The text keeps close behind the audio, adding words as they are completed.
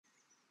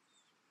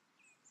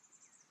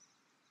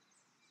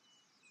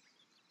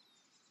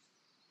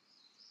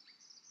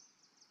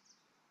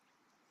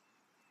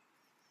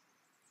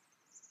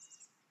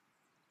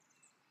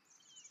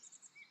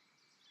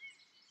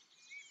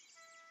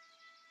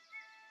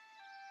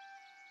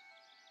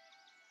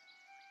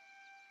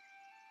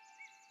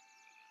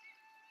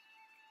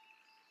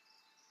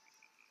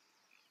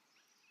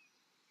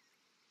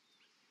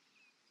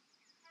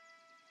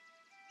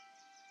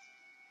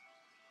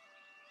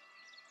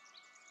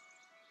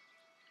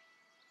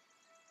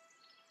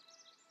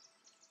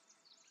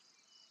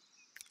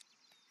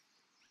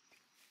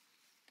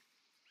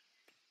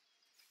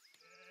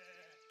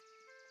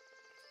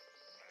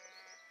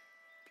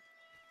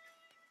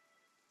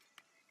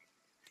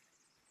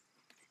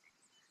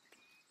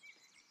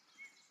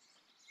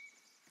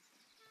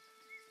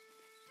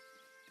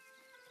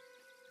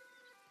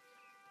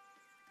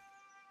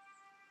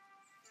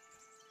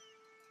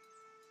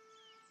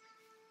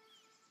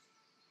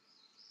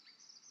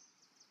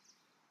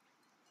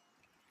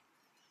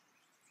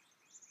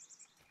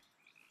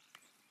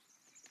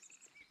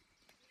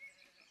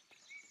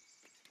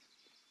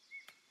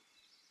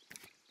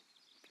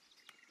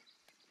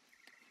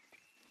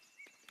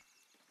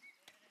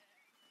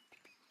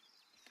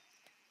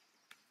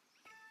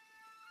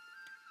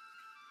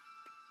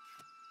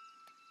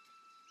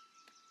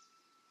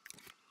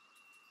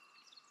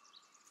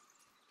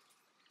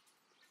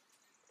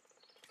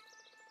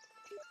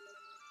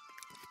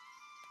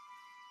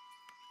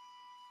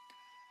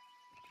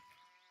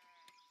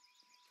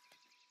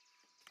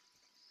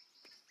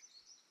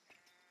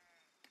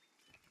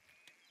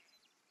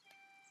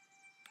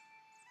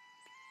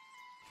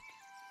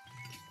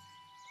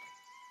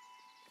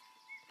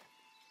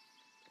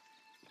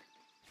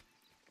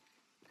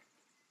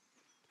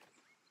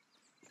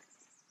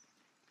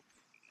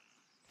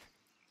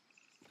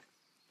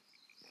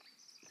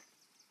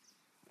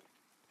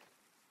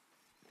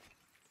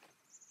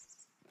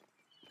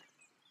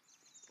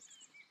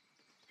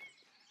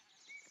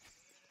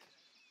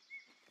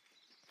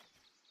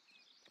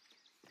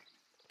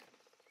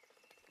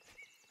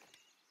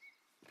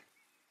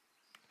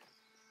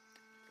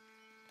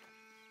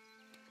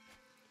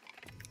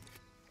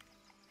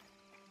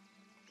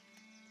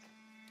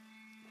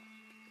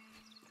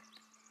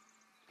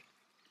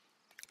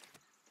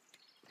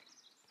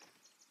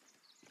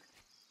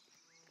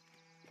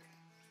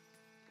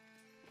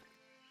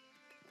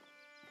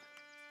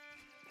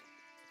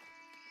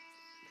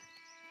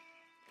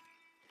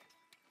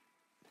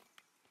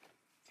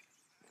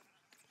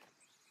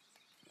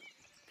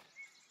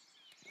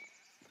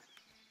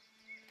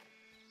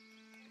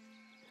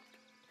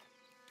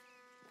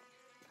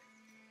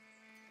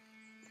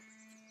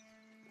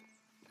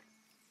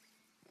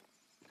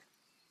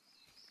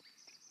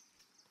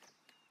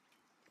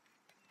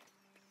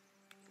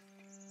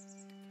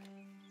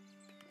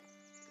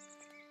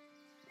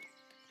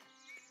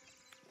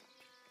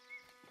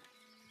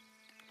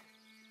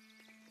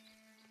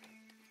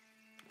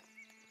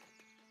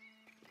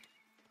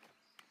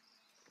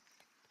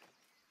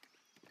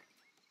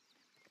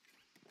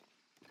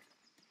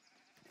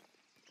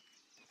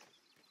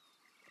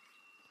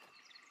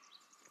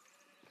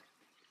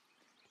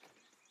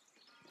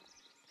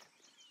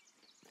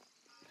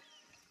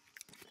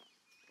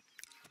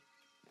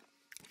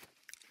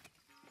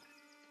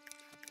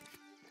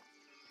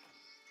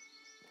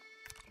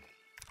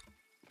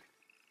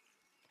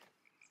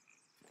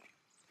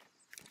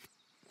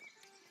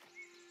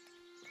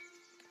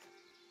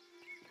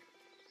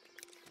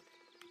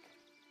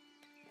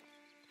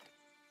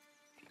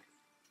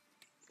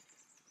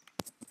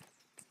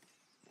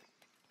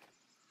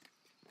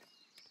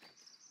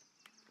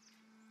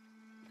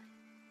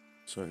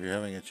So if you're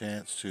having a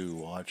chance to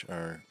watch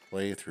our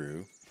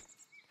playthrough,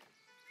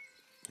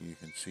 you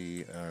can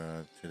see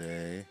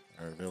today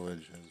our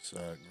village has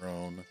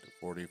grown to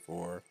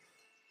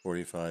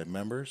 45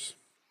 members.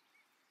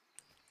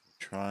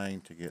 We're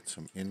trying to get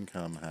some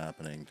income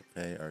happening to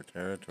pay our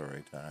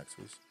territory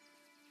taxes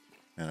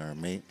and our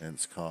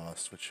maintenance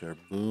costs, which are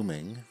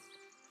booming.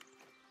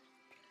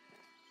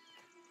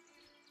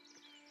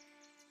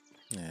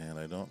 And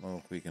I don't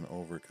know if we can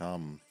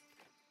overcome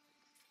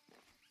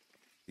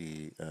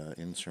the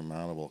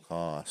insurmountable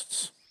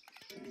costs.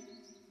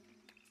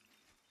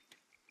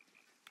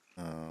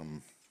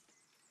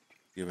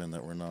 Given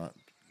that we're not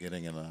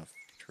getting enough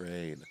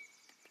trade.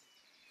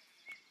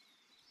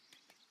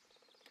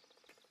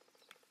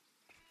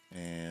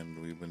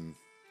 And we've been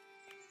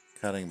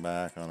cutting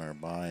back on our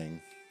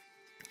buying.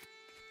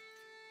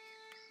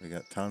 We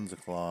got tons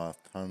of cloth,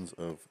 tons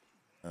of,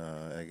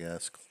 I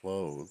guess,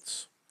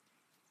 clothes,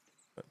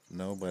 but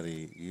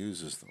nobody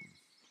uses them.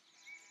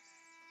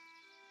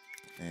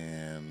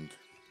 And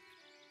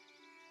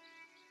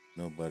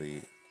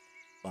nobody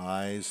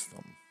buys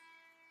them.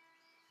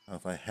 Now,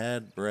 if I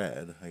had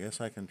bread, I guess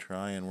I can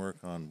try and work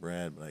on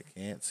bread, but I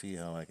can't see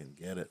how I can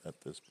get it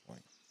at this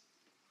point.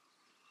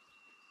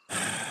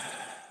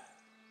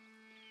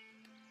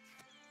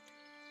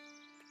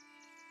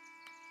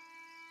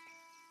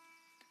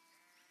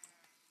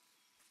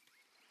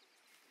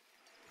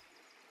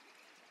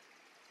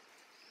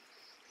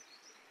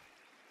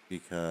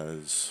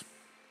 Because,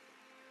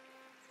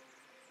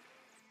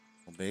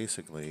 well,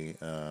 basically,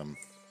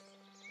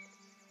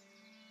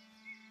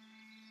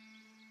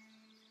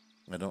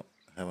 I don't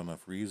have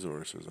enough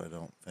resources, I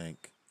don't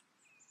think,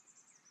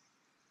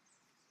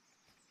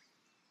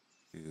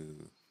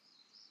 to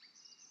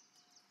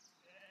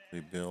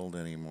build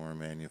any more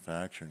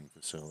manufacturing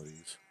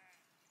facilities.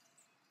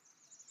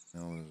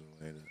 Now there's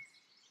a way to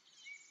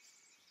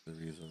the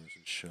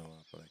resources show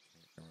up, but I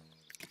can't remember.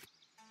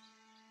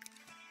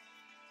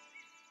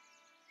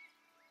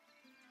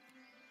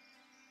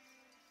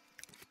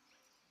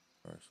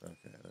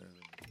 Okay, there's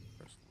the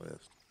first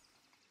list.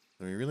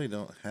 So we really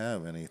don't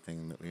have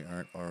anything that we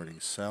aren't already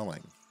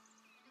selling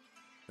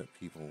that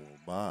people will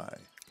buy.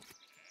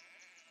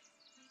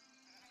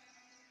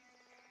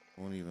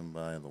 Won't even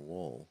buy the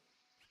wool.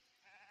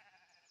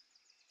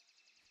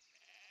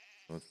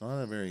 So it's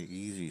not a very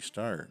easy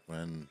start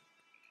when,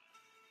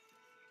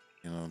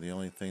 you know, the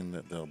only thing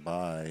that they'll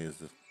buy is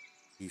the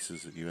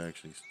pieces that you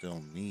actually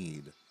still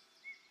need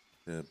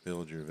to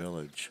build your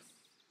village.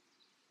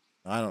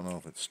 I don't know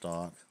if it's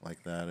stock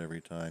like that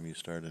every time you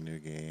start a new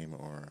game,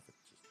 or if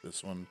it's just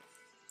this one,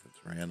 if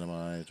it's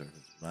randomized, or if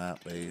it's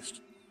map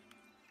based.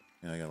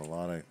 You know, I got a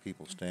lot of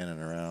people standing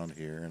around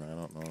here, and I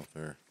don't know if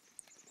they're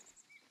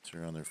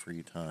on their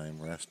free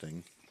time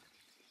resting.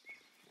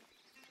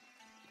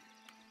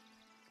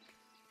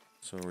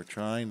 So we're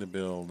trying to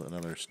build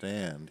another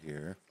stand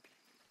here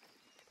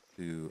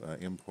to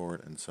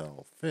import and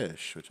sell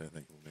fish, which I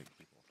think will make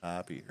people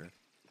happier.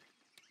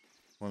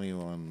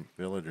 21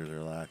 villagers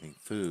are lacking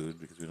food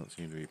because we don't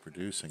seem to be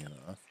producing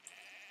enough.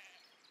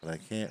 But I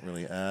can't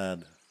really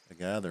add a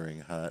gathering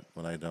hut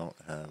when I don't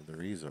have the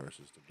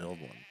resources to build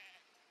one.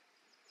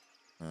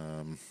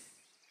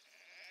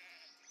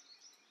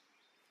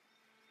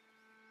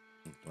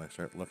 Do I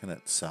start looking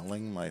at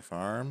selling my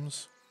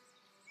farms?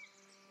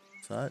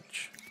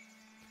 Such.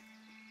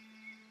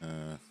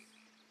 I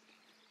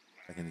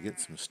can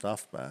get some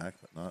stuff back,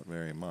 but not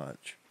very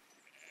much.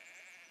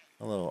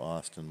 Hello,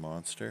 Austin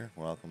Monster.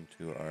 Welcome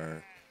to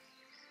our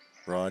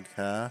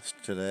broadcast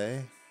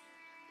today.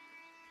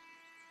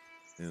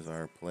 Is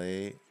our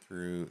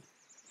playthrough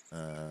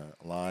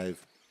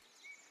live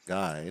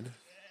guide.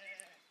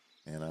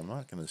 And I'm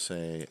not going to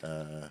say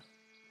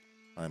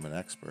I'm an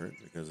expert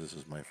because this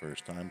is my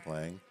first time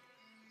playing.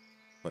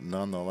 But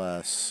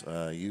nonetheless,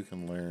 you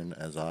can learn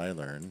as I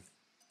learn.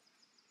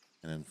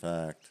 And in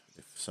fact,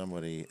 if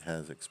somebody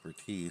has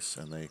expertise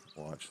and they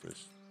watch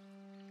this,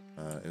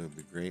 it would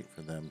be great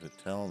for them to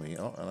tell me.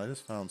 Oh, and I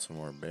just found some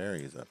more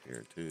berries up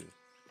here too.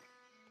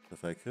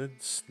 If I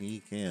could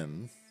sneak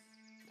in.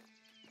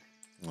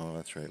 Oh,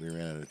 that's right. We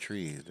ran out of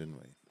trees, didn't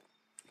we?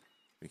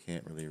 We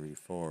can't really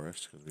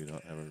reforest because we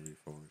don't have a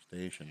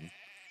reforestation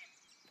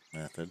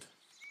method.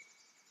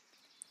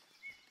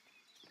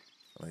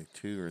 Like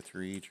 2 or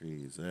 3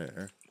 trees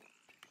there.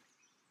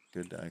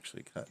 Good to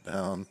actually cut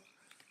down.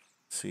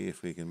 See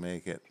if we can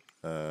make it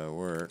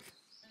work,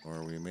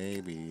 or we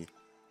may be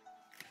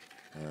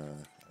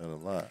out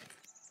of luck.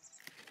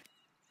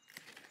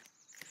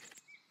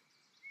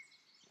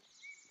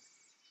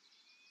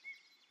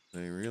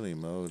 They really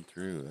mowed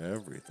through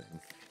everything.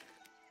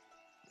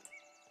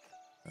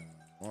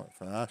 A lot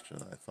faster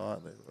than I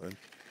thought they would.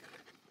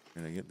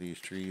 We're going to get these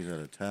trees out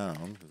of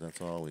town, because that's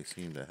all we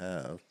seem to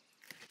have.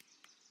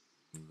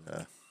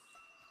 And,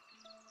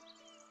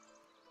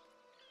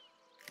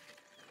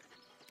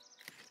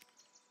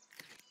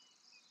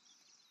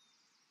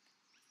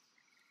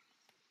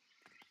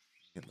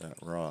 get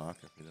that rock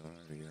if you don't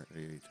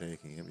already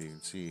taking it. You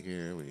can see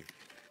here we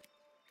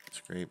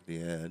scrape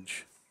the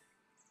edge.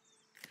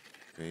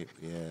 scrape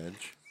the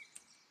edge.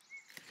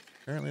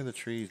 Apparently the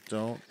trees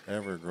don't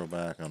ever grow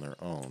back on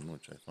their own,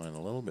 which I find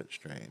a little bit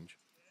strange.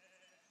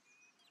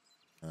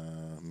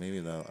 Maybe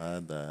they'll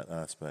add that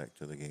aspect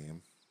to the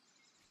game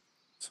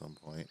at some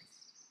point.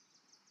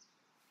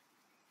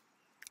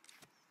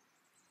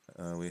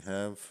 We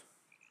have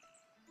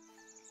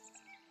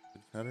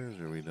wood cutters,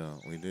 or we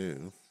don't? We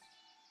do.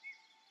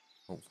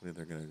 Hopefully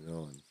they're going to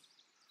go and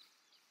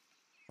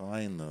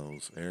find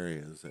those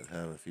areas that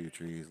have a few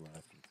trees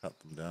left and cut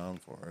them down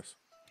for us.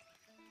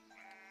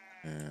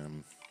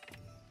 And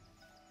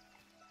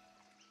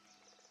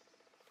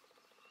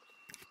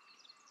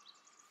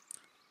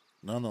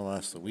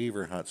nonetheless, the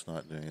weaver hut's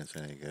not doing us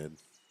any good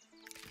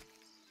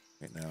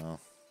right now.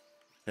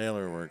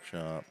 Tailor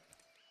workshop,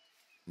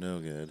 no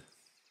good.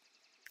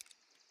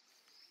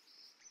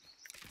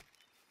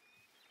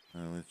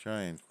 Let's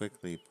try and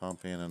quickly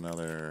pump in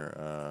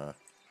another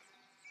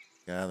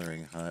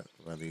gathering hut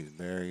by these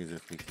berries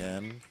if we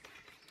can.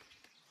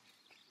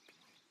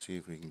 See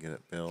if we can get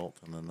it built,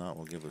 and then that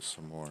will give us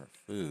some more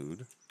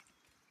food.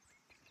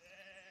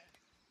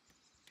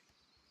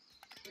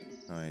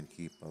 Try and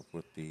keep up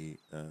with the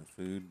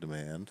food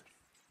demand.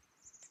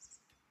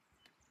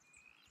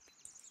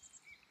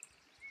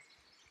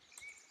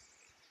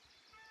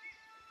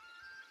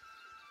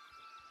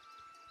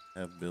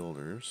 Have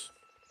builders.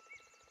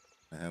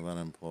 I have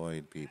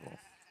unemployed people.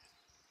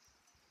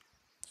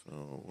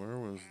 So where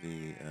was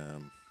the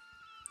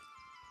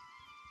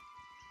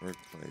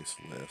workplace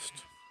list?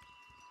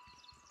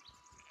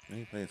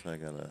 Any place I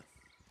got a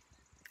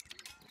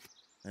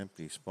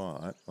empty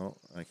spot. Oh,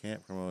 I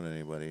can't promote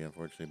anybody,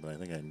 unfortunately, but I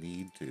think I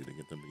need to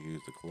get them to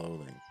use the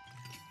clothing.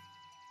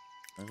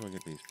 How do I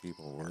get these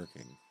people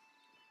working?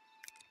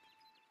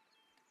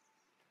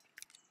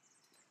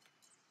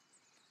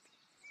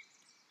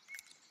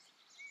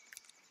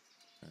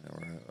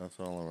 That's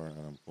all of our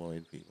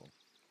unemployed people.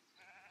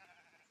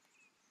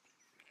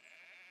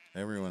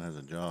 Everyone has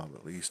a job,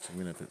 at least,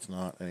 even if it's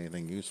not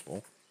anything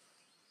useful.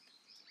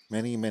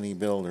 Many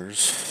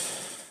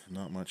builders,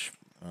 not much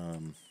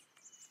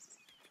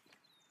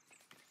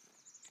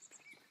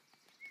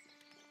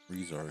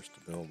resource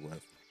to build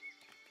with.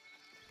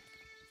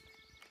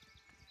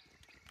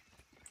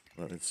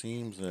 But it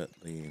seems that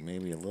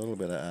maybe a little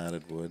bit of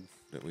added wood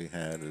that we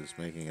had is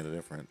making a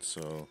difference.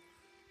 So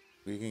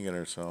we can get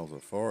ourselves a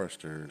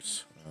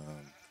forester's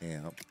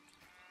camp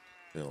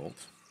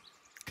built.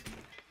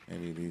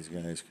 Maybe these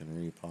guys can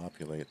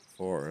repopulate the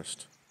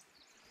forest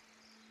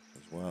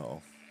as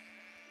well.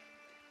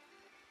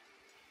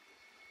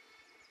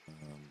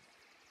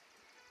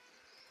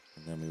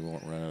 And then we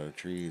won't run out of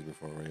trees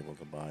before we're able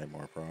to buy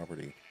more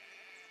property.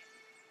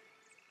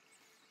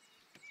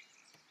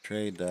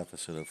 Trade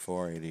deficit of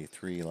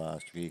 483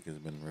 last week has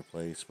been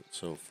replaced, but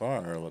so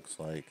far it looks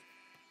like,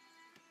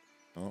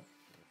 oh,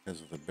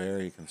 because of the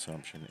berry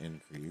consumption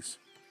increase,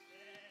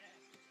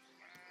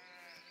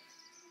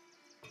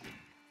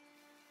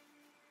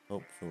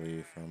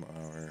 hopefully from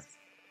our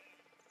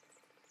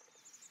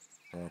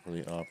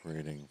properly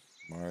operating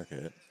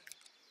market.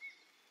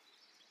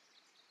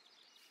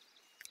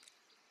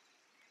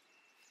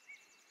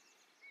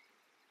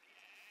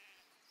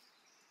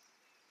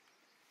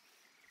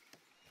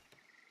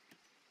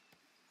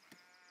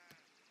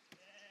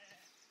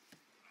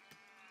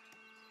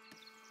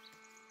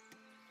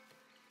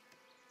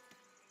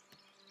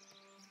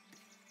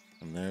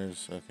 And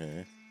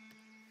okay,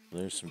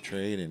 there's some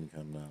trade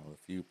income now. A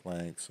few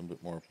planks, some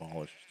bit more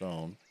polished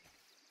stone,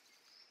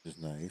 which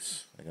is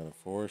nice. I got a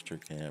forester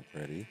camp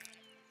ready.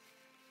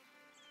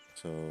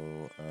 So,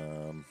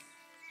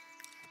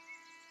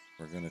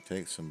 we're going to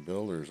take some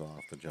builders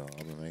off the job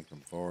and make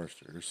them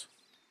foresters.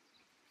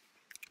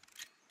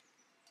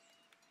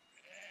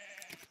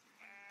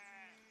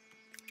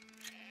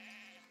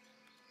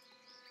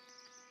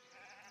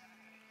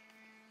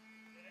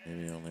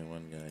 Maybe only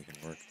one guy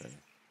can work there.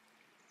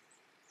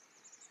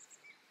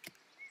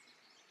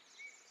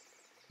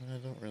 I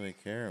don't really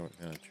care what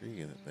kind of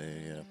tree that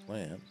they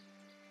plant.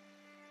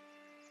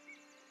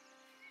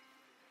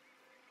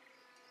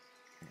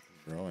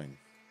 It's growing.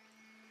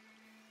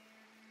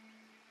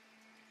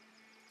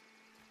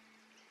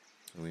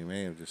 So we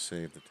may have just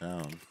saved the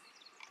town.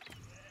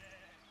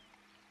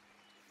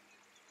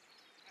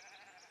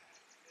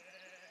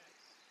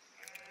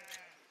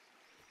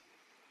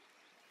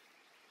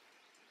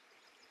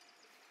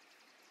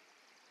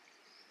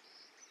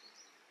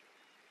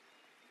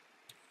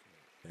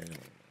 Yeah.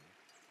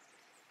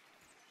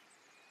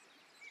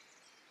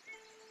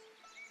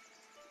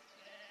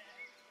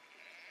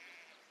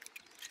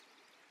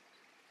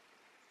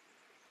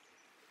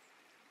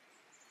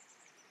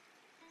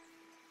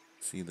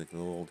 See the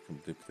gold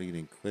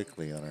depleting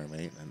quickly on our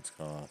maintenance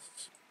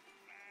costs.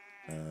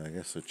 I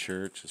guess the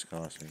church is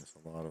costing us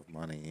a lot of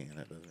money and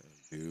it doesn't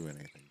really do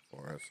anything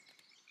for us.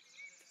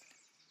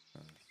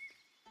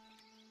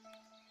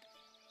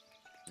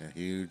 A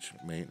huge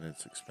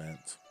maintenance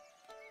expense.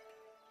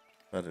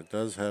 But it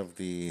does have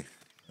the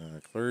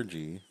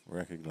clergy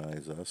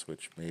recognize us,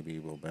 which maybe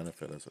will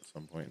benefit us at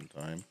some point in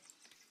time.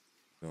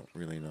 Don't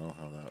really know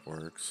how that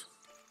works.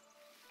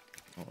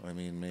 Well, I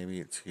mean, maybe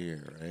it's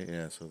here, right?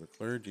 Yeah, so the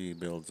clergy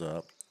builds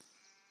up.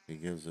 He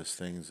gives us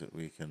things that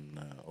we can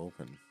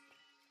open.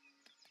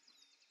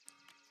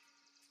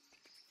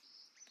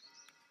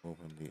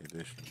 Open the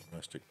additional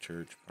rustic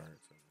church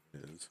parts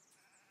as it is.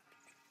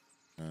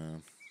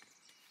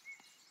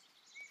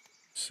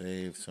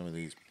 Save some of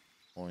these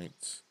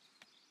points.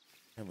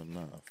 Have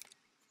enough.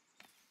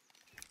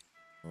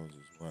 Those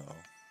as well.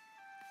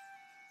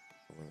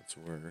 For what it's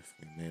worth.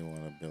 We may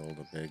want to build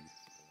a big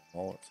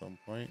wall at some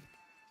point.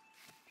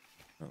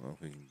 I don't know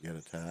if we can get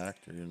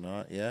attacked or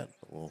not yet,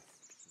 but we'll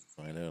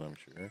find out, I'm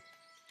sure.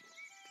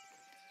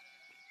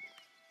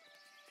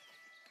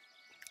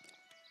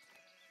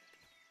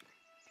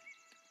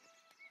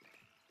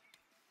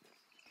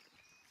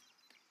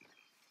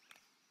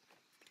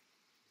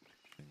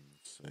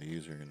 The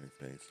user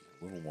interface is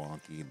a little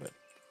wonky, but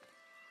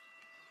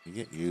you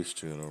get used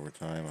to it over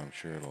time. I'm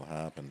sure it'll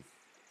happen.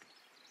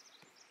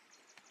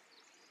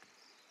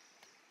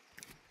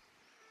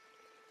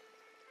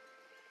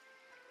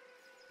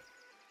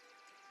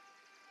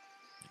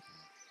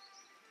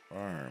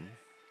 Farm,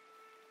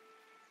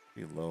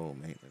 pretty low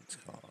maintenance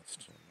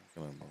cost. I'm not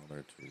going to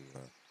bother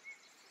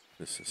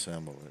to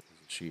disassemble it.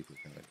 The sheep are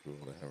kind of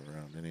cool to have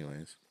around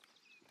anyways.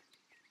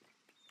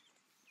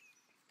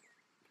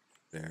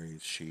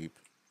 Berries, sheep.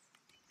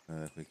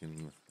 If we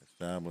can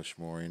establish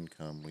more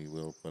income, we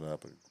will put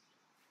up a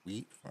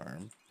wheat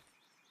farm,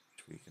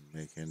 which we can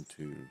make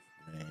into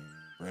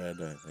bread,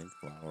 I think,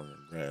 flour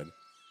and bread.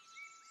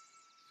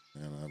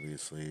 And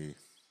obviously,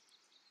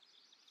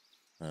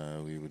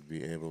 we would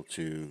be able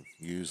to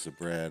use the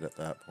bread at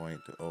that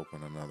point to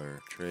open another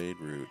trade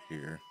route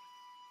here.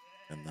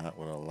 And that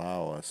would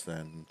allow us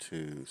then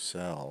to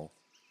sell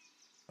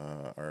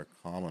our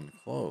common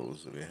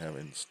clothes that we have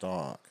in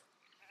stock.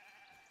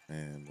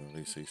 And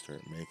obviously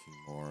start making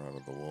more out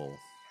of the wool.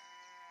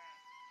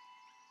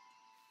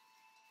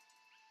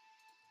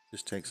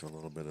 Just takes a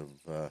little bit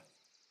of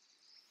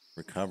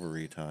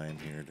recovery time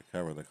here to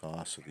cover the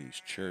cost of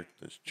this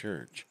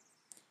church.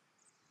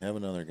 Have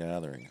another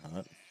gathering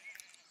hut.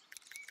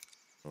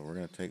 So we're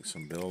going to take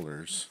some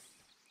builders.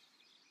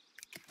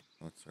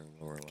 What's our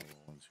lower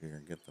level ones here?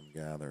 And get them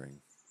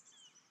gathering.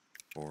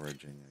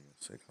 Foraging, I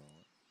guess they call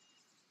it.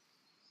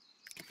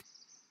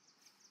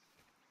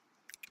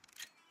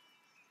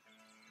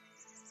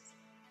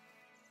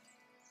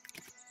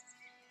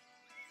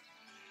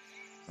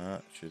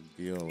 That should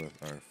deal with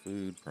our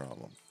food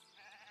problem.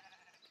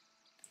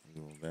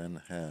 We will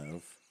then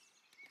have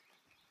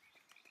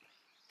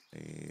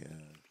a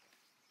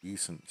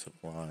decent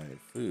supply of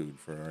food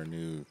for our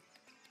new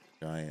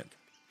giant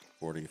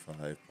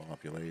 45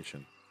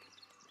 population.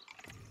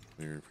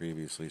 We were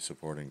previously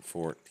supporting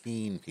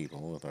 14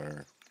 people with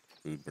our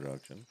food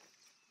production.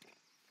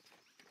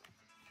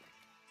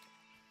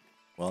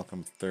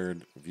 Welcome,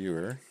 third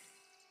viewer.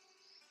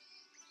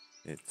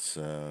 It's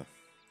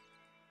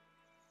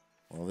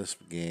well, this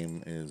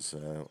game is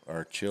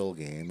our chill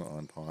game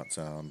on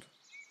Pwnt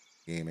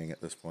Gaming at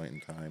this point in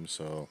time,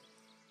 so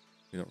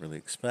we don't really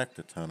expect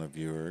a ton of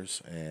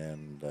viewers,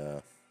 and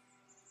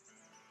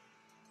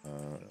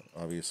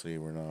obviously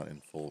we're not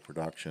in full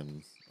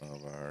production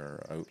of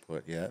our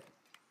output yet.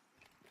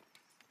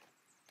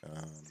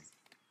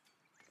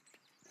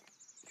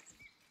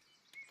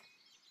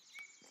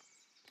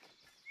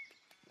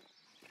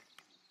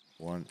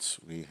 Once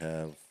we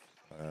have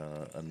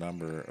a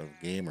number of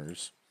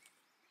gamers,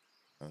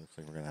 looks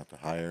like we're going to have to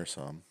hire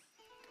some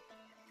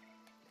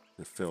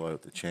to fill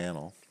out the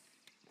channel.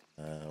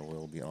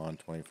 We'll be on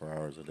 24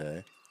 hours a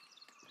day,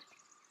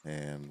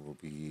 and we'll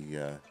be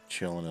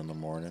chilling in the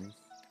morning,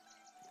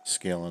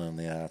 skilling in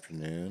the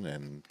afternoon,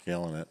 and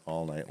killing it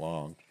all night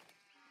long.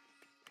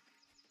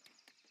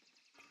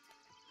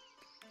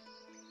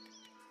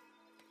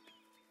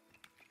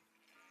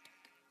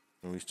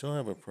 So we still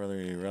have a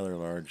rather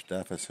large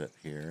deficit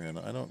here, and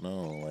I don't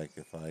know, like,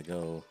 if I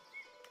go,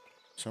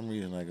 for some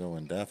reason I go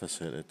in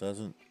deficit, it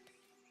doesn't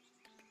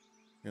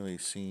really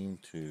seem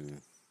to,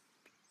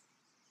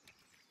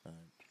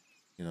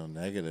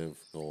 negative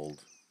gold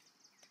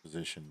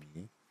position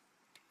me.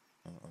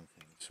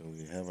 Okay, so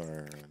we have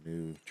our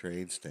new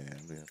trade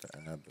stand. We have to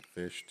add the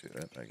fish to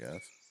it, I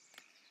guess.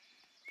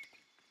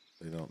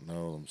 They don't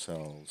know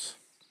themselves.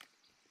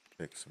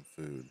 Pick some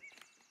food.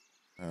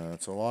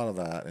 It's a lot of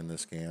that in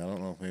this game. I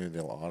don't know if maybe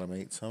they'll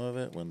automate some of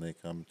it when they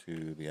come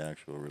to the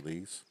actual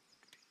release.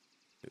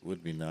 It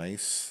would be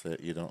nice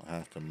that you don't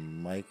have to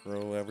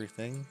micro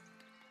everything.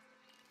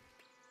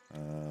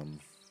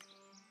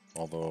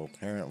 Although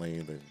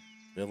apparently the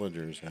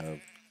villagers have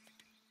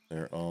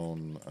their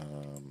own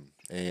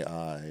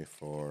AI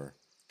for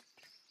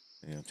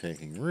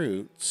taking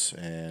routes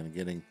and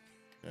getting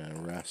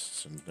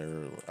rests and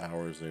their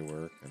hours they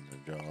work and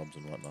their jobs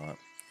and whatnot.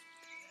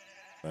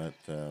 But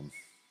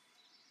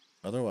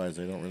otherwise,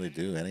 they don't really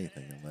do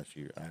anything unless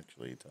you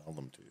actually tell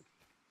them to.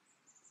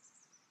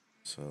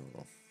 So,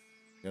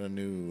 got a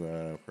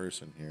new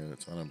person here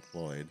that's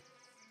unemployed.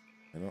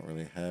 I don't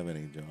really have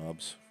any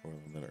jobs for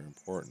them that are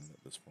important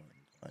at this point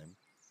in time.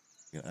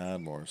 You can add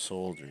more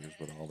soldiers,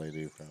 but all they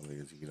do probably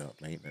is eat up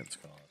maintenance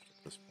costs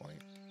at this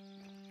point.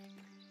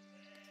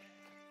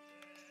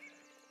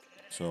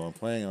 So I'm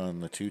playing on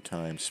the 2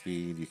 times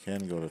speed. You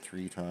can go to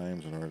 3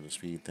 times in order to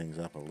speed things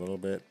up a little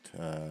bit.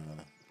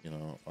 You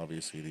know,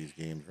 obviously these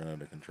games run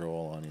out of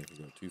control on you if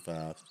you go too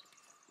fast.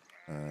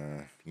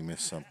 You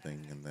miss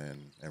something and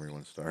then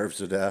everyone starves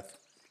to death.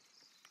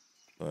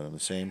 But on the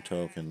same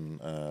token,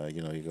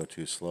 you know, you go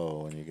too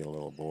slow and you get a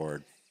little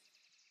bored.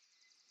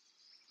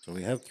 So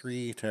we have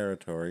 3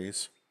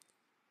 territories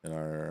in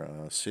our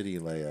city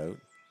layout.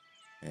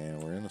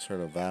 And we're in a sort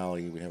of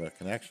valley. We have a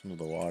connection to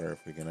the water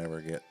if we can ever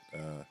get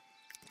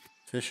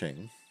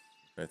fishing.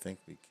 I think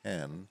we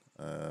can,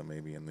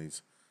 maybe in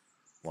these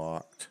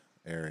locked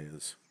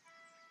areas.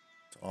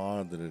 It's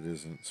odd that it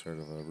isn't sort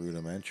of a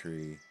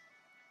rudimentary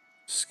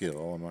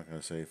skill. I'm not going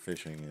to say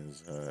fishing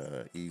is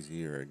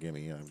easy or a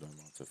gimme. I've done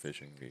lots of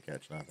fishing where you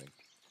catch nothing.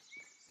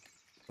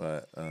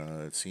 But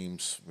it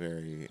seems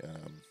very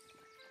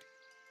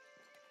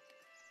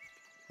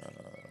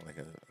like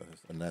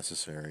a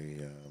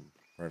necessary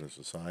part of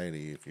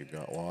society. If you've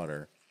got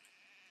water,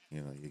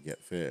 you know, you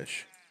get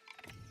fish.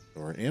 So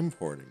we're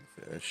importing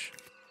fish.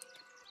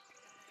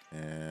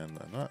 And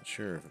I'm not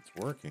sure if it's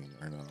working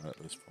or not at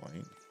this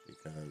point,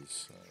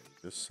 because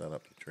we just set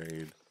up the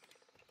trade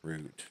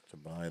route to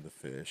buy the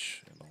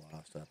fish in the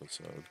last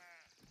episode.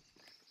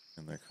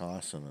 And they're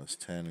costing us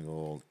 10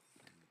 gold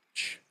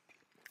each.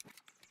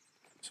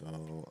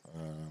 So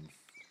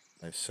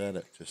I set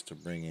it just to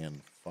bring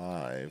in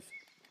 5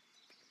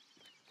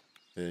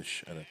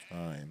 fish at a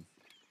time.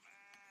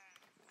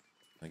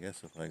 I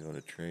guess if I go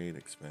to trade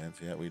expense,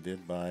 yeah, we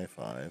did buy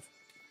 5.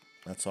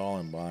 That's all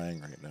I'm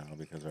buying right now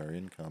because our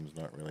income's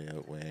not really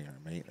outweighing our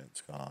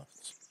maintenance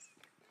costs.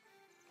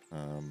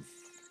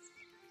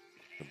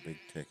 The big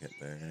ticket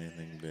there,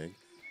 anything big?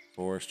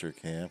 Forester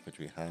camp, which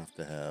we have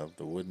to have.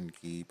 The wooden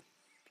keep,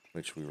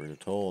 which we were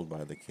told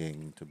by the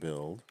king to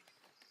build.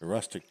 The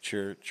rustic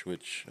church,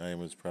 which I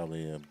was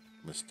probably a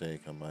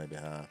mistake on my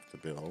behalf to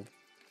build.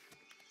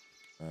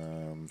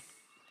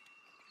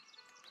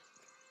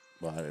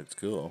 But it's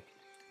cool.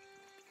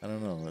 I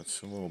don't know,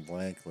 it's a little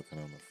blank looking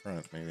on the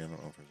front. Maybe I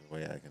don't know if there's a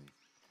way I can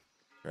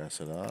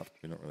dress it up.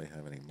 We don't really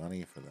have any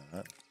money for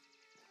that.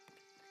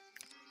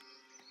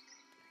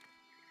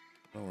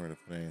 Nowhere to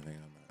put anything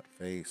on that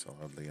face,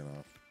 oddly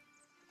enough.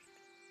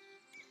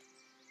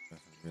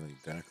 Nothing really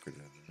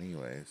decorative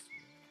anyways.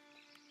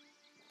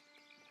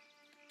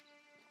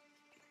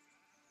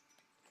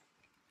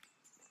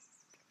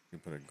 You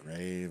put a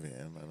grave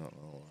in. I don't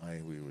know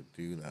why we would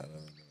do that other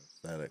than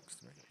aesthetics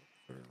to make it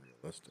look sort of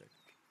realistic.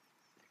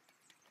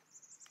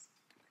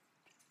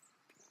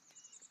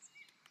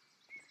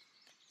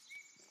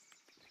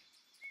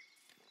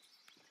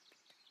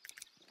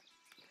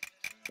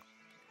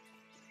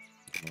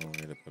 No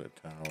way to put a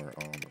tower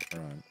on the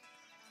front.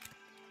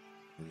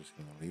 We're just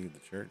going to leave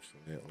the church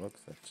the way it looks.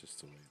 That's just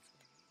the way it's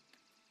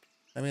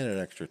going to be. I made it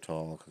extra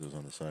tall because it was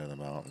on the side of the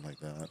mountain like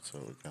that, so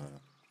it would kind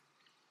of,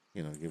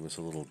 you know, give us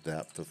a little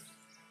depth of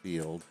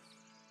field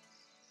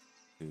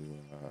to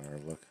our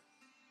look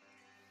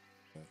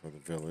for the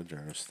village,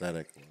 our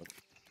aesthetic look.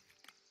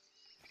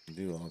 We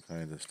can do all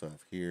kinds of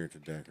stuff here to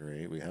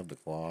decorate. We have the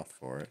cloth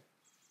for it,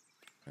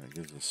 and it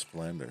gives us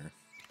splendor.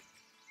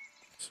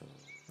 So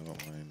I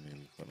don't mind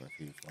maybe putting a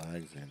few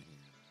flags in here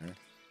and there.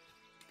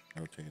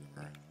 Rotate them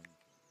around.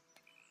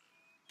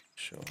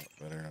 Show up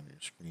better on your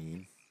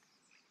screen.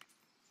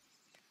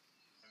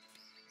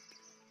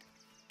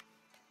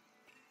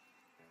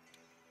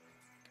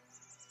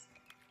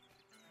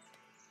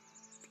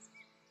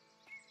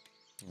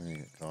 I think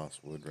it costs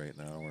wood right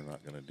now. We're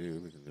not going to do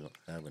because we don't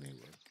have any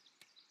wood.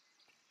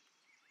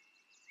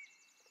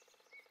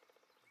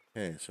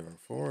 Okay, so our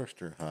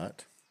forester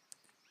hut.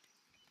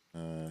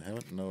 I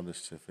haven't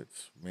noticed if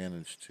it's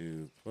managed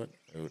to put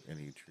out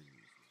any trees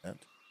yet.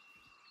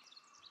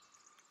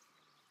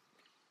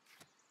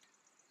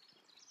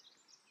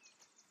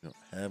 We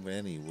don't have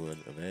any wood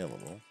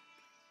available.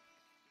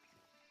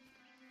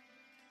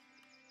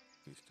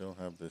 We still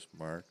have this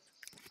marked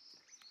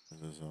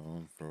as a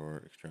zone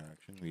for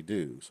extraction. We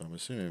do, so I'm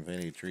assuming if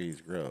any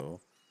trees grow,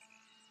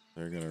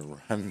 they're going to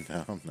run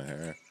down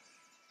there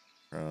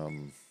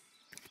from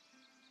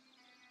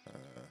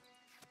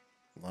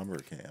lumber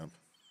camp.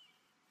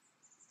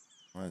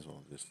 Might as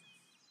well just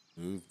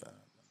move that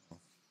now.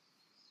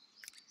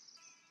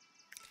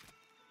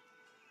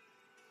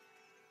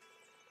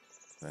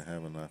 I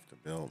have enough to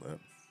build it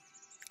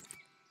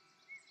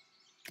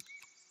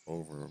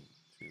over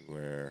to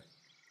where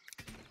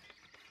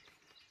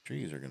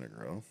trees are going to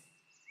grow,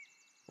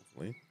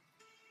 hopefully.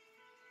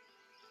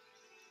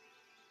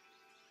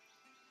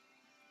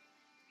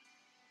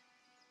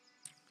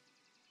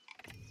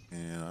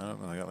 And I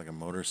don't know, I got like a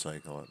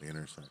motorcycle at the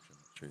intersection.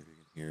 Not sure if you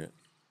can hear it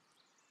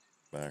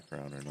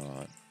background or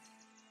not.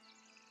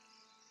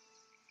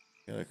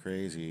 Got a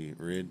crazy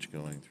ridge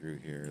going through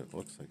here. It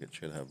looks like it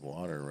should have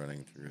water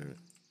running through it.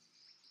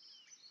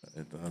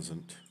 It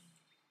doesn't.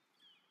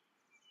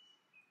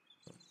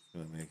 So it's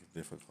going to make it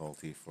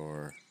difficulty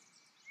for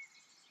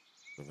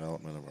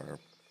development of our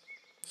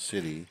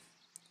city.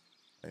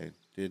 I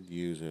did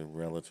use a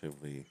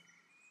relatively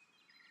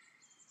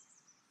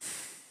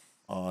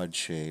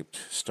odd-shaped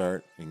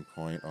starting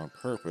point on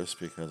purpose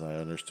because I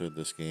understood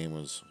this game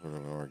was sort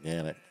of an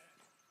organic,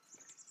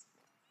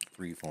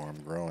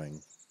 free-form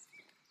growing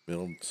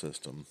build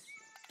system.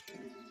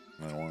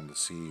 And I wanted to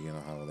see, you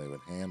know, how they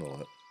would handle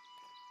it.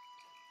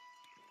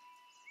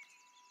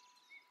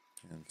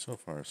 And so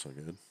far, so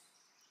good.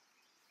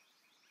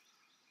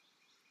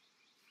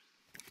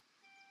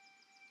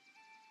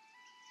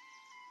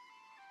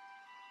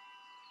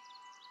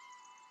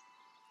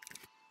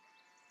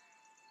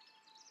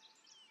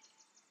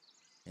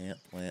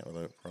 Can't plant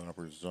without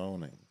proper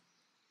zoning.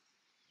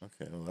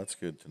 Okay, well that's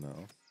good to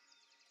know.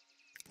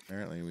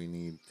 Apparently we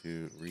need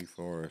to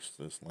reforest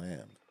this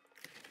land.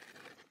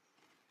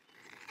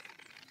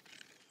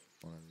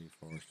 I want to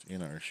reforest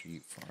in our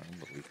sheep farm,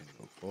 but we can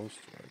go close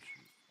to our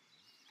sheep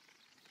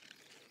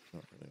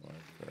farm. Don't really want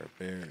to get our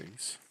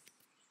berries.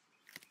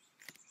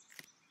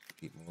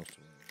 Keep most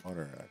of our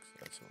water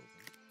access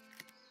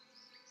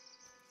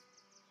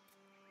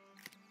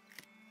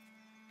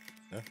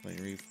open.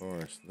 Definitely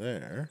reforest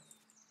there.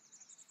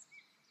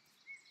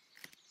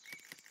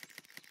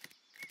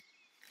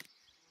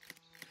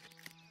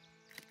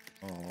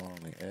 All along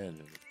the edge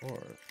of the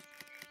forest.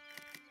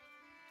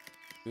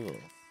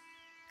 Cool.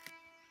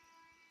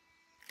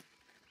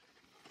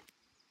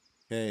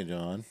 Okay,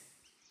 John,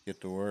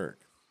 get to work.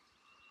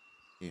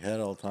 You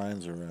had all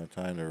times around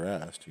time to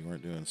rest. You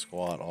weren't doing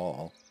squat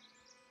all.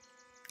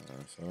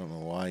 So I don't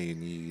know why you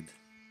need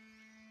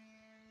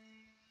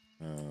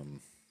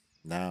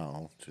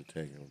now to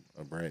take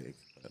a break,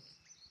 but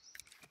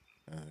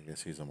I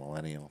guess he's a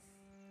millennial.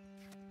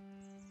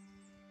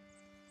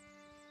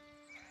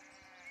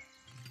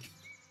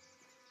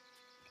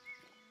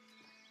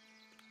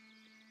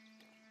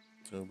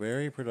 So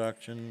berry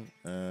production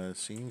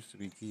seems to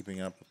be keeping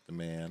up with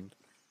demand,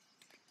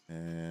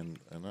 and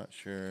I'm not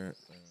sure,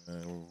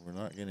 we're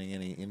not getting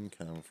any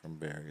income from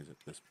berries at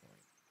this point.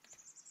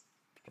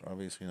 We're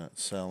obviously not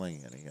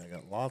selling any. I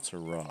got lots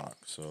of rock,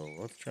 so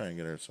let's try and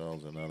get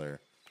ourselves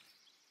another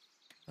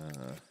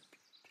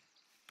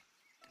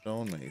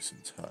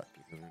stonemason's hut,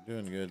 because we're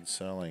doing good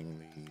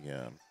selling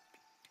the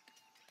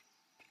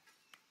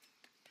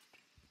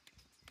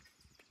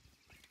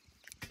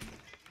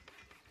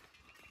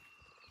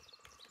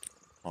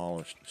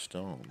polished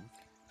stone.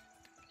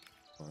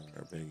 One of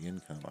our big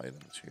income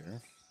items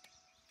here.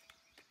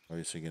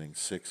 Obviously getting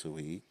 6 a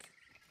week,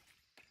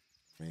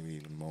 maybe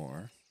even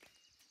more.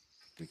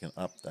 We can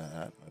up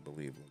that. I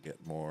believe we'll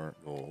get more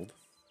gold.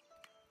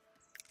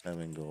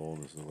 Having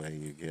gold is the way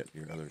you get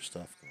your other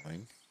stuff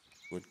going.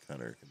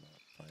 Woodcutter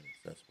cannot find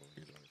accessible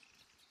resource.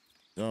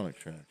 Stone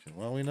extraction.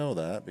 Well, we know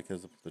that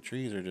because the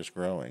trees are just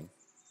growing.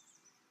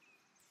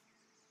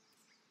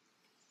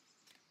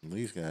 And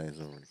these guys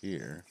over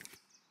here,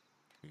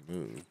 we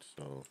moved,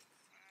 so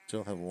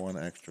still have one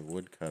extra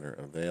woodcutter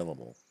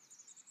available.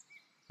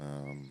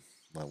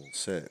 Level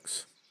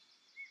 6.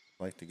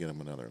 I'd like to get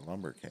him another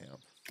lumber camp.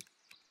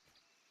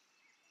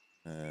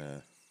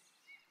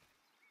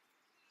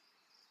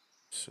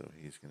 So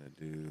he's going to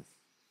do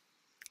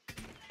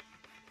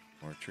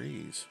more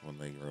trees when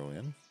they grow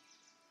in.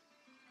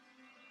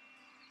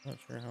 Not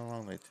sure how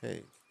long they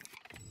take.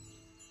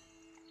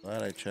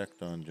 Glad I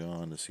checked on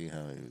John to see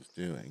how he was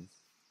doing.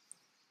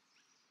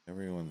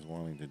 Everyone's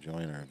wanting to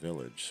join our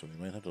village, so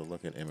we might have to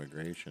look at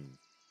immigration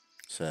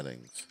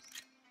settings.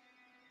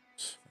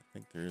 I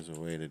think there is a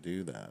way to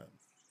do that.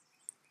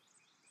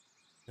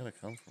 It's going to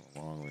come from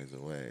a long ways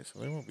away, so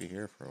they won't be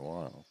here for a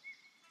while.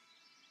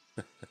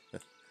 I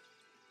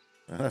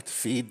don't have to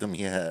feed them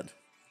yet.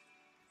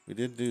 We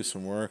did do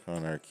some work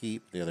on our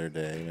keep the other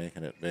day,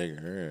 making it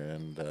bigger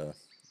and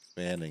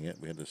expanding it.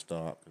 We had to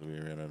stop because we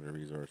ran out of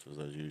resources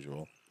as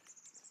usual.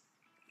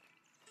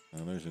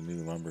 And there's a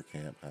new lumber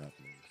camp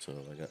happening, so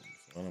I got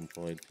some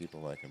unemployed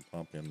people I can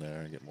pump in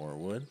there and get more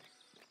wood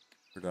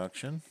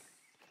production,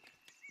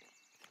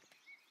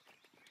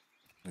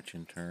 which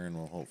in turn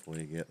will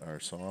hopefully get our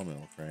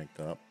sawmill cranked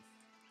up.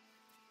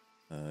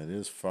 It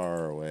is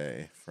far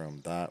away from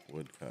that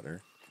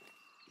woodcutter,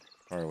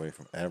 far away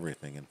from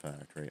everything, in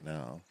fact, right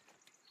now.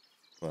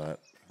 But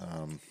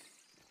I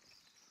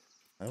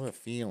have a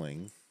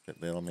feeling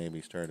that they'll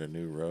maybe start a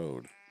new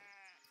road.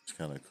 It's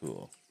kind of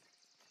cool.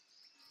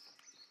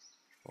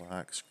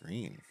 Black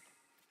screen.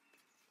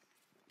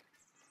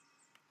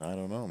 I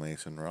don't know,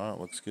 Mason Raw. It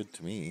looks good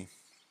to me.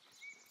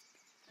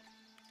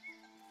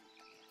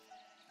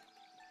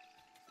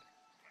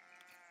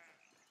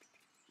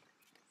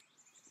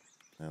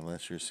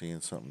 Unless you're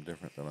seeing something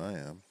different than I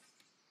am.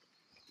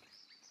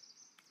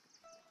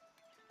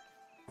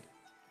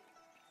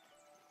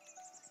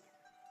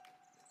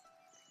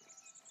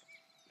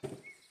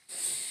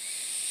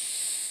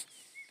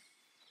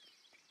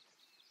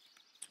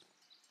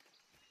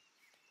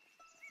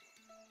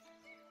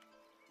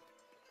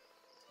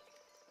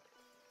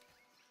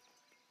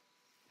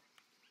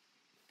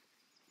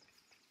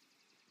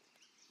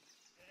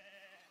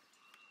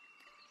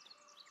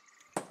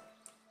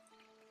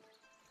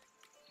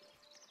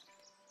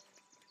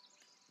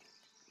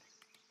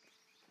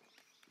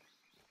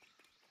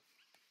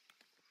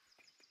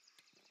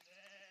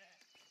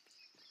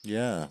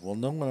 Yeah, well,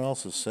 no one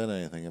else has said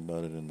anything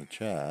about it in the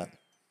chat,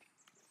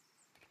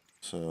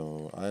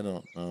 so I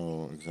don't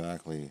know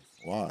exactly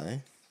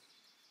why.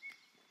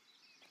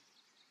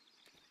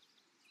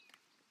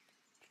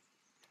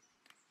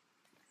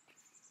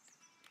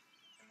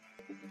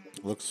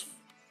 Looks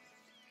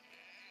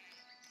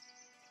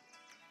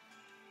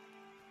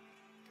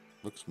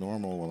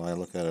normal when I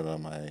look at it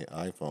on my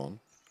iPhone.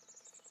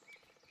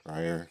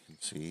 Briar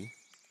can see.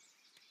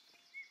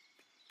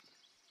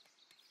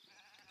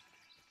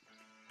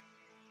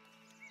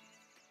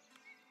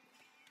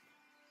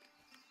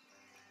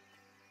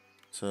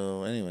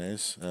 So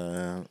anyways,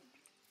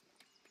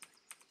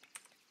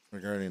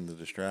 regarding the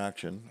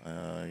distraction,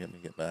 let me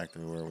get back to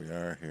where we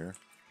are here.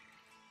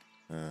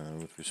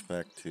 With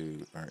respect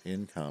to our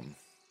income,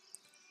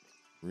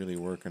 really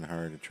working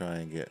hard to try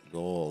and get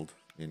gold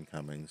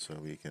incoming so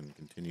we can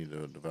continue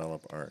to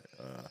develop our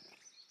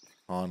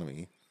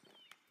economy.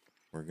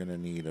 We're going to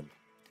need a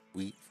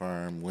wheat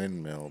farm,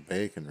 windmill,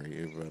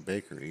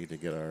 bakery to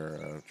get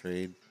our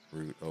trade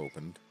route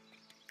opened.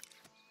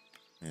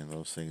 And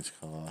those things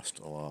cost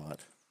a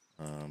lot.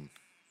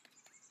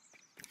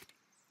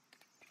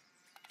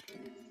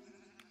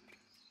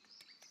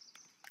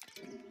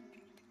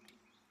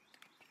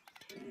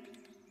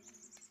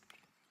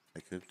 I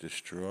could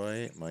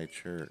destroy my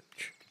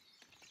church.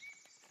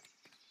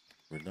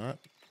 We're not...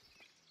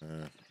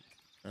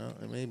 well,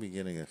 it may be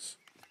getting us...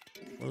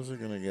 What is it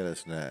going to get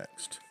us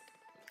next?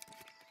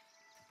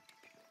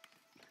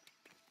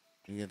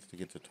 We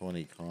get to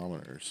 20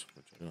 commoners,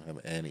 which I don't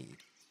have any.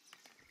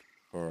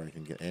 Or I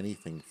can get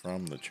anything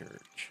from the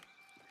church.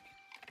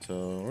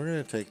 So we're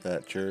going to take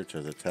that church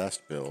as a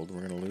test build.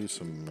 We're going to lose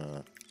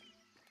some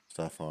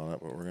stuff on it,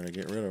 but we're going to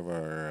get rid of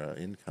our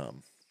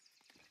income.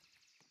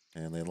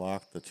 And they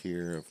locked the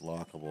tier of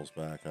lockables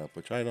back up,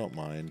 which I don't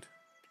mind.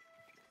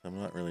 I'm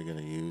not really going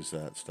to use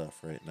that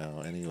stuff right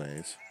now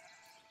anyways.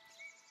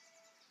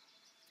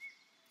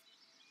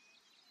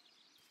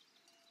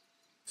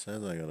 It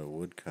says I got a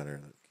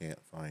woodcutter that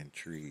can't find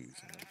trees.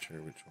 I'm not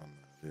sure which one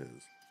that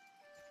is.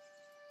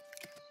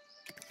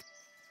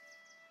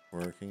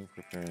 Working,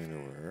 preparing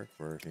to work,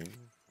 working.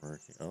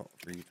 Oh,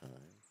 free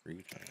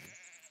time.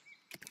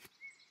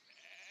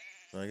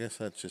 So I guess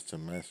that's just a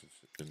message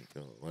that didn't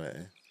go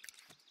away.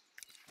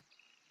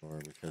 Or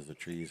because the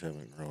trees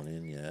haven't grown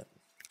in yet.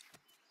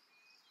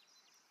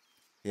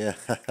 Yeah,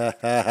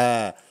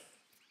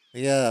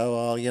 yeah,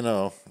 well, you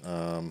know,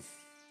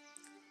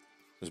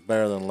 it's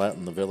better than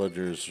letting the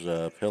villagers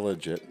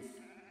pillage it.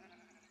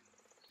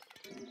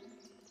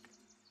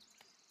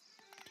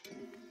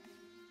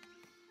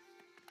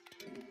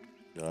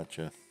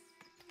 Gotcha.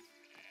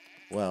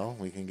 Well,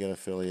 we can get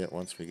affiliate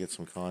once we get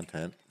some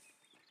content.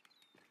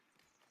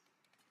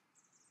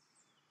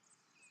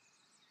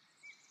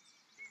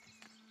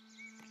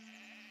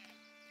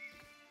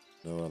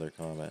 No other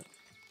comment.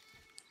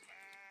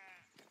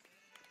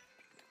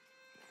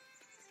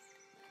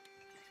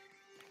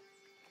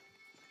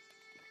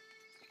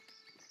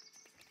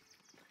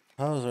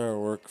 How's our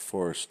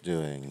workforce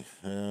doing?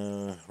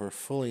 We're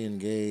fully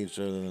engaged,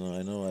 other than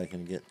I know I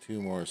can get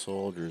 2 more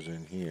soldiers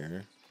in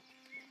here.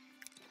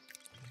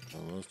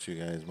 Well, those 2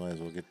 guys might as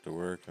well get to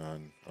work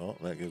on... Oh,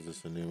 that gives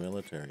us a new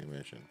military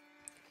mission.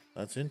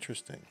 That's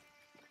interesting.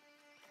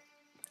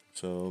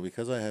 So,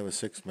 because I have a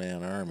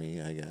 6-man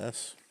army, I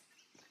guess.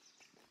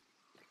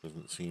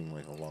 Doesn't seem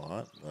like a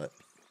lot, but...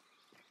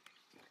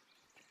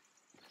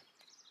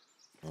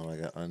 Oh, I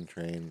got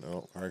untrained.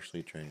 Oh,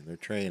 partially trained. They're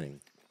training.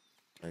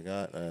 I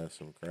got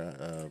some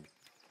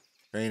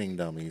training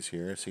dummies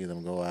here. See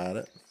them go at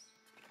it.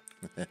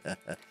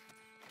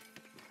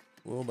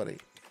 Whoa, buddy.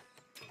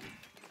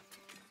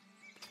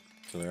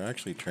 So they're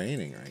actually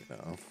training right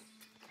now.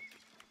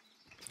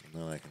 And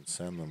then I can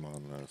send them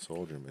on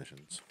soldier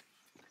missions.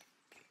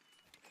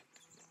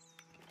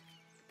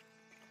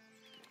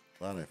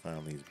 Glad I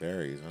found these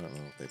berries. I don't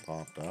know if they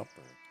popped up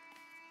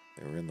or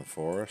they were in the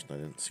forest and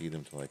I didn't see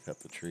them till I cut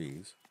the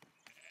trees.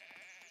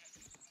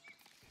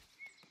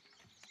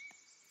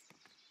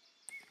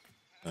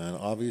 And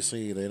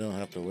obviously they don't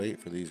have to wait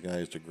for these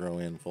guys to grow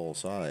in full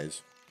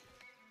size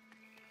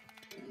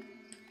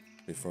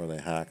before they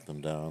hack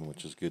them down,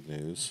 which is good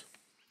news.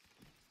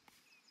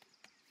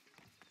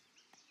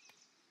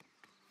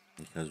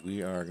 Because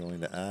we are going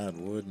to add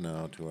wood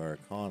now to our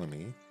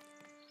economy,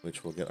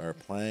 which will get our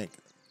plank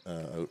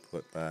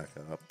output back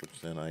up,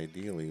 which then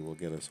ideally will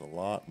get us a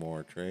lot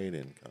more trade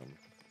income.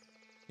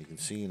 You can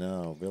see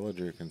now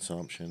villager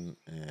consumption,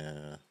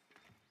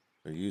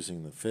 they're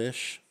using the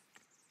fish,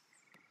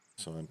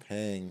 so I'm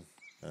paying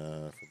for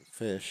the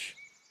fish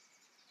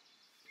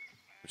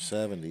for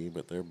 70,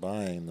 but they're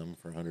buying them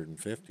for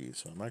 150,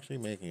 so I'm actually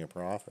making a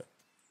profit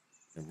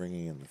and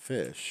bringing in the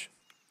fish.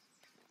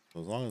 So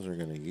as long as they're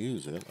going to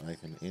use it, I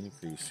can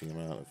increase the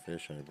amount of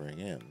fish I bring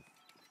in.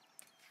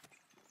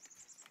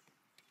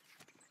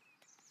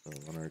 So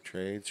on our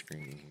trade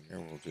screen here,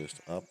 we'll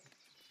just up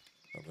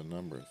the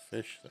number of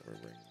fish that we're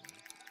bringing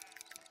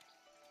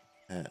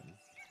in. 10.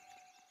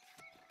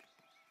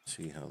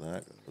 See how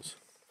that goes.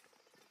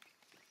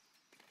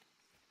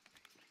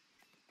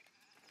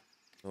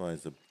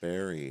 Otherwise, the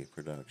berry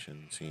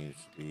production seems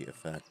to be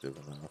effective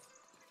enough.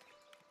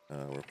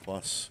 We're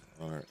plus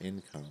on our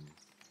income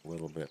a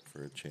little bit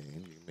for a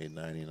change. We made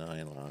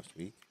 99 last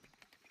week.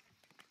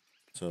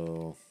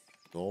 So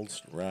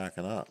gold's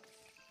racking up.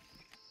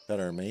 Cut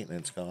our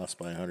maintenance cost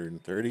by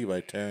 130 by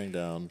tearing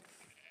down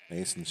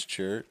Mason's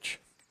Church.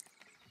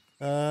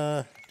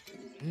 No,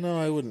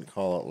 I wouldn't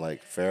call it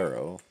like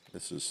Pharaoh.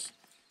 This is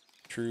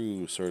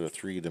true sort of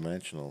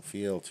three-dimensional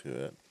feel to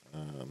it.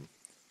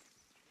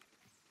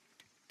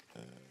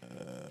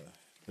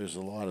 There's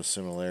a lot of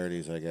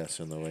similarities, I guess,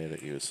 in the way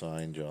that you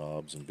assign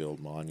jobs and build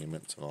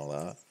monuments and all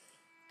that.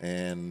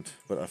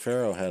 But a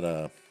Pharaoh had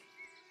a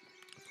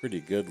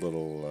pretty good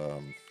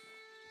little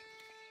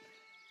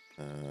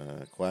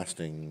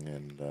questing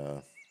and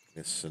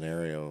this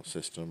scenario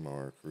system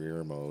or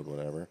career mode,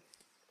 whatever.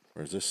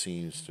 Whereas this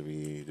seems to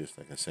be just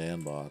like a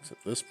sandbox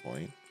at this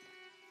point.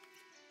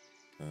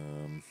 I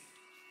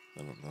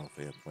don't know if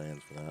they have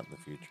plans for that in the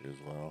future as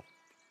well.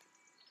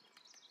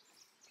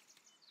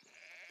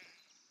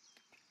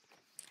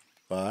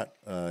 But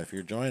if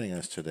you're joining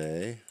us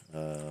today,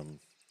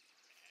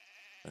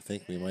 I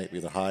think we might be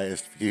the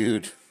highest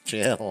viewed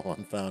channel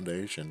on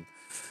Foundation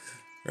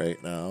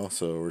right now.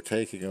 So we're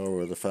taking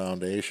over the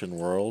Foundation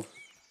world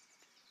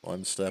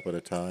one step at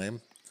a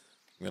time.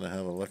 I'm going to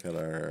have a look at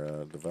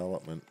our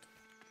development.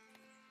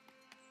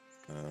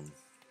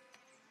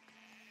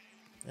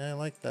 Yeah, I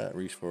like that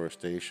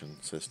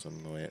reforestation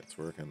system, the way it's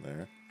working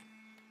there.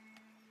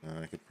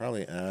 I could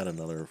probably add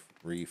another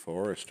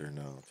reforester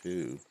now,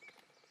 too.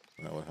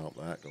 That would help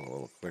that go a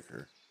little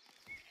quicker.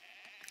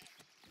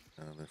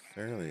 They're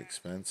fairly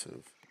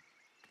expensive.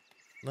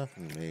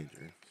 Nothing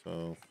major.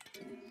 So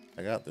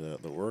I got the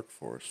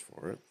workforce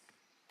for it.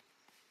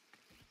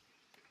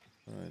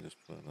 I just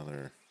put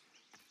another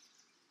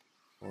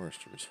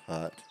forester's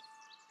hut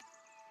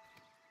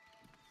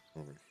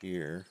over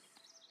here.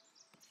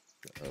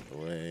 Get out of the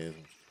way as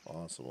much as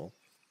possible.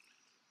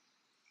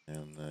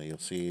 And you'll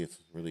see it's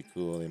really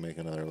cool. They make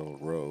another little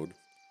road.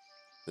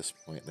 At this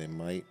point, they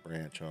might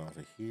branch off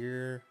of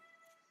here.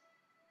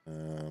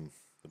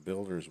 The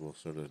builders will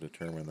sort of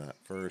determine that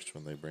first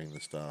when they bring the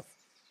stuff,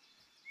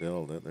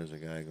 build it. There's a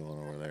guy going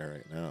over there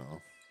right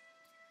now.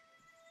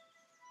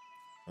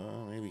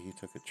 Oh, maybe he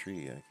took a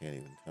tree. I can't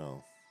even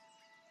tell.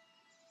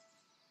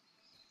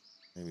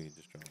 Maybe he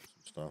just dropped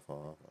some stuff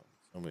off.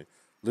 Somebody,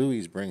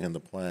 Louis bringing the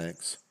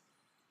planks,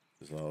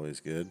 which is always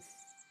good.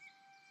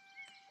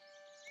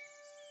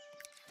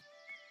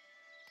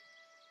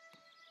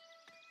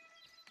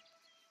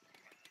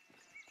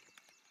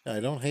 I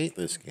don't hate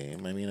this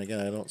game. I mean, again,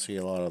 I don't see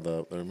a lot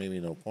of there may be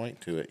no point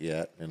to it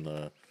yet in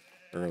the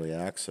early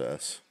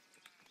access.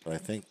 But I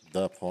think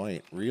the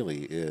point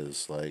really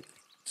is, like,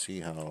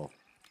 see how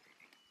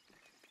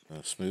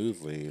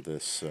smoothly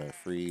this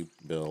free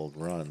build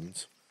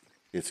runs.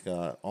 It's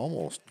got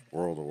almost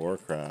World of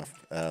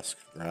Warcraft-esque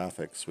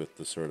graphics with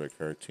the sort of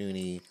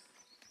cartoony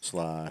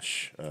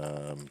slash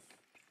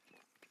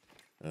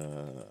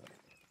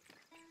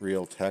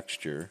real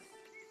texture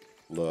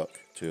look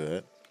to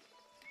it.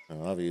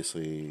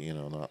 Obviously, you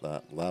know, not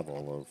that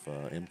level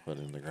of input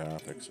in the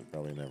graphics. It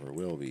probably never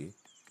will be.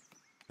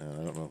 I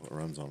don't know if it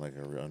runs on like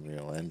a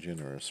Unreal Engine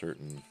or a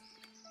certain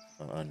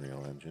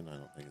Unreal Engine. I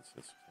don't think it's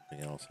just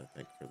something else, I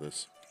think, for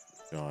this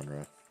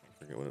genre. I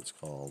forget what it's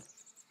called.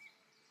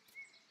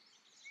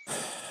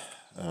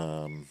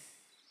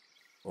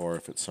 Or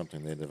if it's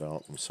something they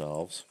develop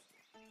themselves.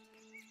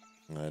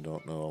 And I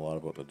don't know a lot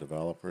about the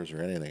developers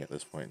or anything at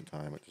this point in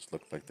time. It just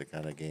looked like the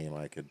kind of game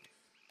I could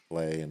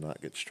play and not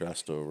get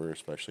stressed over,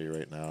 especially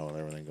right now with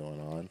everything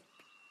going on.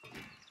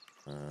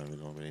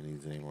 Nobody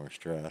needs any more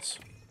stress.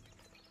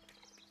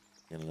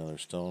 Get another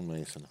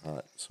stonemason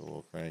hut, so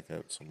we'll crank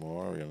out some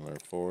more. We got another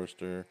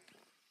forester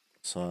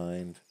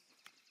signed.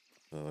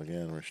 So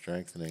again, we're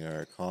strengthening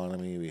our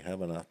economy. We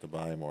have enough to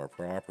buy more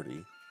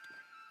property,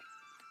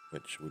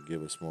 which would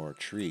give us more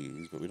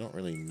trees, but we don't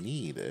really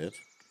need it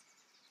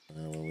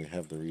when we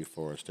have the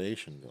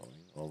reforestation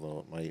going, although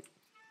it might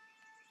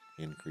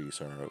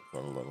increase our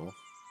output a little.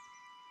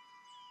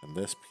 And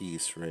this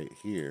piece right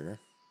here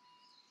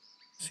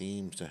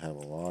seems to have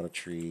a lot of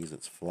trees.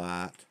 It's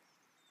flat.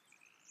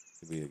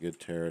 Could be a good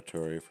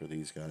territory for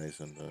these guys,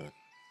 and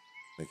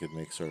they could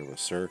make sort of a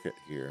circuit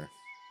here,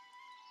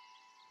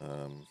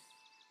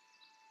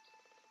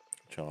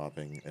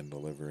 chopping and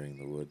delivering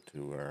the wood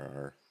to where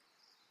our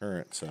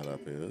current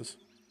setup is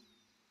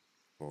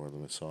for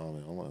the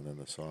sawmill, and then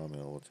the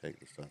sawmill will take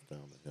the stuff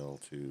down the hill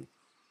to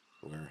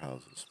the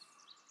warehouses.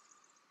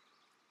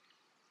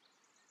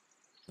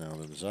 Now,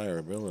 the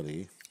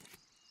desirability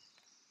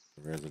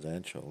of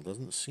residential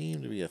doesn't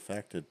seem to be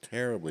affected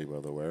terribly by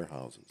the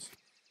warehouses.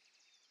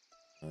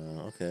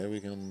 Okay, we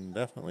can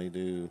definitely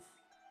do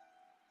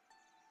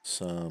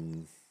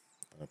some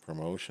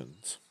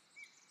promotions.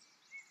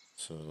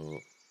 So,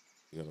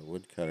 we got a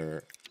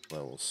woodcutter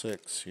level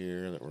 6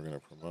 here that we're going to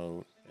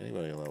promote.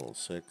 Anybody level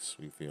 6,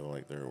 we feel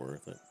like they're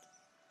worth it.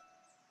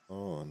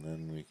 Oh, and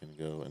then we can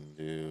go and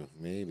do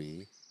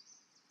maybe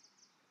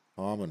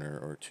commoner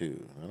or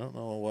two. I don't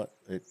know what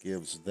it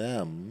gives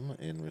them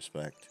in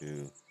respect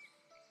to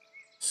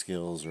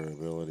skills or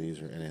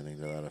abilities or anything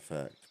to that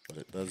effect, but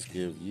it does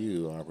give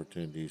you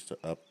opportunities to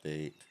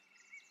update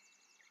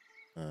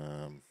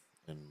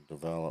and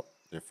develop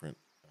different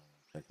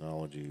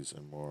technologies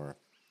and more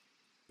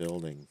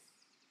building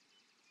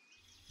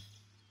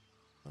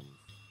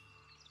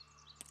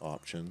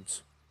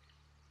options.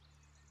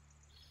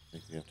 I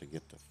think we have to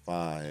get to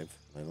 5.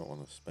 I don't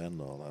want to spend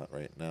all that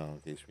right now in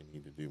case we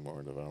need to do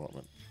more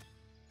development.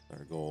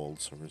 Our gold,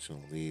 so we're just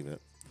going to leave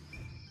it.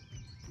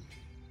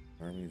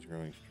 Army's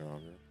growing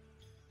stronger.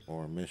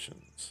 More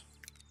missions.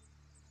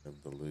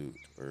 Of the loot.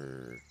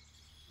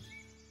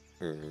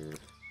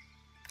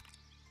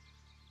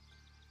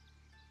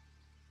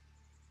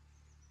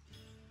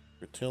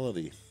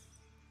 Fertility.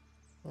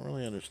 I don't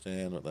really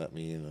understand what that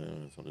means. It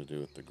has something to do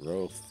with the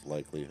growth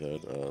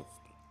likelihood of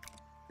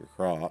your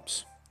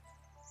crops.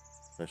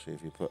 Especially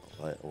if you put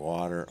like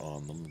water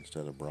on them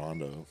instead of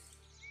Brondo.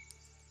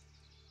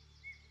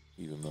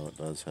 Even though it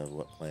does have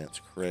what plants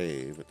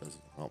crave, it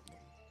doesn't help them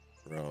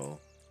grow.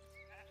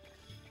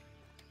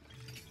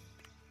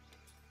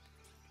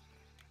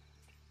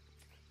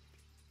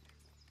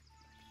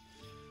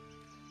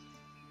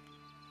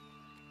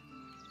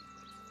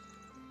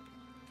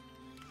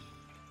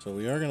 So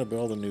we are going to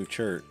build a new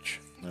church.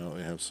 Now that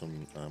we have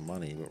some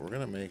money, but we're going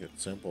to make it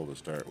simple to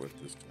start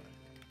with this time.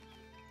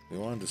 We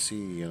wanted to see,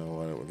 you know,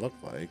 what it would look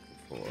like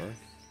before.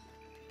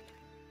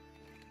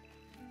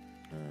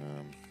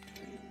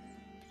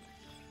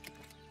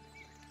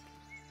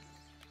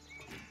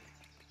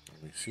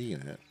 We've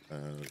seen it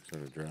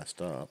sort of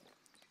dressed up.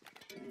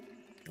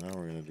 Now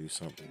we're going to do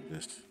something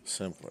just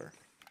simpler.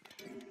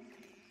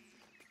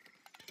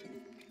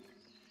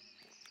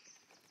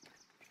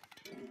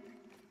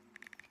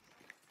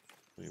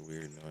 Pretty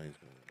weird noise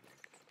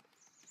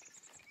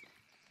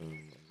going on.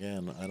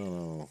 Again, I don't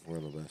know where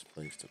the best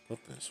place to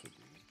put this would be.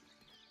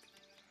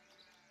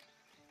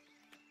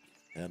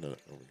 Had it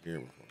over here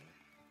before.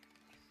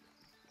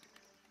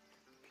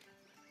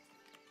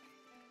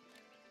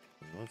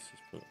 Let's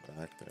just put it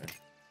back there.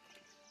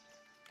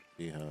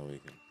 See how we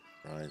can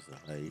rise the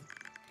height.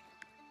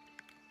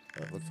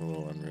 That looked a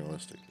little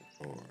unrealistic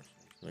before,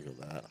 so let's go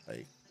that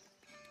height.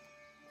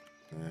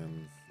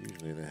 And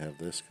usually they have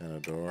this kind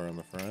of door on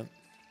the front.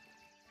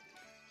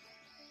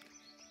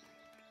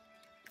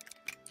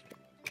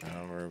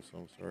 Tower of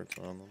some sorts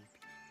on them.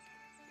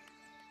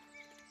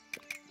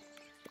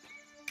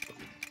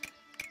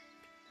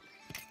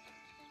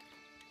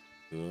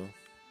 Cool.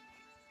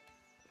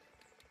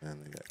 And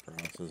they got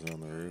crosses on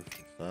the roof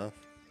and stuff.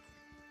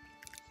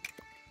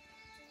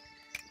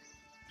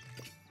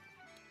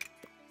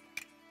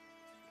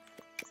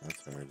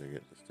 That's hard to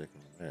get to stick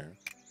on there.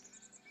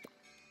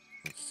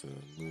 Let's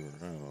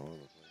move around all over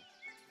the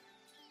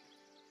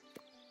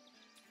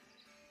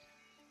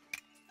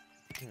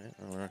place. Alright,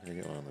 well, we're not going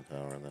to get one on the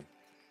tower then.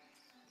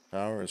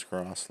 Tower is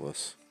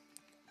crossless.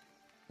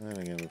 And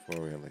again, before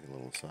we have like a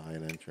little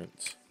side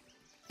entrance.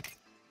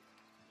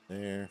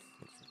 There.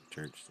 Looks like a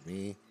church to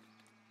me.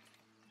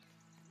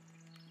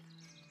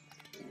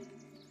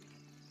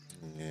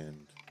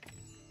 And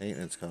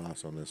maintenance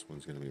cost on this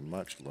one's going to be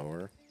much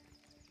lower.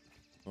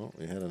 Oh,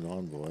 we had an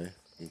envoy.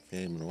 He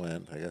came and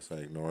went. I guess I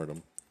ignored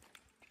him.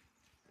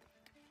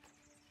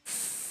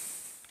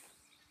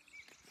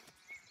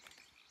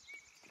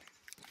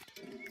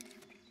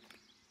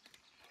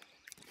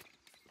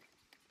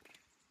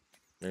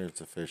 There's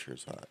the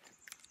fisher's hut.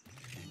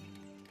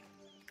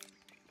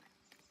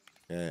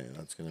 Okay,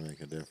 that's going to make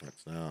a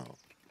difference now.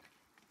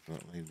 I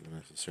don't need to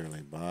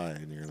necessarily buy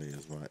nearly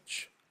as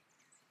much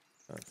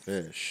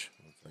fish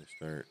once I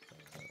start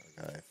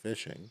a guy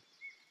fishing.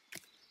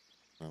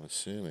 I'm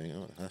assuming,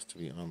 oh, it has to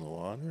be on the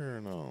water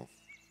or no?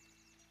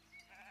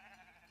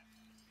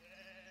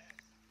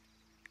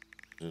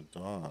 The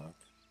dock.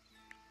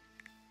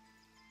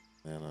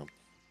 And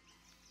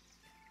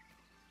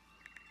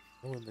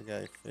how would the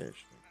guy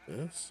fish? Like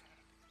this?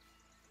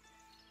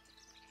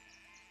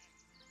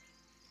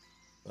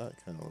 That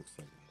kind of looks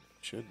like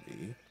it should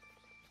be.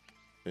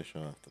 Fish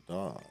off the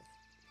dock.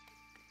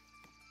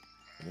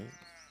 Okay.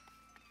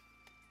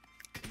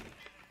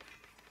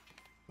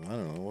 I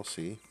don't know, we'll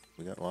see.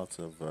 We got lots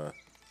of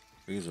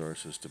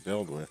resources to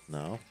build with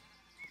now.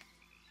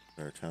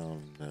 Our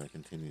town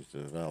continues to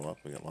develop.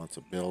 We got lots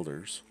of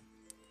builders.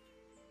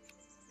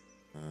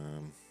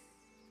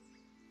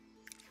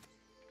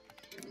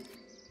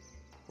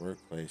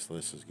 Workplace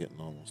list is getting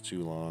almost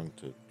too long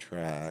to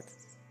track.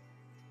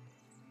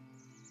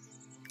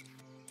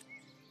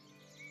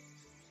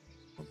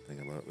 One thing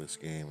about this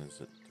game is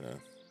that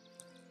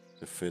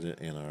to fit it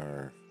in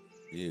our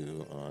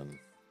view on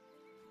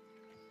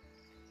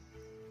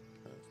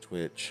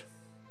Twitch,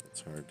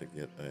 it's hard to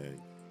get a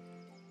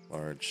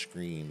large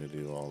screen to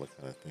do all the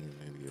kind of things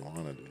maybe you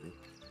want to do.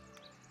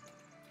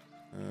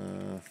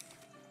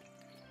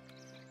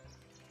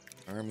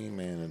 Army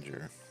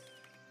manager.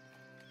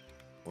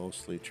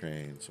 Mostly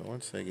trained. So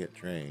once they get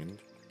trained,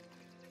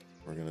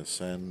 we're going to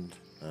send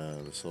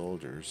the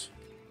soldiers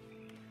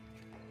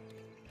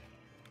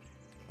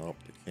help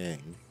the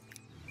king.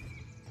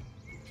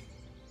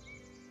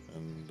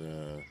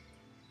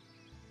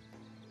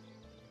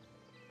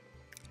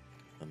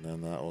 And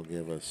then that will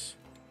give us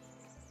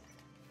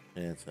a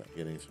chance at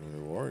getting some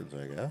rewards,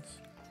 I guess.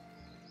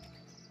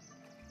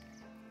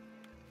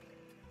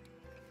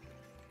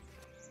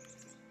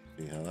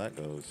 See how that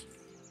goes.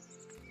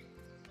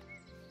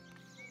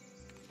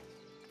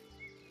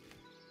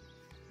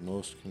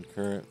 Most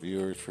concurrent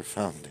viewers for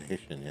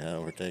Foundation. Yeah,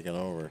 we're taking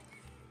over.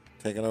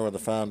 Taking over the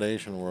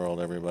Foundation world,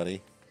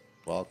 everybody.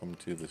 Welcome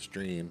to the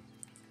stream.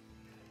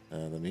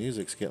 The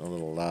music's getting a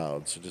little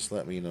loud, so just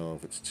let me know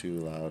if it's too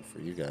loud for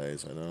you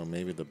guys. I don't know,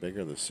 maybe the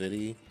bigger the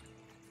city,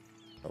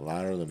 the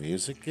louder the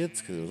music gets,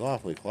 because it was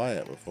awfully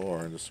quiet before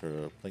and just sort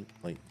of plink,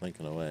 plink,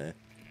 plinking away.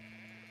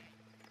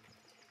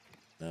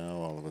 Now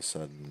all of a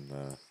sudden,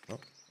 oh,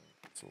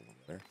 that's a little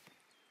better.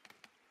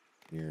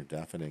 Near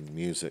deafening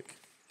music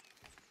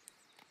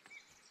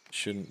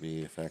shouldn't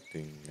be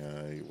affecting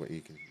what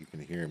you can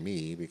hear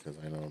me, because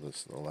I know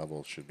the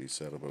level should be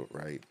set about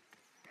right.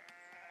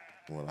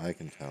 From what I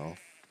can tell.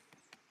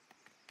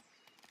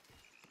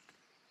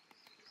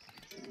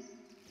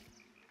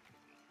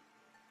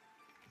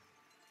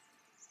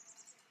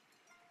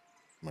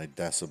 My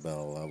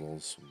decibel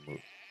levels about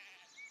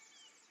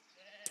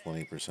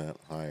 20%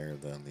 higher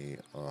than the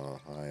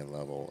high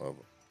level of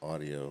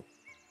audio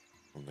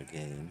from the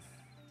game.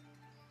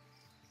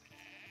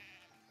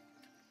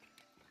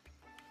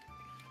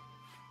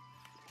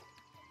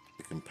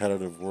 The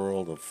competitive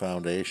world of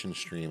Foundation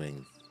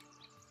streaming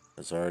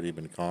has already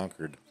been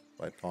conquered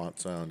by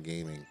Pwnt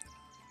Gaming.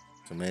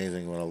 It's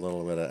amazing what a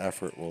little bit of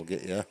effort will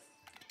get you.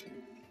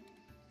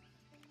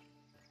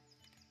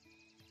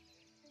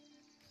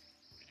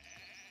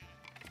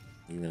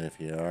 Even if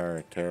you are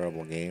a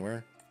terrible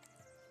gamer,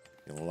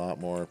 you have a lot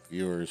more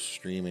viewers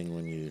streaming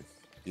when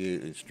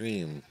you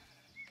stream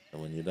than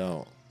when you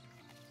don't.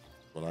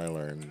 What I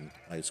learned in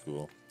high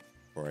school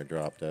before I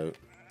dropped out.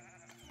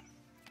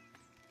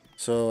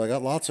 So I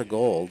got lots of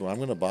gold. I'm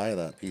going to buy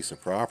that piece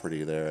of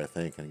property there, I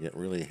think, and get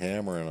really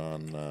hammering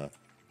on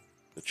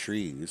the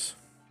trees.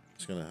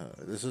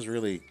 This is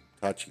really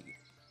touchy.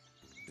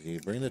 You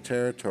bring the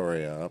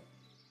territory up,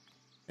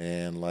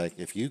 and like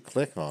if you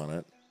click on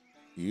it,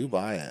 you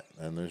buy it,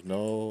 and there's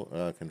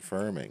no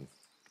confirming.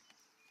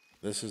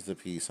 This is the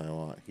piece I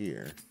want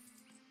here.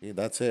 See,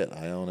 that's it.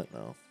 I own it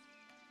now.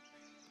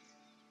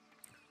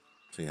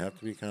 So you have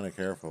to be kind of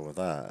careful with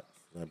that.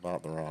 I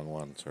bought the wrong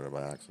one sort of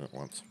by accident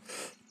once.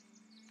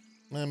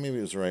 Well, maybe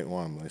it was the right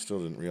one, but I still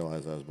didn't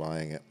realize I was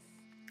buying it.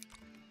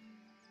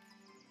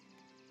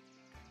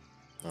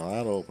 Now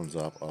that opens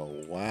up a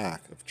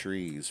whack of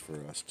trees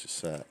for us to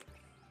set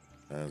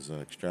as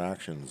an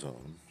extraction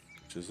zone.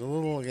 Which is a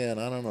little, again,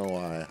 I don't know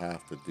why I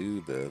have to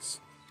do this.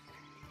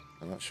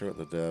 I'm not sure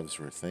what the devs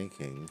were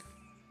thinking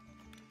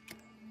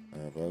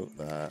about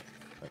that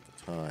at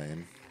the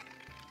time.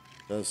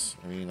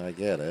 I mean, I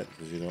get it,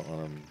 because you don't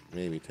want them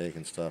maybe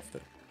taking stuff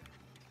that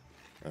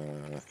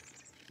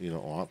you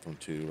don't want them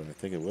to, but I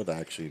think it would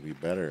actually be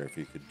better if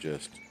you could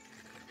just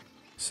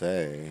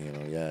say, you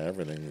know, yeah,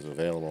 everything is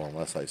available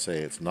unless I say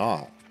it's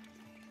not.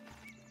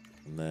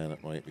 And then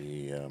it might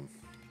be,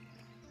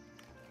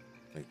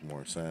 make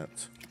more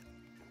sense.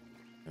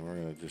 And we're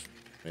going to just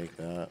make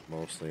that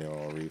mostly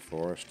all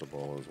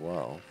reforestable as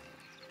well.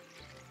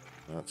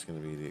 That's going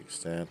to be the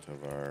extent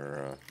of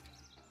our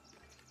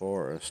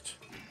forest.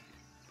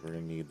 We're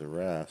going to need the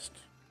rest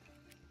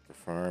for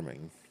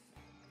farming.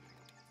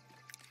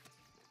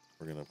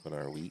 We're going to put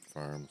our wheat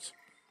farms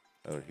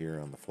out here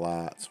on the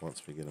flats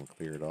once we get them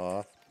cleared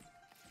off.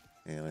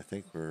 And I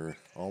think we're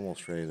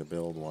almost ready to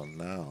build one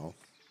now.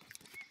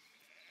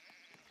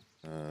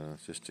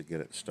 Just to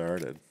get it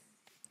started.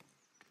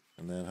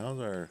 And then how's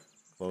our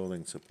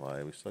clothing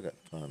supply? We still got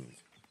tons.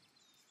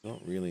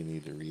 Don't really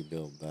need to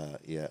rebuild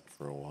that yet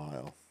for a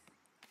while.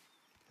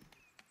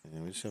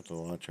 And we just have to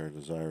watch our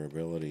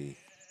desirability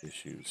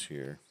issues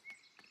here.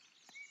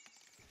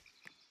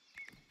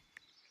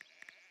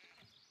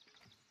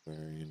 Where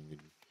we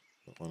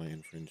don't want to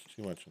infringe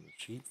too much on the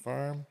sheep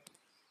farm.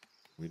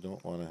 We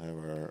don't want to have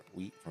our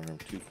wheat farm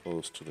too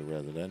close to the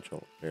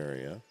residential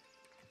area.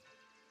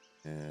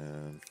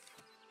 And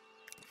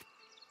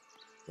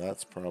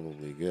that's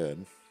probably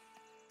good.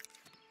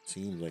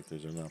 Seems like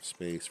there's enough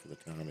space for the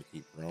town to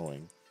keep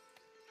growing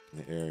in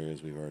the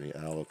areas we've already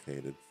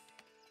allocated.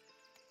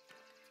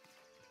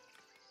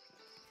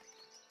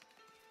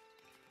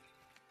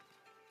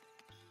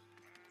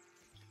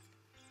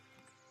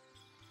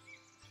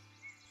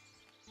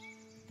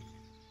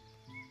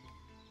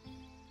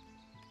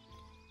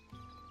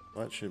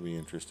 That should be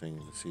interesting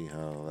to see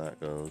how that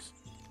goes.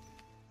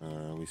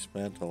 We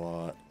spent a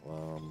lot,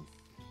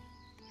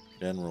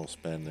 general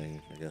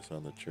spending, I guess,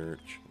 on the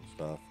church and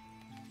stuff.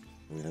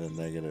 We had a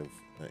negative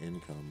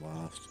income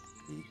last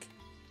week.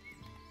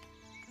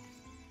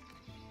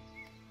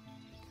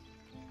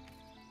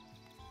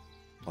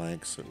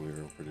 Planks that we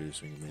were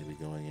producing may be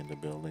going into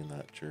building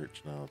that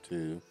church now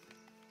too.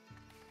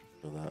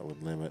 So that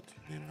would limit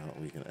the amount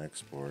we can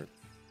export.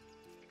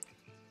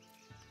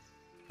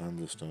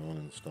 Tons of stone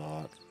in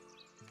stock.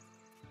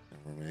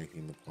 we're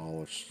making the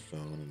polished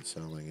stone and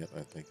selling it,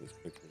 I think, as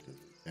quickly as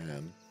we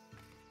can.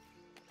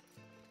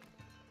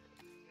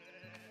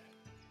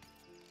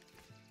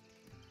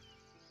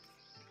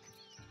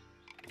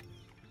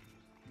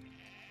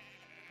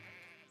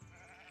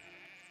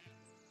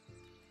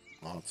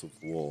 Lots of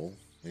wool.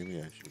 Maybe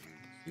I should be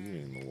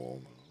receiving the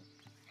wool now.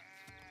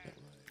 That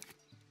way.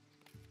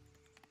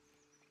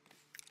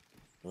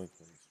 No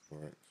place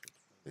for it, so it's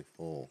probably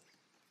full.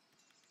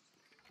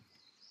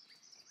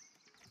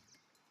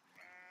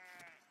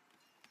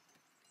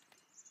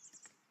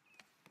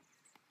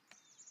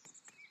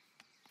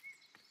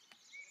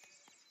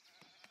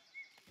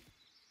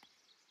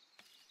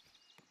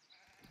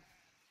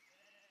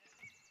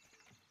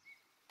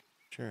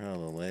 Sure how the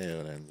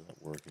layout ends up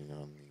working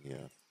on the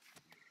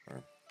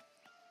or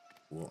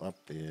we'll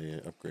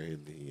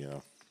upgrade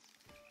the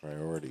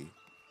priority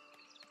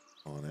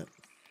on it.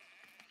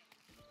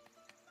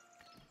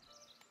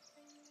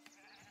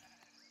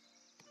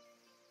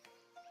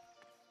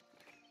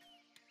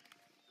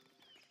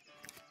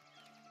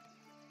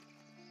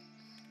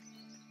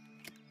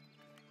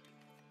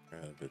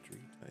 Grab a tree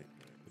type.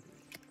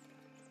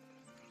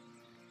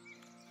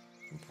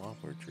 Some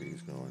poplar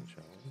trees going,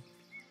 shall we?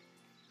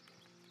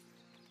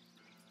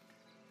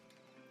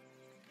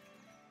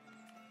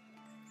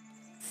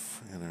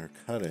 And our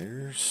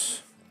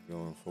cutters are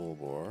going full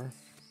bore.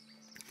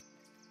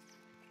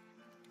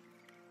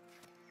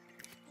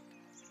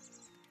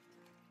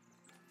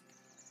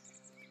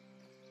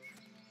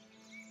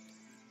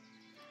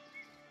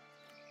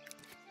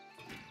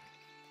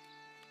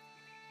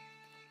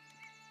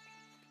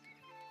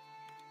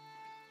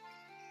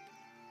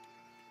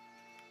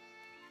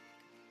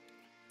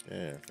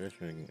 Yeah,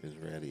 fishing is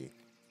ready.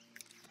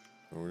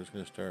 So we're just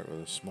going to start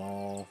with a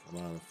small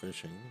amount of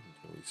fishing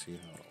until we see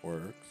how it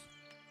works.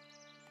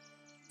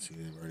 See,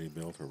 they've already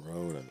built a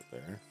road out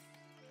there.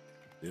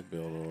 Did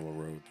build a little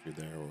road through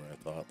there where I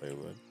thought they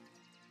would.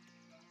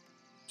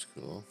 It's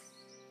cool.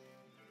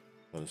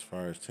 But as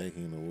far as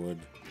taking the wood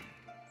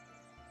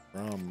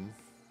from,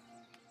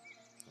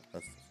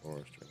 that's the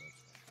forester.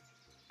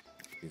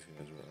 These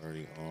guys are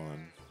already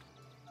on.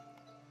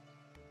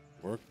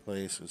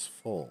 Workplace is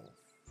full.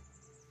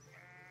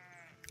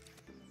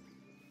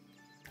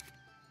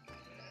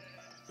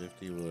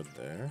 50 wood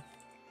there.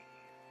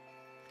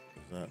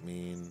 Does that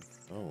mean,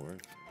 oh, we're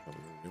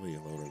really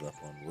loaded up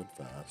on wood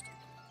fast.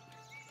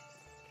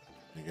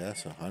 I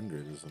guess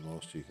 100 is the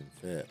most you can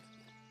fit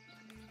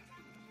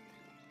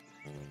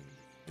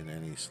in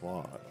any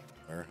slot on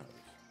a warehouse.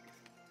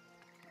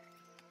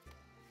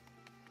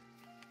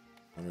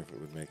 I wonder if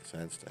it would make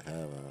sense to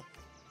have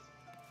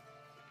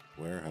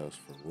a warehouse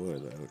for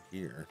wood out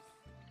here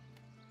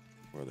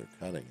where they're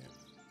cutting it.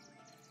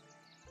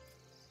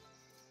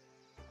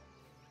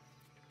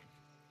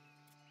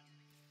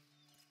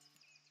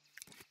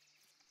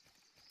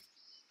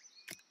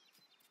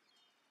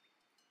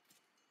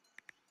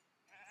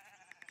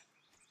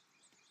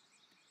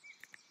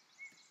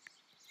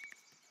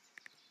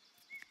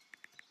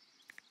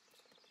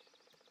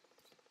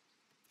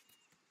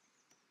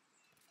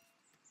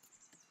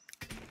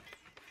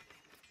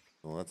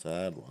 Well, let's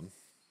add one.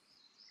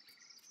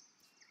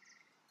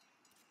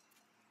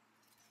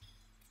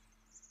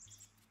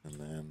 And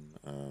then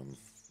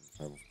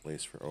have a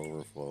place for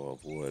overflow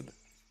of wood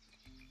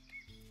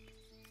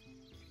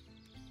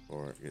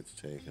before it gets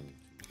taken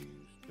to be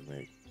used to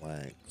make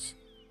planks.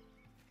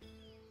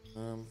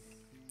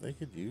 They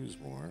could use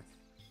more.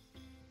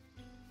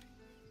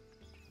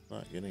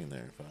 Not getting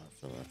there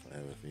fast enough, I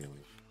have a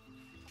feeling.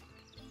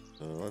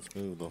 So let's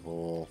move the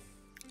whole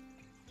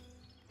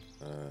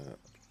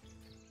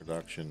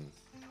production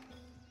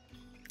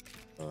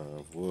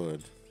of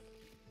wood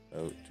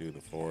out to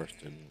the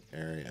forested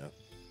area.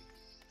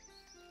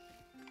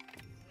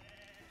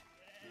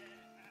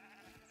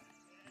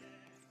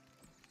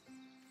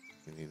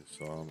 We need a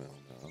sawmill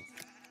now.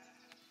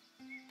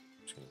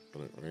 Just gonna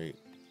put it right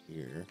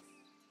here.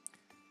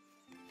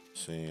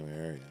 Same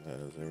area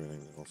as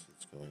everything else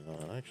that's going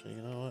on. Actually,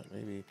 you know what?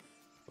 Maybe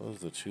those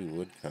are the two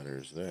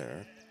woodcutters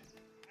there.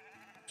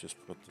 Just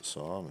put the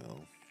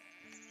sawmill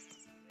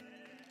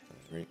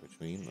right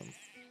between them.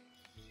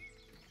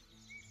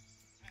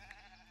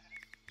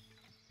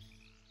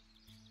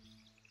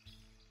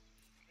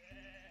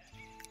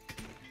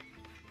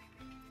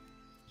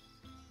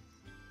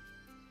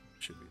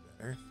 Should be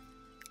better.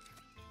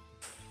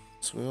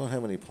 So we won't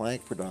have any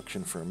plank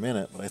production for a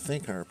minute, but I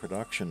think our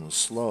production was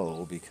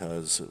slow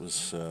because it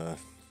was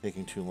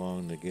taking too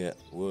long to get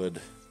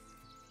wood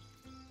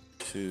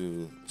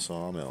to the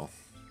sawmill.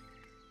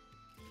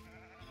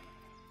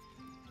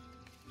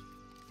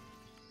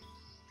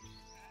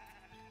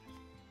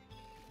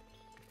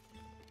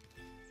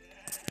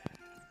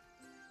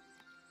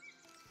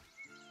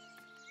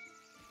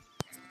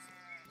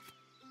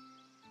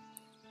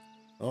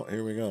 Oh,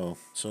 here we go.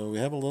 So we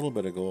have a little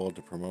bit of gold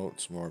to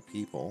promote some more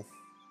people.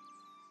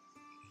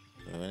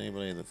 So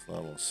anybody that's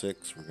level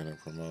 6 we're going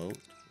to promote.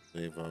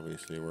 They've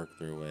obviously worked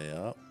their way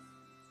up.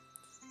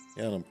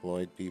 The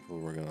unemployed people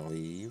we're going to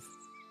leave.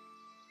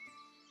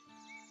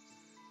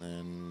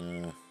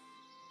 And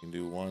You can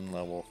do one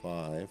level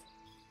 5.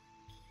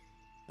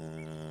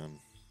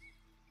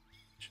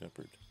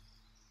 Shepherd.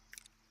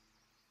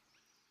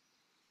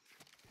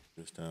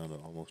 Just down to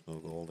almost no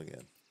gold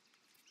again.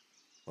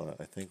 But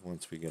I think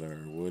once we get our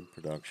wood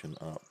production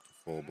up to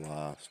full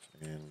blast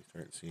and we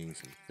start seeing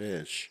some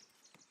fish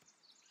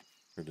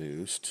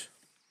produced.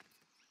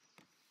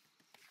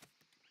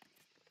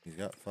 He's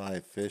got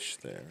 5 fish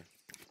there.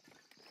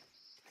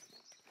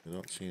 I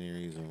don't see any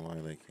reason why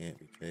they can't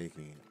be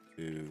taking it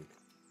to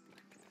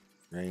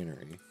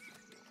granary.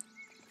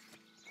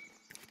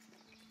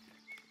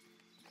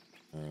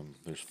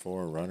 There's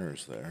 4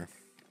 runners there.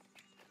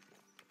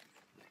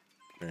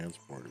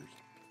 Transporters.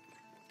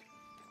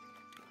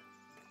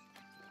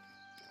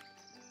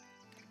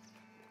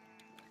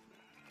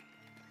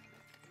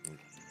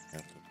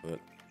 Have to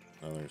put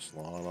another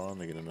slot on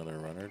to get another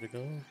runner to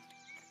go.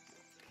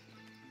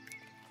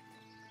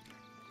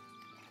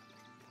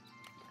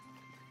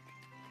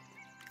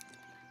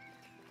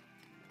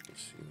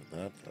 Let's see what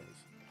that does.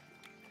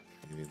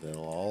 Maybe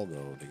they'll all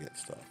go to get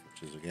stuff,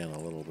 which is again a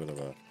little bit of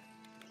a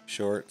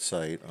short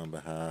sight on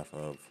behalf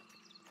of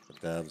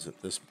the devs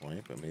at this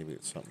point, but maybe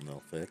it's something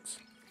they'll fix.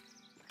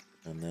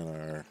 And then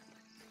our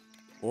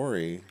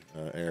quarry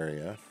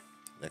area,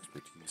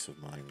 expertise of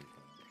mining.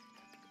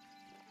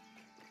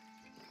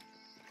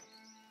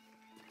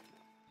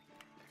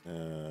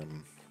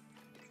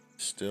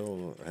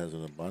 Still has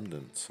an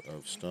abundance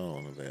of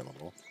stone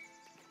available,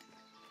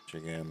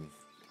 which again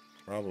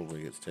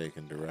probably gets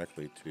taken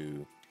directly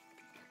to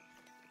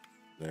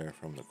there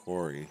from the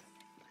quarry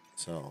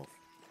itself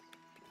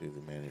to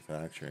the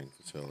manufacturing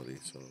facility,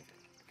 so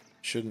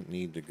shouldn't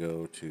need to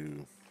go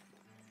to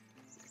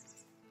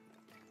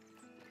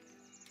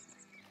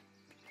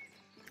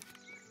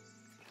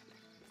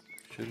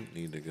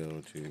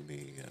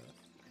the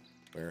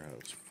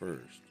warehouse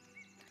first,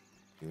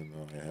 even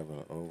though I have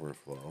an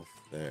overflow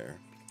there.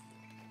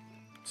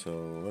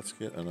 So let's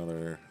get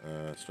another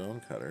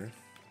stone cutter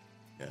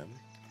again.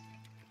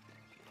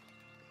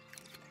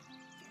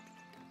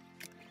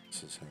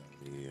 This is how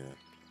we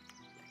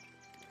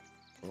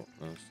oh,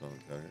 no stone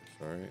cutter,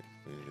 sorry,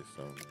 we need a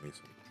stone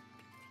mason.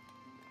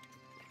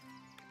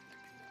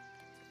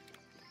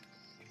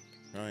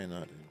 Try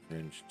not to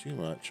infringe too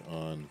much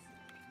on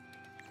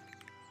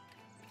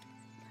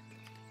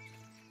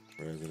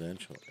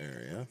residential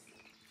area.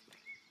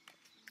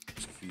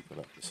 Just keep it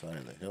up the side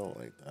of the hill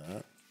like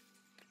that.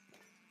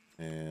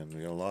 And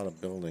we got a lot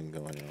of building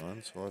going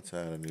on, so let's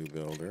add a new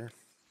builder.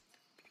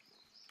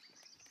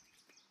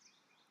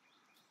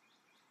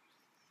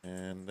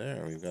 And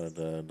there, we've got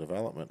a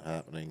development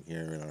happening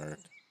here in our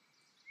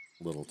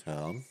little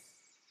town.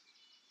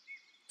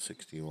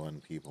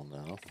 61 people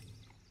now.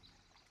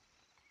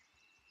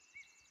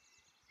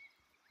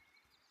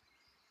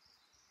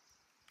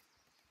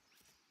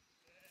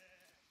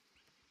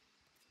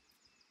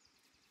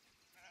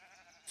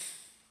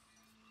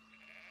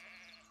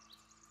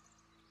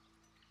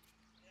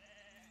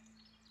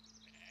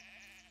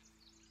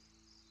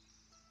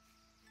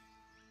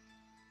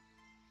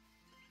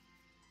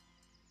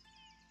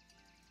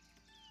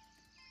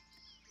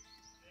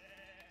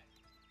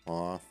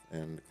 Cloth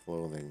and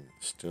clothing,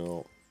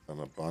 still an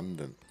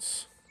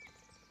abundance.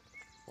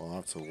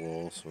 Lots of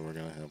wool, so we're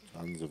going to have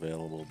tons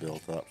available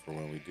built up for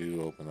when we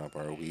do open up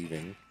our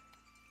weaving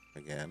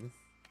again.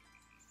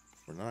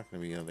 We're not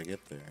going to be able to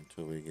get there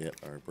until we get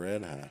our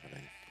bread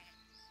happening.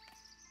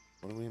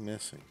 What are we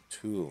missing?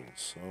 Tools.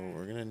 So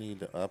we're going to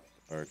need to up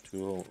our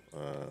tool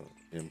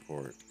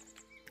import.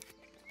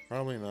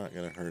 Probably not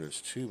going to hurt us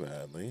too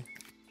badly.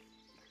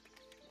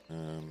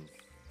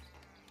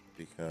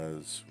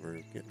 Because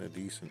we're getting a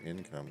decent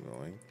income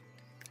going.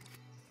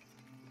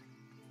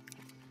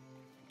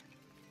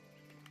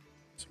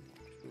 Some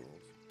more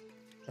tools.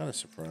 Kind of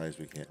surprised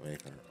we can't make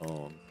our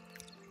own.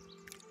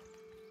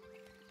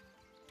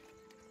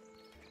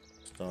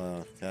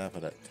 Cap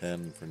it at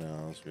 10 for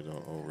now so we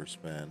don't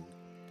overspend.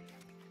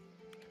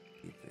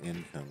 Keep the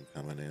income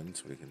coming in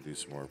so we can do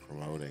some more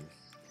promoting.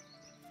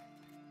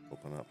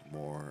 Open up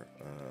more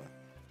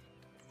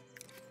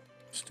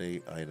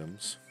state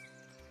items.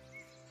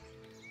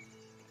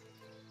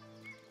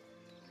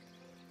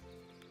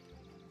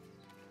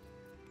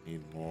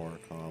 Need more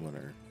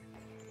commoner.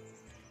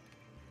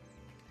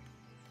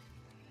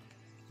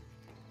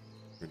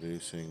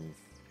 Producing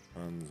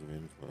tons of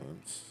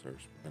influence or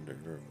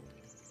splendor.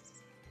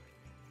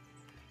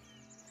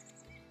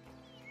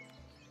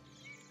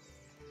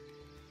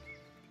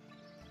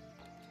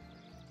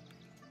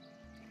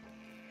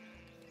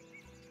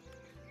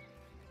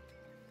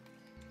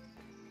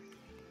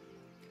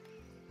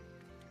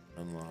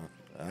 Unlock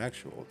the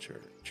actual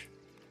church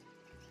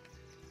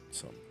at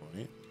some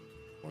point.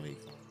 20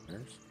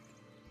 commoners.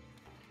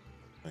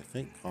 I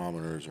think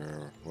commoners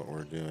are what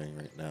we're doing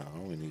right now.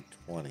 We need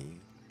 20.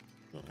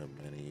 Don't have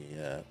many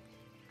yet. As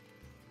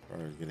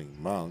far as getting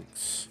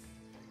monks,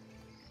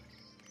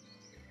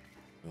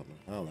 don't know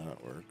how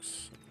that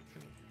works.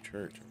 The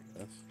church, I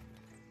guess,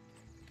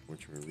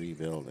 which we're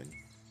rebuilding.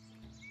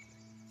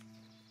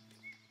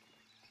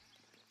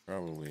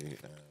 Probably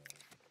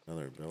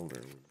another builder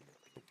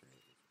would be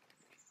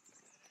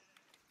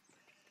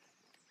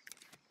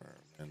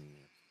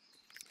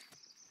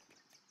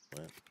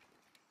it.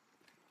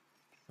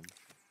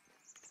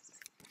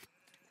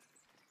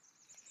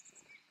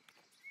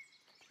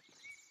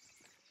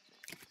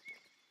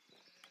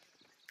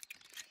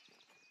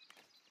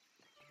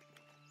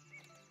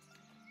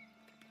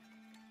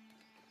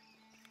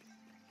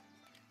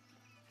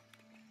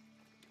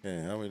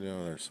 Okay, how are we doing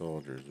with our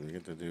soldiers? We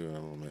get to do a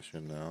little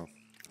mission now.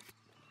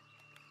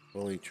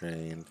 Fully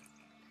trained.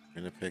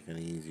 I'm gonna pick an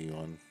easy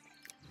one.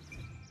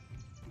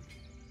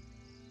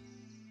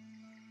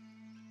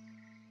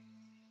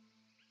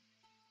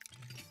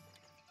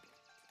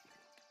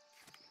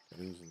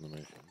 Who's in the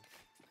mission?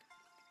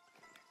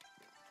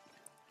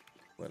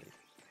 Buddy.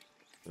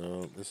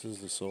 So this is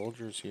the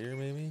soldiers here,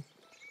 maybe?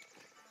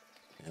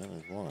 Yeah,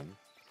 there's one.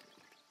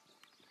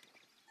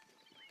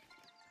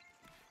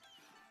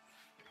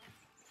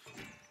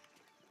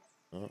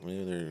 Oh,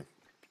 maybe they're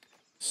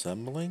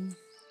assembling?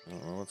 I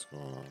don't know what's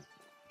going on.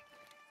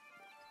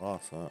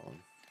 Lost that one.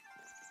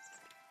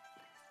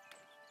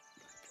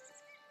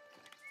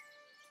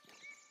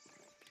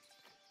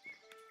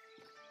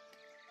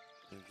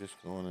 They're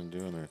just going and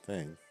doing their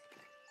thing.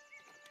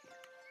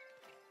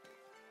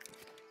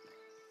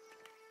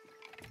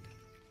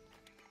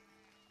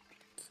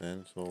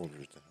 Send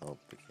soldiers to help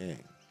the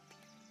king.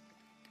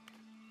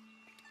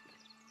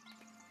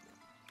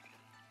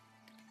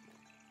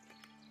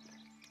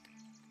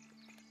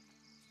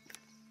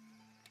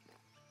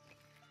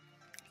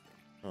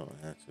 Oh,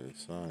 I have to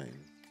assign.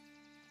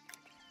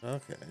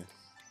 Okay.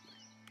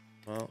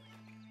 Well,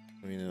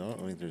 I mean, I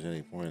don't think there's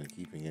any point in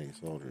keeping any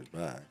soldiers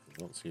back. I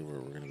don't see where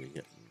we're going to be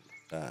getting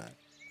back.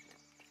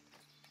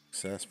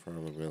 Success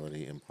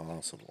probability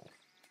impossible.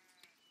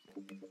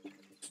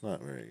 It's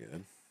not very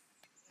good.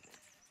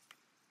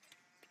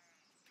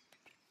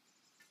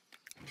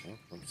 Well,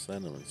 let's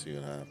send them and see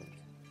what happens.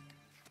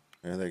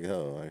 There they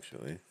go,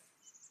 actually.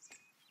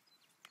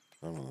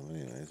 Some of them,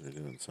 anyways, they're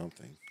doing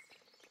something.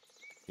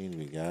 Seem to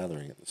be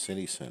gathering at the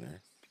city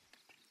center.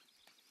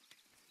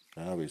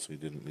 Obviously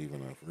didn't leave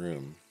enough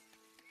room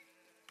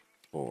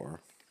for.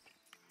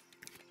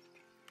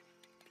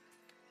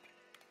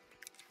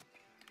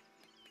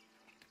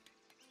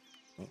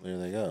 Well, there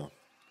they go.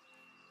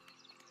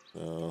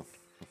 So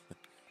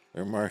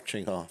they're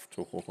marching off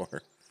to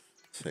war.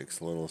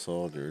 6 little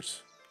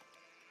soldiers.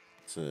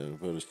 It's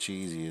about as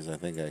cheesy as I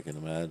think I can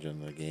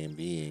imagine the game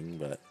being,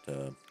 but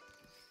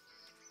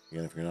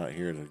again, if you're not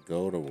here to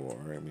go to war,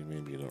 I mean,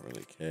 maybe you don't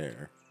really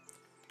care.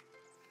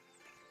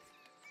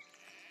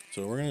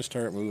 So we're going to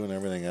start moving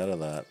everything out of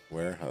that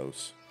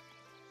warehouse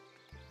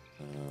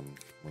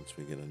once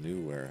we get a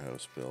new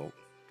warehouse built.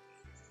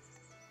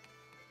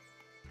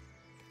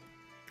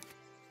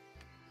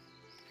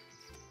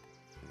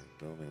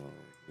 We're building one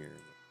over here.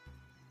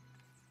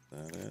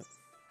 Is that it?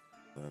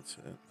 That's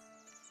it.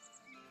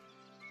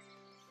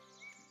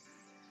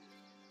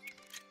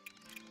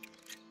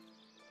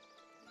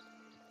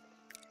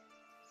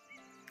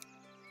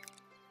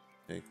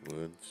 Take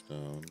wood,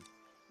 stone.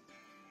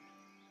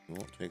 We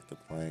won't take the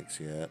planks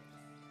yet.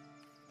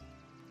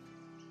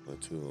 The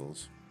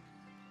tools.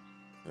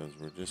 Because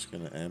we're just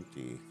going to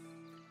empty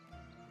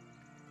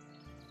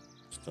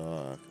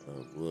stock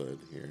of wood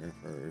here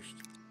first.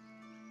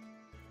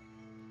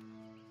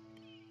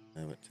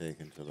 Have it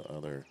taken to the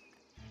other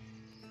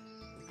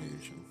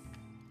location.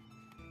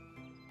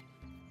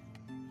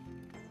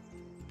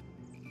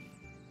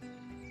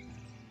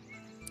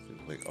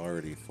 It's like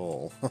already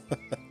full.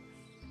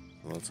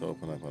 Let's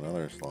open up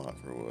another slot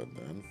for wood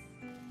then.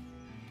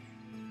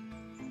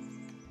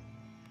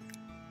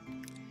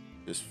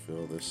 Just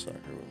fill this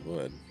sucker with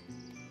wood.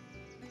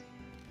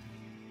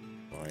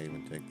 Why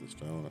even take the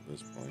stone at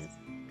this point?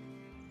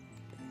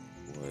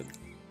 Wood.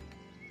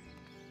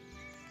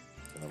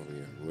 That'll be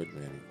a wood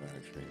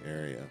manufacturing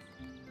area.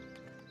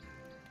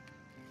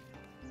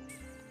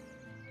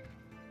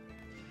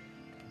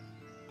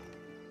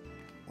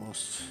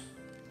 Most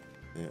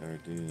they are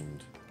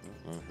doomed.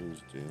 I don't know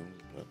who's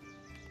doomed, but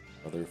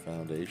other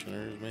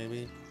foundationers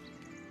maybe?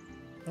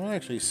 I haven't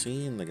actually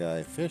seen the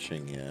guy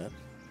fishing yet.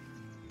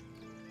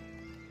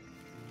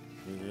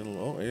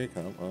 Oh, here he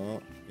comes.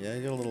 Oh, yeah,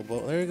 you got a little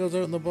boat. There he goes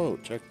out in the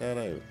boat. Check that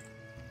out.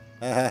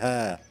 Ha ha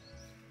ha.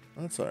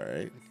 That's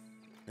alright.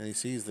 And he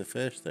sees the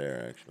fish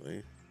there,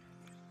 actually.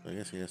 So I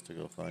guess he has to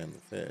go find the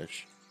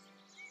fish.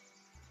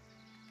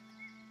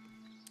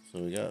 So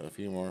we got a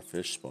few more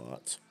fish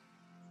spots.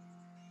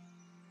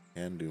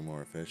 Can do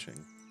more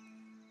fishing.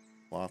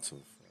 Lots of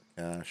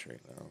cash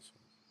right now. So.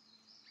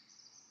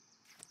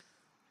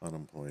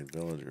 Unemployed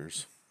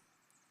villagers.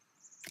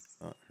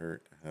 Not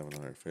hurt to have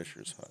another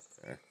fisher's hut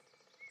there.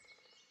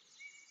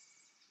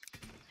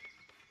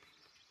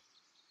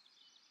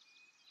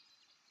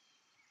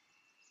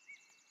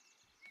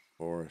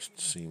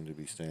 Forests seem to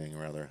be staying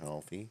rather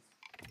healthy.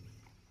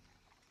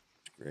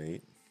 It's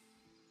great.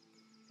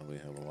 We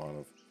have a lot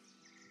of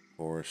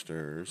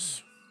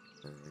foresters,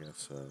 or I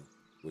guess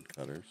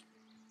woodcutters.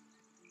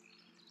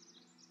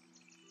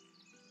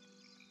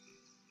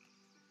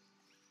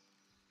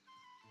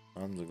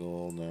 Tons of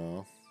gold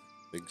now.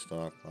 Big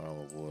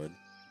stockpile of wood.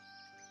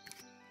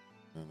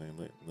 And they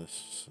let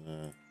this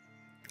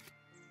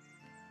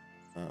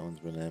That one's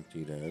been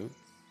emptied out.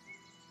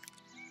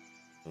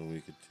 So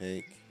we could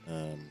take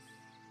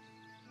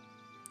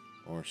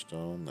more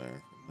stone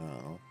there for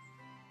now.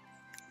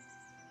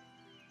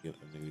 Get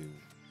a new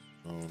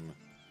stone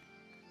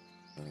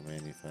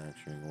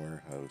manufacturing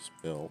warehouse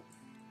built.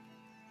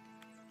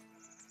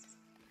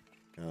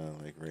 Kind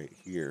of like right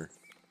here.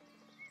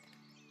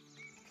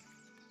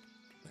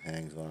 It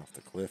hangs off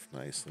the cliff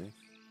nicely.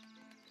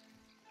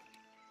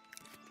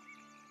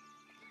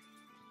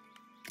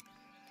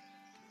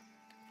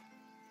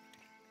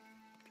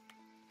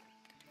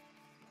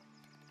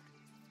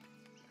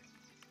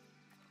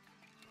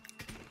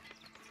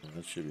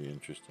 That should be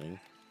interesting.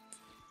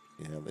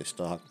 Yeah, they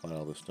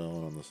stockpile the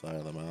stone on the side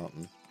of the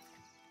mountain.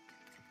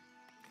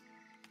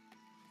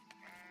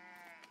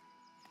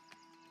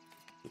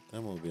 But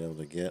then we'll be able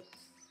to get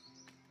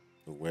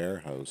the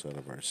warehouse out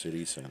of our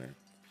city center.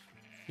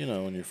 You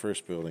know, when you're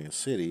first building a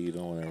city, you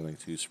don't want everything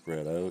too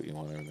spread out. You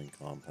want everything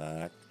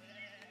compact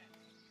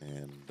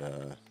and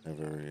have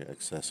every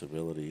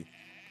accessibility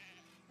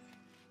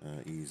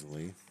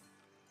easily.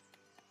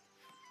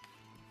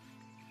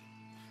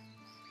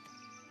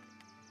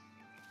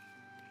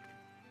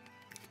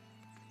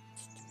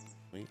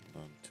 Waiting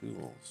on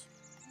tools.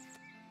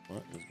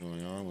 What is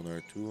going on with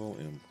our tool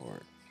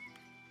import?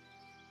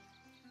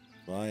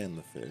 Buying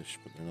the fish,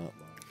 but they're not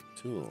buying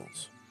the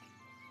tools.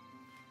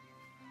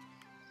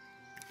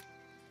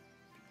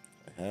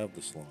 I have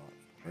the slot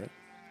for it.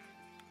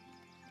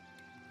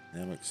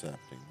 I'm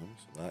accepting them,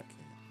 so that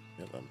can't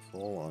get them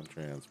full on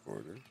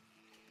transporters.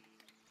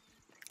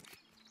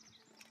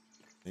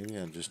 Maybe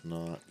I'm just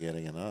not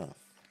getting enough.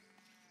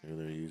 Maybe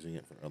they're using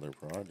it for other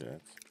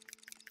projects.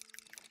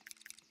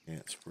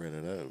 Can't spread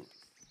it out.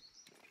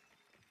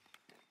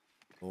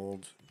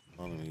 Gold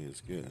economy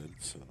is good,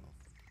 so.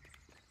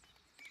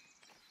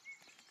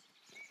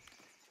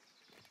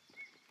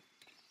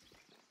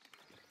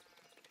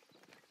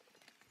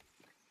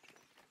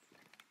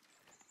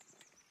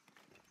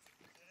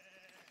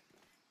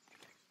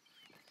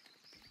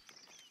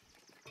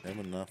 I have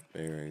enough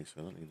berries,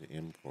 so I don't need to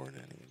import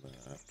any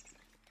of that.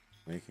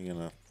 Making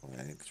enough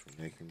planks,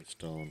 we're making the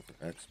stone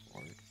for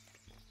export.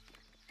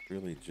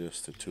 Really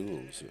just the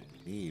tools that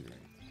we need right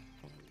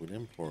now. I would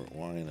import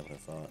wine if I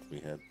thought we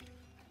had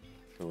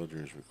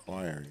villagers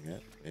requiring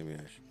it. Maybe I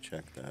should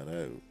check that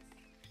out.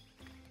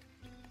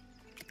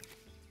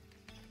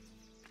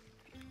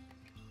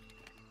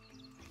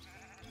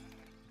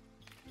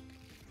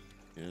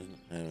 He doesn't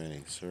have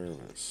any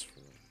service for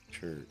the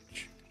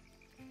church.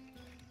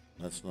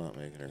 That's not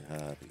making her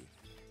happy.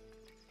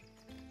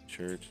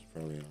 Church is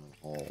probably on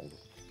hold,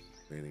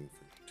 waiting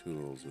for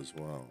tools as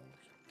well.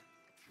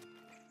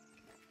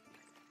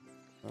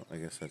 Well, I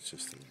guess that's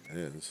just the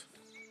way it is.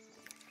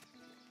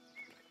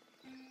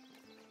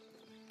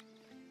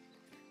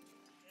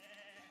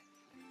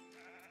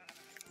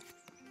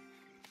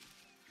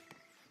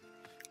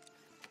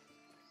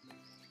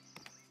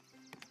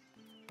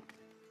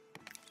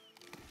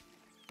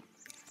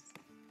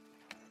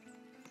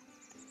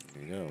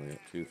 There you go, we got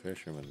 2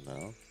 fishermen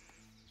now.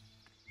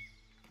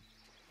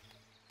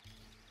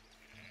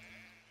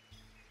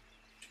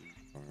 Sheep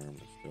farm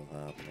is still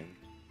happening.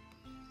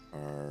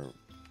 Our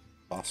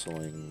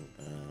bustling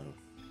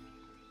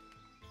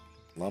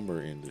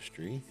lumber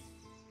industry.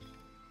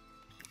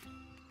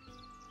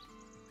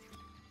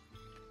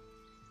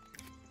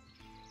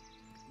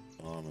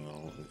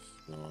 Sawmill is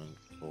going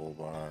full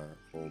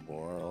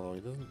bore, although he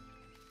doesn't.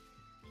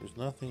 There's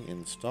nothing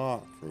in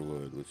stock for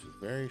wood, which is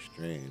very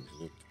strange.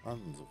 There's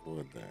tons of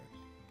wood there.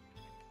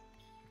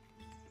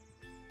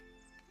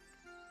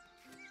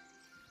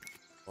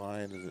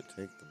 Why does it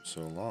take them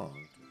so long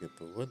to get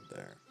the wood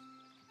there?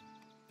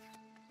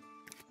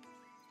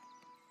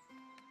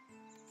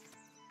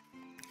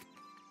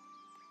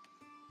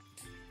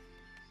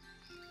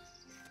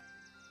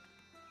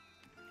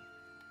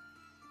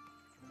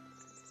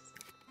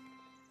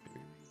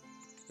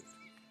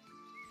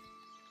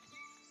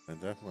 I'm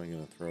definitely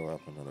going to throw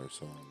up another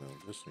sawmill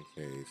just in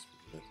case,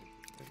 because I think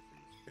it's going to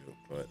increase the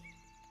output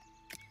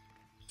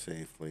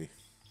safely.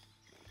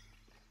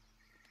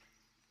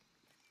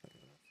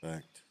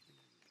 Affect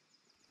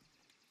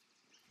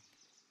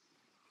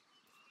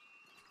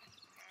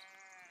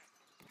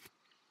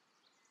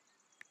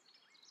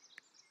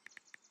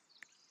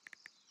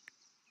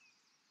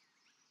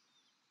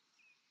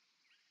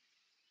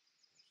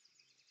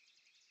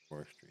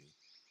forestry.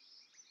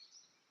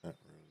 That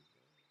road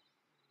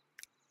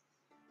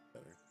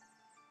better.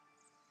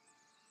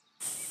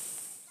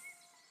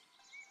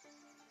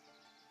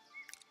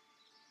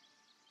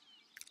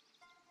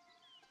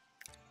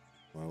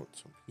 Promote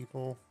some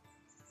people.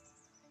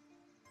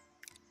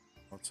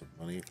 Lots of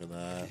money for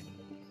that.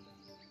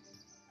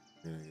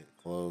 We're gonna get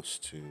close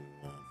to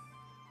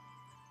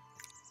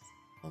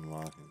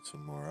unlocking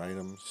some more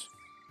items.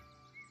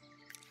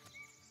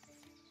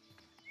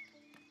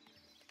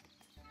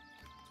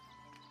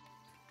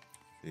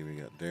 See, we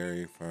got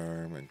dairy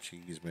farm and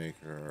cheese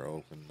maker are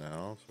open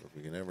now. So if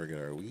we can ever get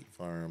our wheat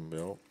farm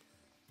built,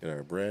 get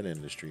our bread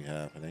industry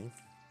happening.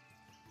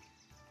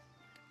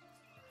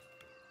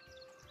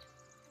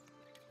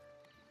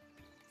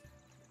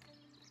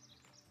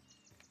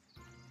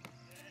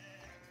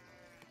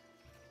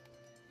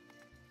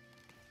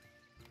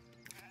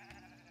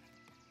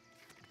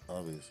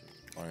 obviously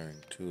acquiring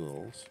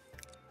tools.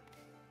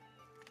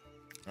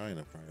 Trying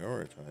to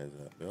prioritize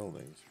that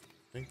building. So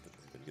I think that they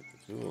would get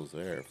the tools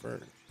there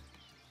first.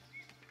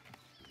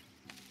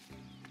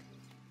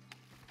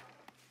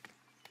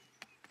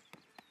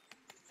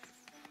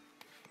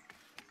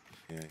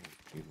 Yeah,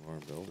 I need more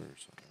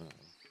builders. I don't know.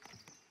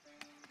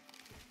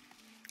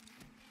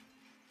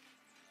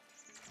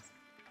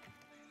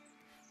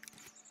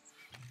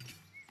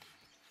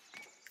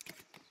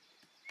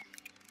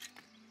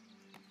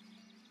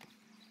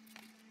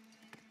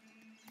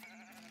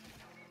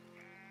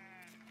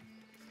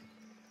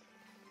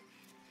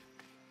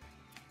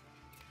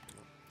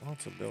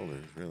 Lots of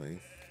builders, really.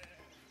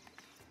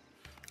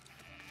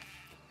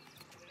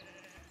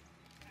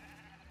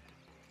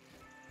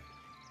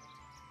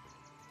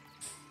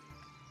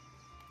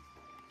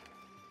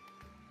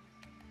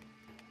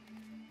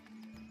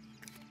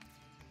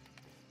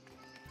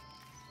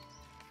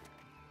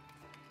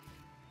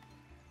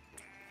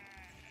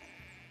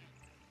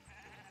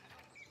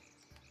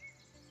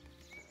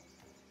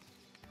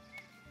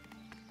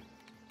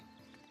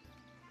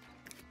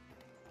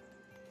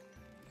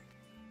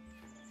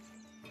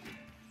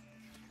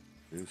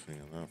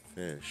 Producing enough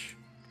fish.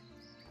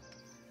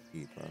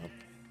 Keep up.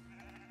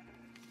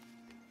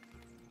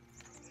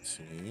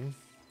 See.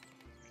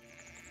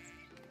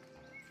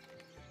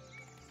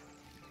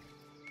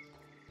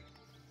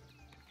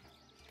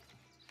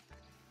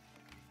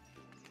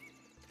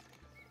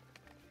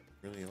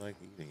 Really like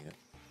eating it.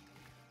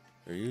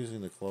 They're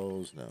using the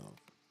clothes now.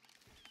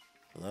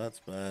 So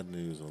that's bad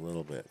news a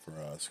little bit for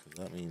us,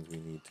 because that means we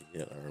need to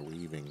get our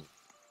weaving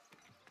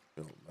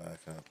built back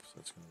up. So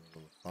that's going to be a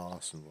little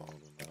cost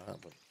involved in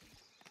that, but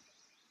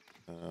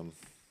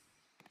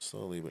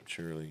slowly but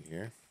surely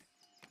here.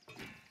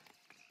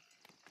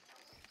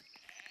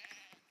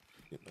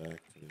 Get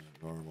back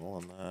to normal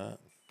on that.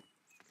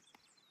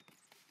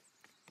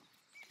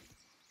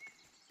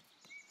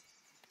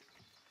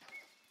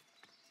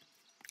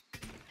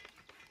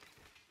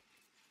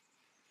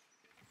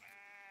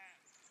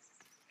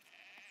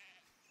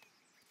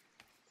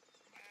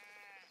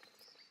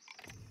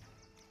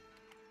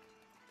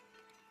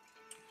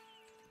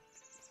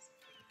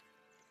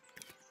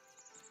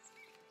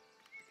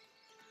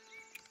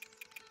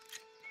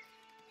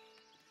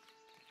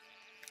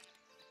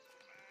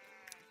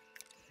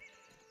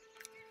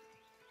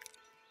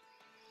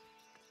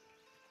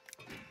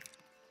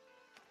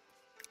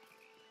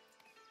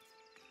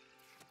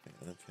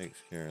 That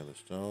takes care of the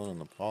stone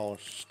and the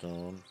polished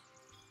stone.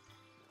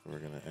 We're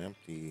going to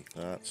empty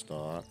that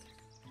stock.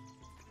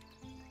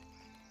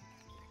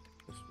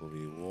 This will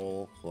be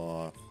wool,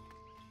 cloth,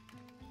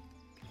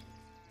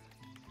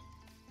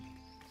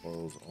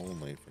 clothes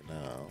only for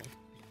now.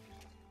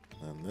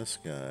 And this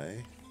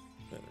guy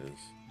that is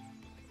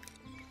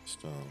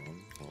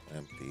stone will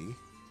empty.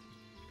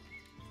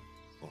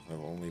 We'll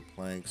have only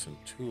planks and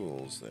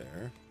tools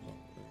there. Oh,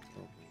 there's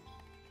no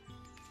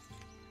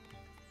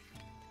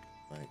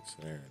planks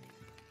there.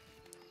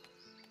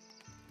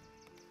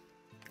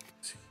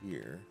 It's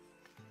here.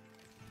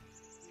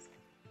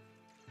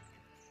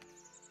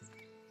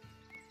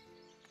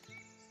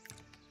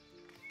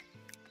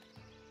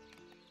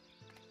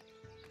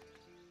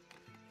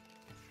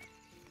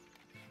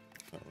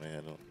 That way I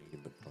don't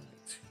need the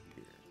planks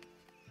here.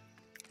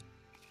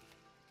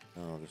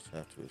 Now I'll just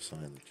have to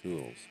assign the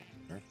tools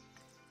somewhere.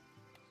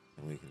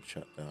 And we can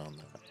shut down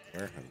that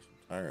warehouse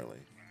entirely.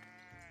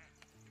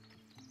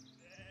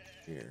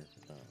 Here.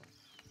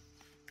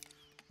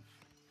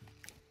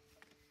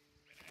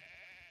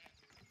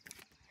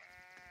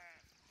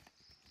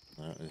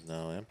 That is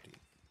now empty.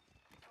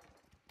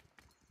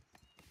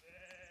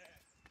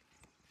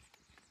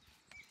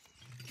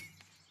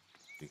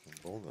 We can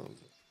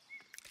bulldoze it.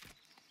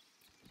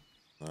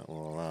 That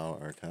will allow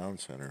our town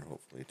center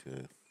hopefully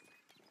to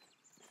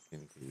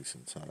increase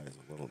in size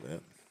a little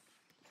bit.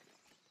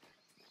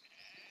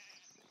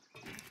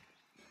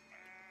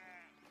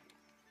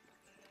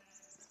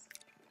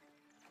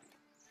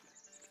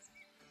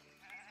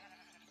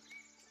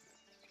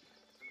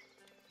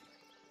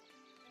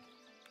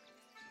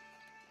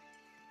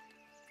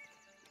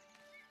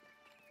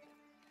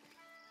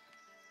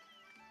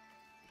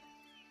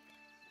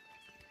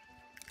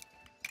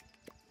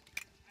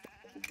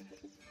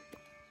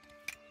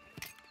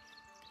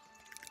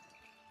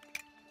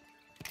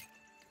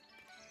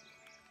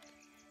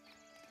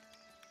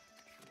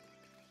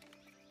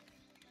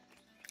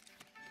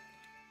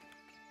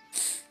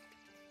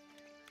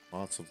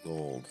 Lots of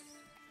gold.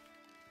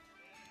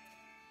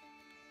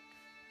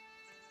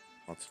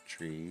 Lots of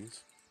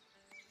trees.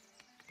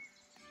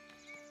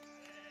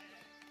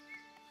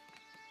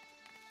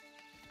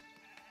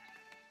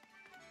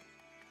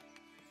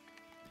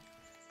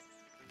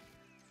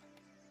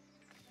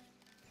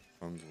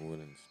 Tons of wood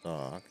in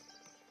stock.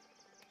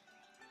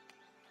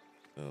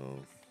 So,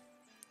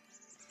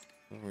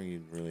 don't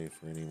need really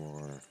for any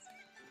more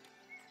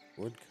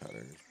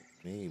woodcutters,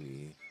 but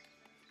maybe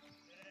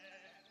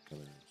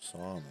another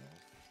sawmill.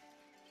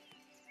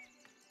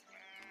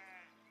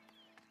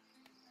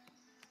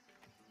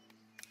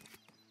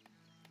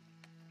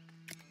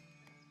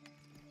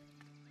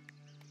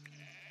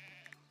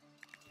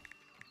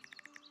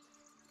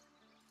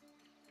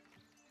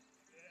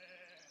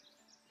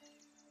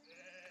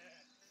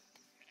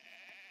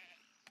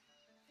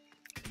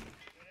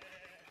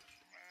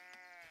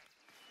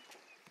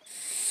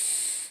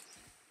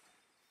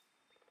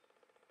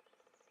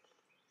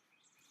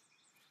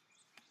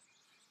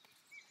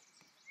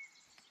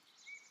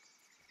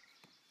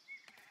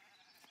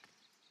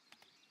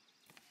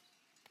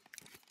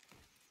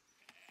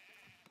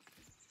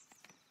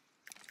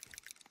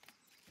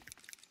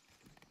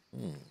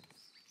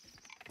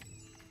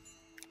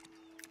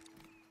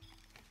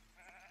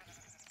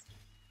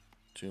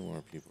 2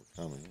 more people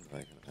coming that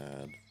I can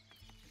add.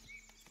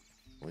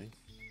 Wait.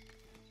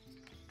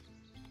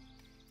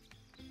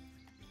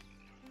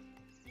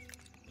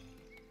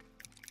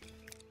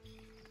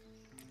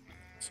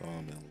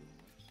 Sawmill.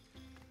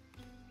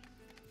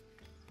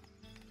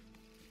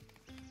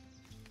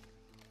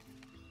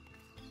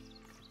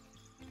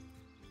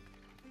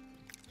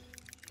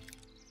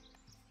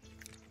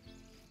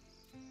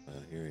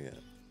 Not here yet.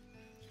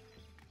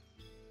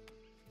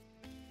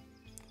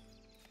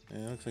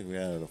 And it looks like we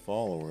added a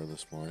follower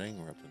this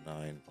morning. We're up to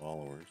 9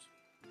 followers.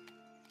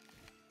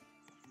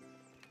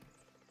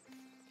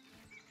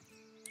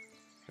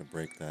 Gonna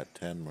break that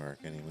 10 mark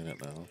any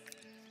minute now.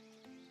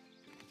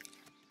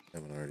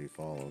 Haven't already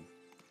followed.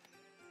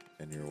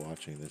 And you're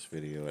watching this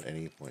video at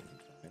any point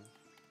in time,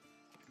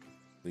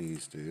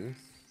 please do.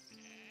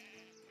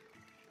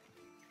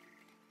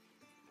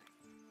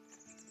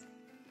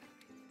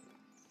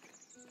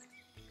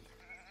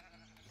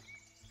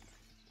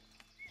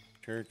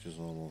 Church is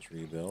almost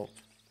rebuilt.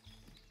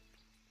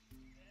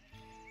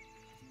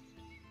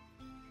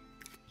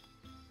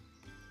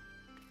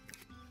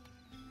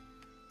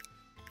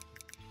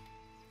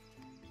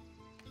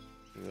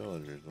 The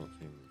villagers don't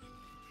seem to.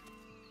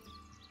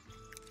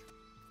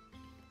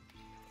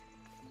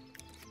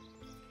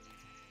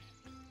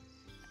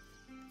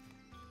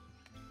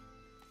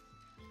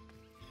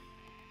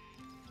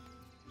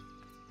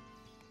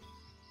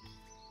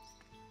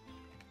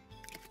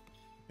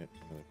 Get to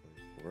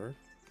the 4.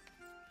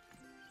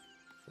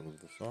 So is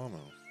the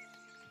sawmill.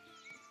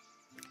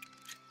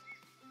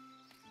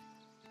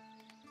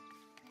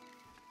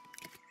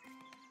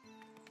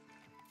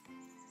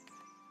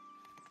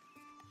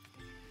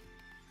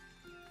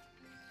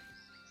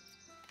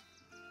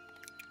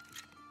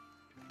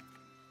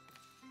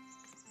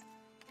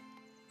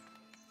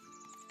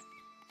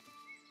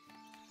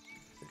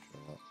 They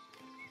show up.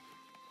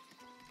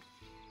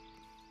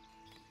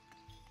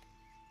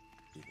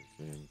 Keep it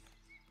soon.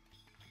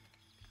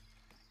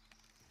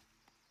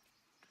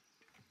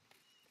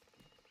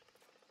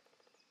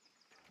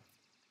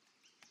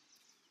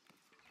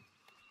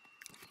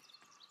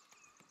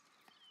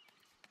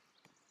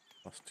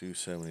 Plus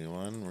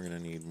 271. We're going to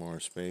need more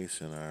space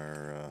in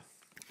our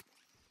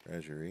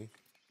treasury.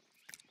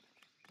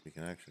 We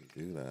can actually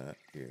do that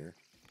here.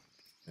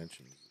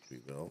 Mentions to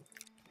be built.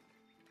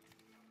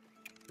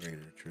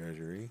 Greater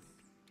treasury.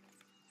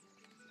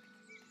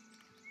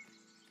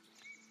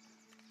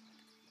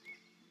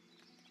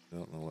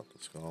 Don't know what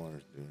the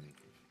scholar's doing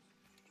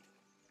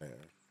there.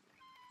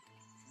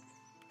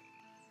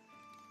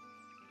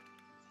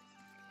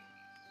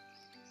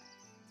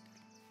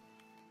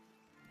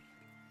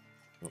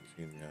 Don't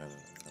seem to add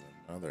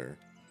another.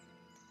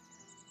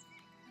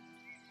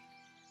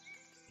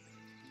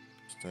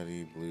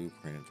 Study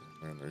blueprint and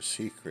learn their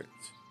secrets.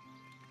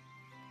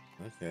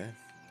 Okay,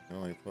 I can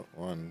only put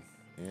one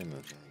in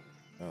as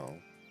well.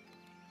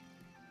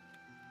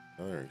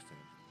 Other extensions.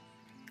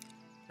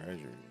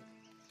 Treasury.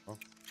 Oh.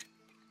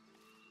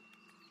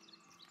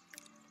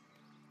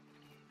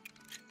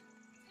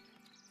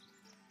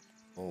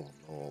 Oh,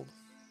 gold.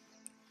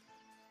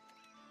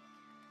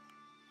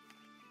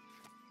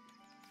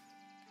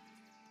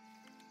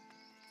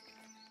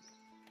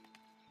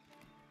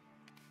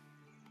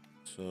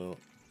 So,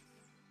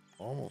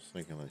 almost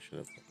thinking I should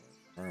have put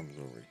my farms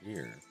over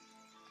here.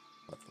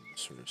 Let them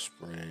sort of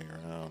spray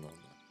around on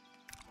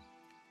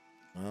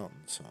the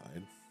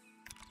mountainside.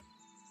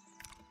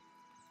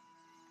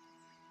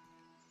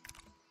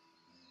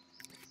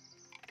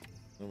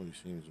 Nobody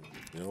seems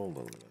to build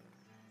over there.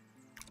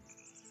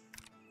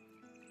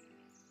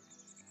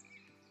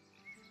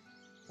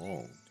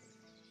 Oh,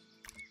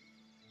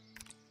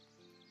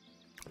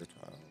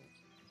 fertile.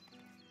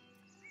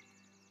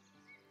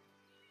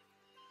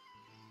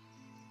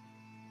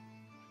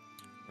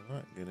 We're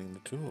not getting the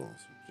tools.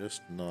 We're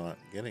just not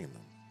getting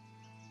them.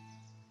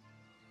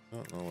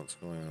 Don't know what's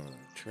going on with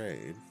our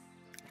trade.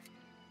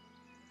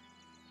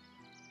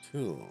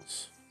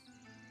 Tools.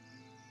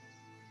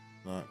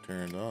 Not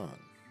turned on.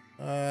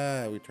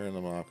 Ah, we turned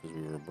them off because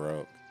we were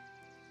broke.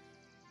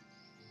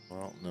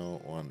 Well,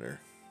 no wonder.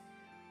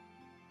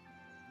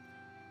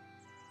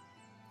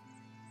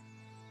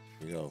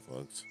 Here you go,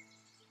 folks.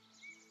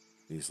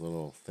 These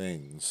little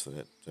things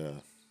that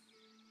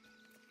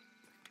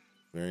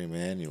very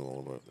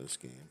manual about this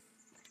game.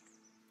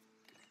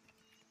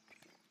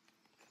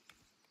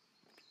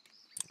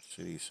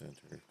 City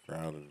center,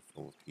 crowded,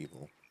 full of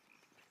people.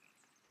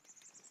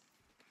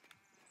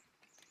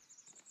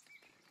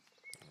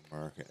 A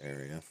market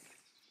area,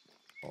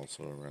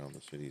 also around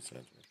the city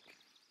center.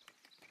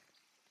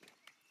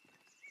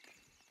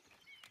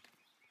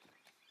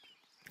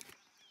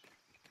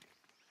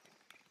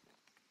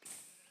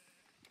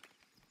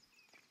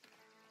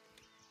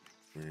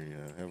 We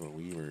have a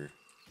weaver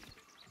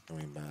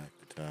coming back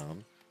to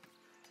town.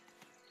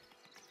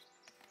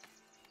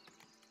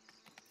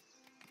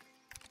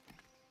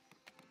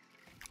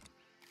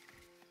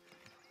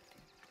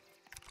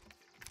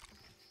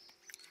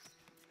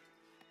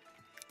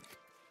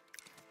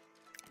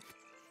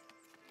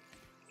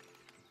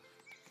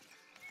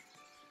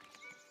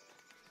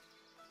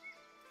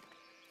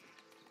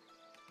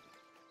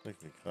 like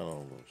they cut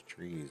all those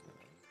trees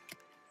now.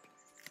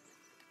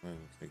 I'm gonna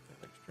take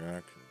that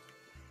extraction.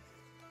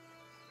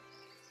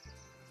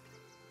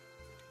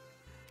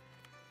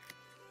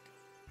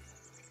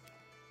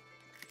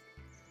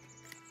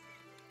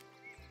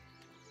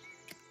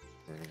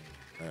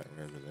 That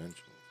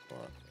residential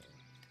spot,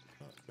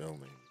 not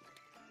building.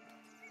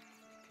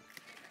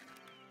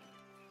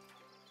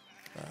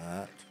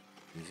 That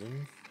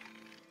isn't.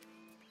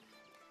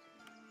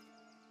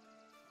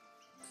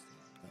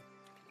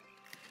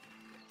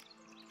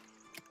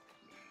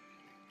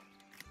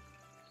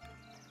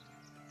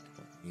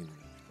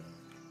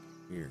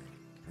 Here.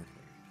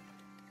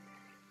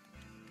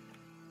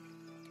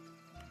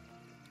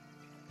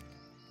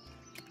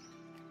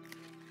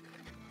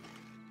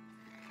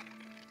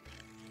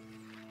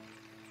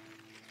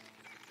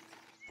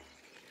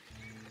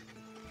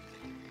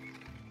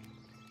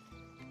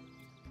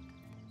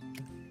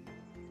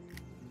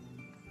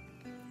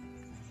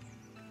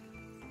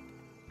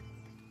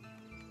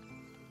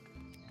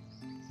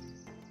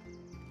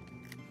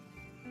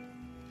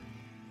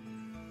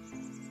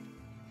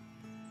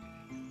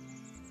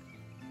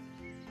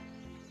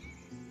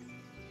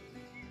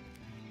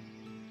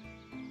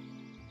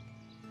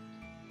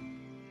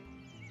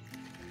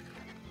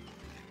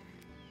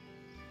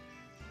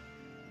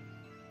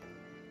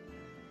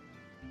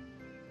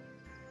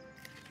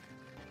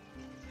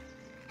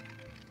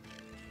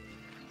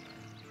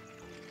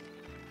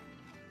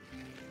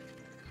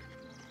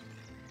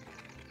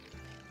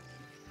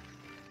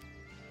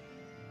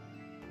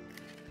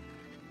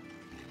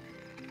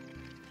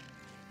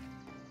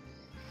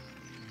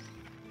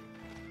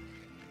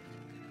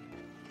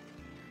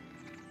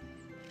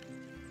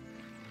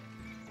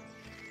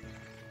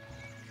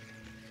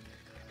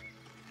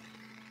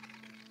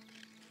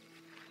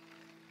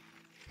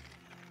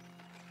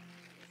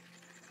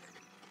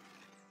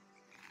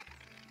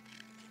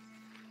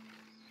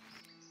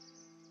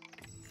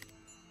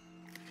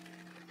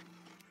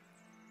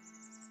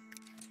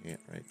 Can't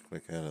right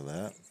click out of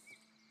that.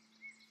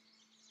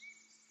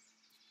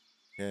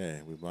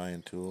 Okay, we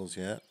buying tools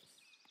yet?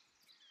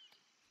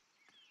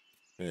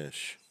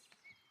 Fish.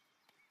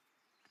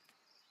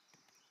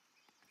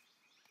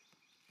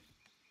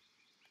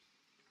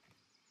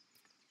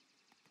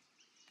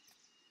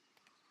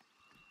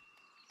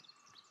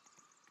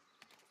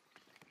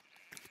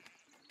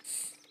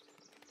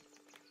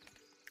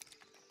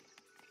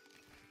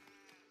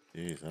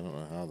 Jeez, I don't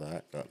know how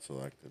that got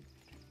selected.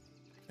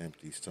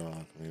 Empty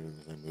stock. Maybe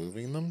was I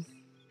moving them?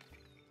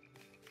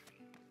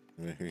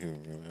 Maybe you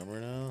remember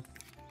now?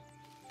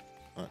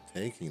 Not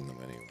taking them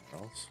anywhere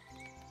else.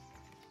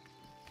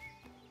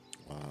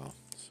 Wow,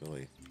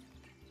 silly.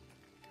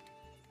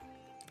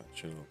 That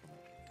should open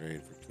up a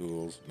trade for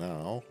tools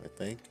now, I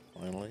think,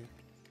 finally.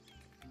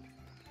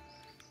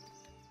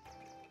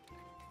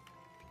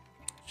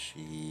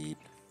 Sheep.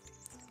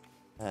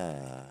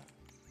 Ah.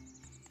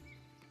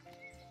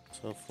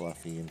 So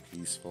fluffy and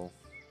peaceful.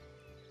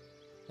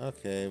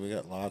 Okay, we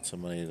got lots of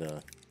money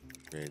to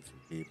trade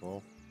some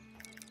people.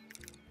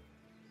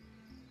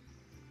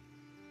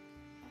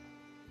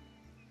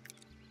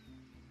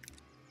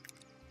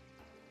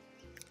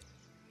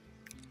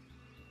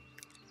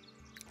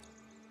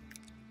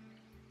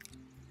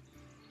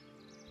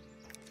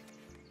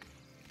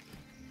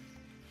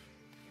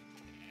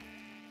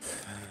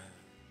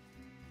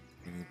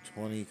 We need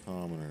 20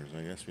 commoners.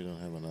 I guess we don't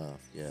have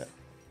enough yet.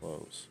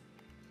 Close.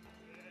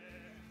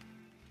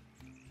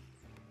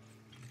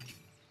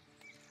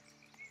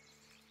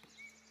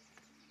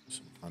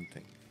 Some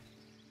hunting.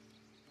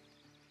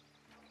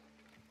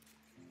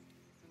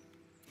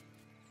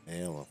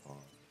 Hail upon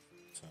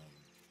some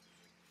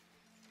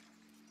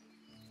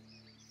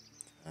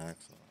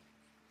tax on.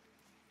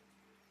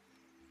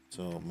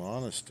 So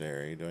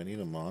monastery. Do I need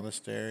a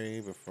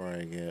monastery before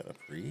I get a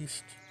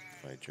priest?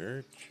 My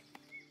church?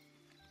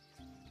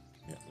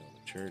 Yeah, build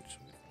a church. So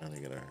we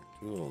finally get our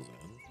tools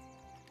in.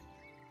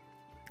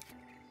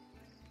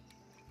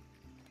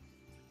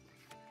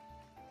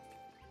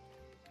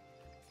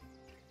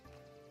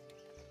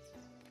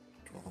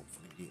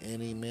 Hopefully be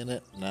any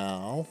minute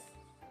now.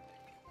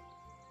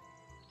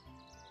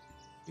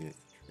 See a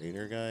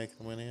trader guy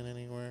coming in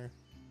anywhere?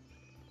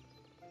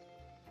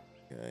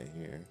 Guy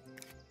here.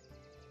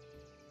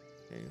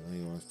 Okay,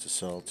 he wants to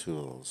sell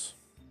tools.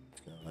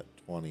 He's got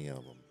 20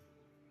 of them.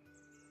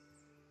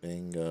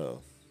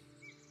 Bingo.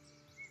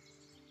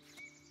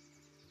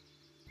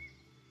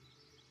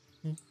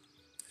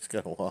 He's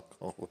got to walk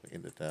all the way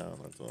into town,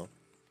 that's all.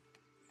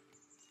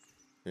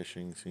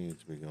 Fishing seems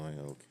to be going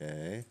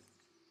okay.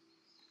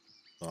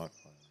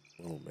 Stockpile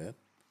a little bit.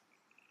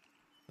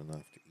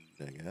 Enough to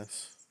eat, I guess.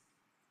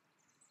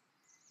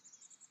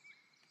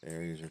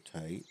 Berries are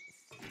tight.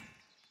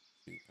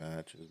 2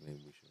 patches,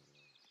 maybe we should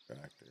have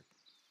a tractor.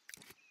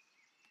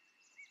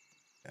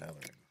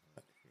 Gathering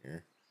hut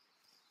here.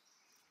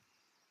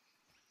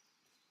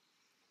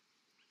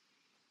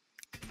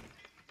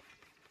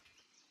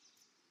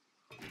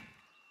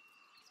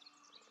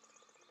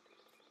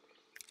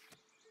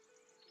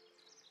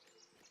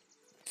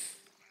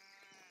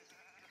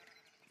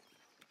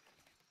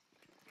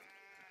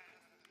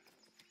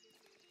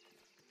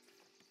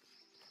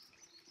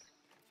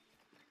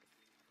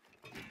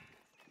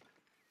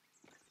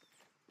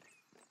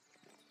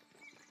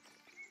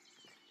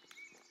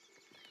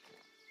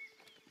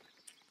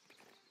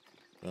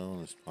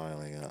 Stone is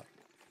piling up.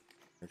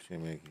 Actually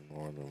making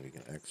more than we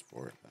can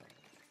export now.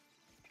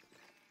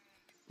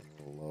 A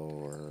little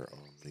lower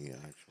on the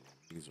actual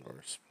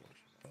resource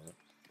portion of it.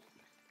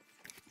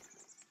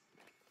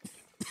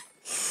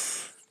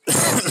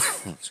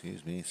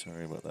 Excuse me,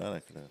 sorry about that. I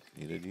could have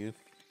muted you.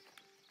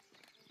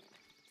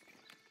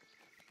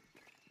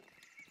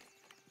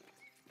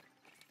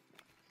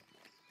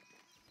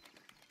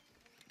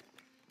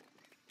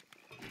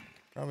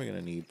 Probably going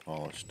to need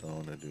polished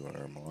stone to do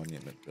our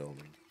monument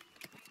building.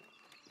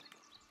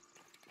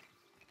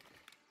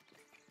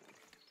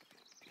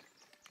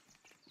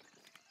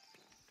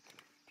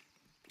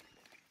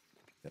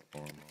 Get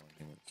more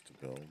monuments to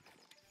build.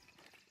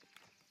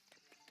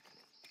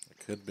 I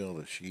could build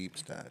a sheep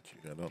statue.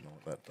 I don't know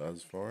what that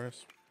does for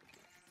us.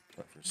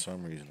 But for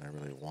some reason I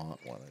really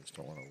want one. I just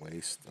don't want to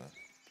waste the...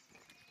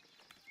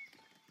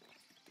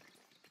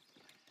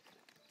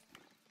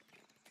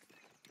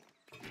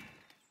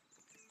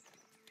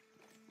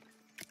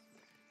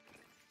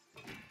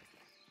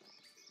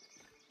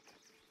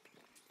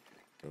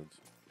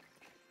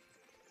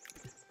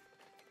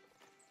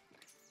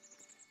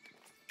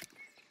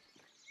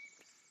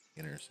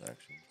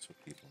 intersection so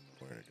people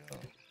know where to go.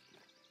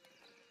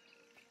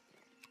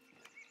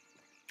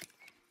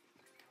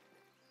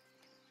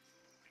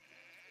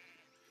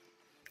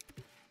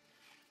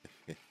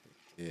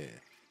 Yeah.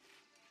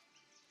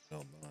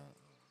 Build that.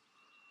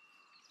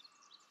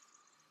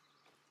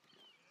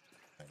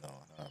 I know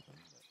what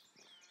happened.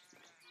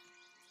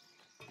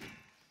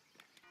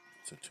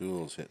 So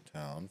tools hit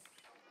town.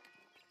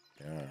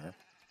 They are.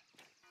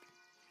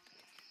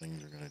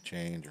 Things are going to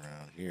change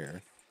around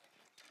here.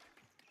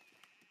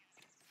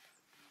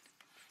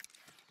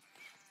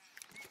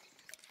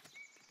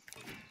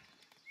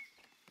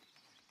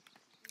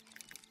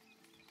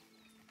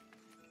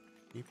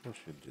 People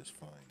should just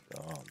find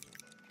jobs.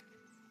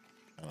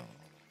 I don't know.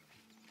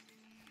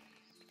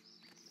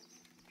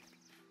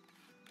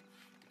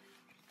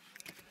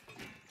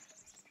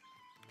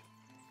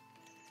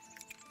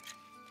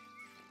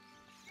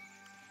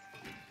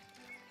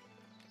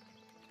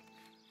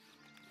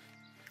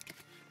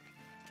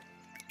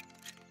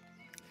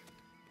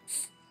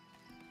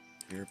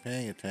 If you're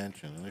paying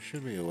attention, and there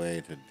should be a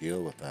way to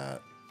deal with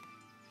that.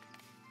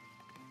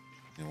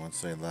 And once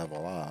they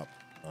level up,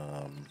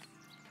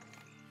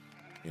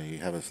 you know, you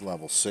have this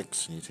level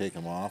 6 and you take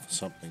them off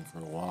something for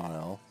a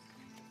while,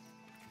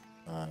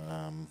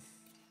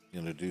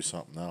 you know, to do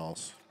something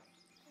else.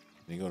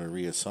 And you go to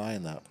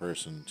reassign that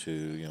person to,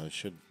 you know, it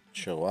should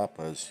show up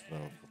as the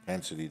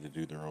propensity to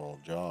do their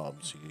old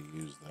job, so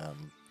you use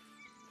them,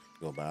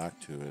 go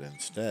back to it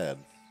instead.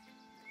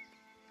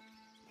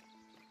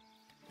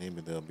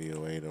 Maybe there'll be a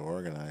way to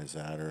organize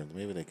that, or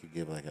maybe they could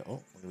give like a,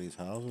 oh, look at these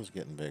houses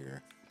getting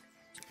bigger.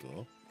 That's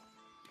cool.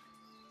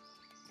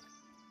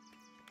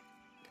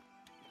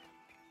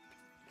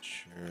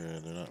 Sure,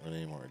 they're not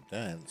really more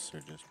dense,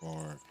 they're just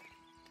more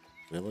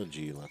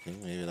villagey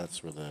looking. Maybe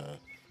that's where the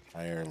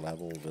higher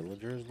level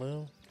villagers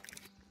live?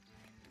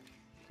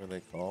 What do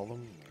they call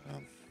them?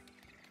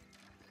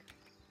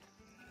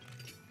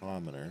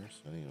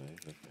 Commoners, anyways,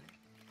 okay.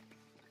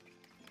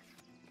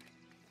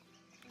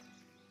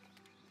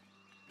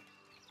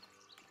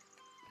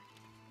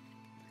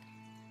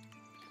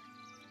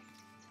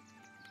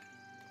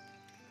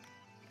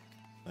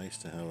 Nice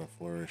to have a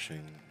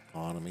flourishing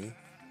economy.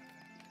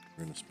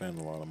 We're going to spend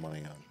a lot of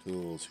money on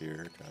tools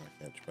here, kind of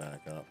catch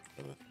back up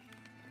for the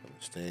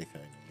mistake I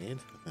made.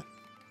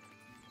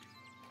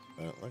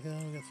 But look how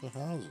we got some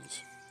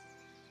houses.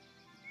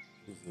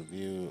 This is the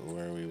view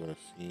where we would have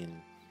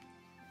seen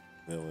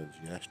village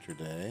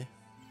yesterday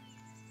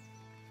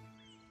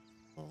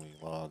when we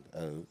logged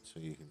out, so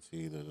you can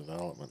see the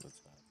development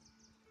that's happening.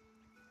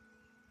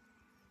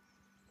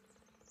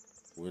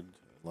 Wood,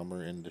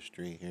 lumber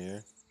industry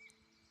here.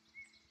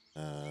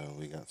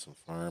 We got some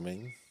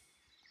farming.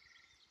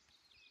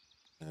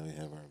 Now we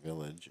have our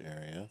village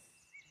area.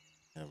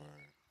 We have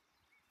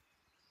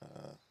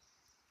our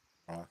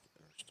rock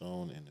or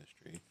stone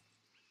industry.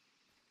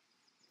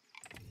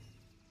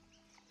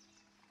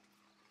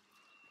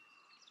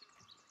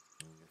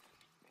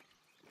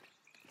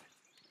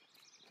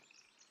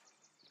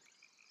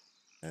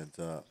 Heads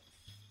up.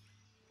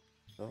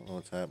 Don't know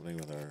what's happening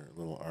with our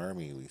little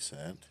army we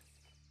sent.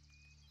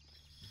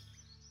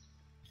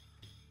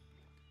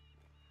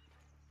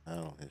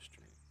 Battle history.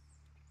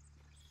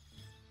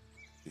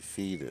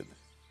 Defeated.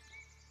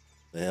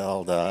 They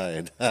all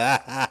died.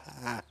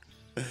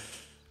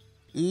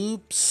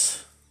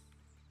 Oops.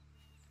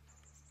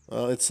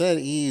 Well, it said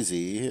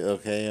easy,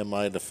 okay, in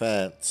my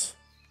defense.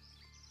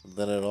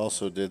 Then it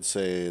also did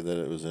say that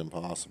it was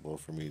impossible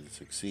for me to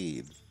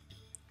succeed.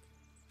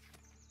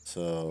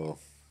 So,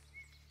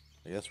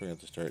 I guess we're going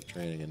to have to start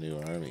training a new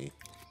army.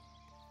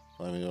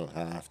 Well, I mean, we don't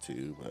have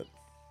to, but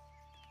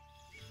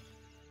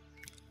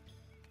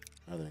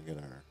rather get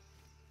our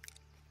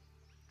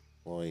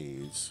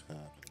employees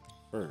happening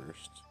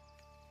first.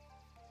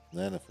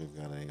 Then if we've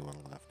got anyone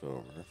left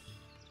over,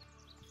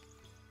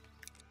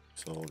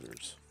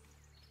 soldiers.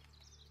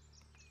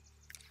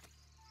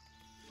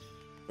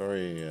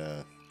 Sorry,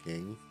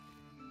 King.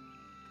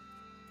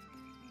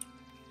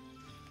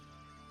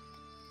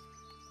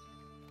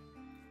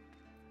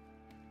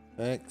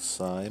 Thanks,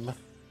 Sime.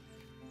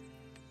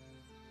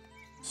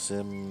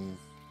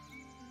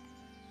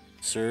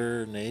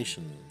 Sir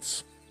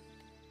Nations.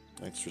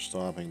 Thanks for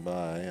stopping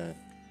by. I'm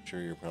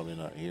sure you're probably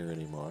not here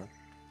anymore.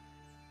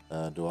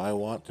 Do I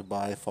want to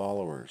buy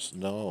followers?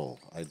 No,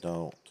 I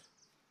don't.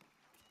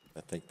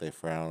 I think they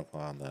frown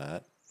upon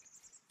that.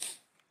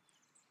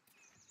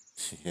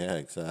 Yeah,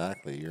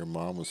 exactly. Your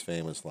mom was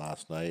famous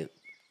last night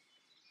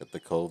at the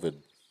COVID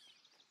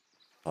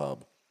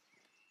pub.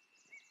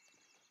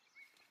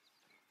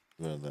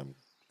 One of them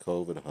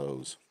COVID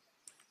hoes.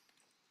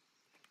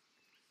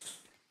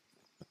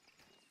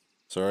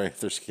 Sorry if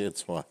there's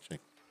kids watching.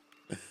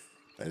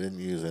 I didn't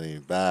use any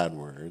bad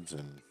words,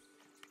 and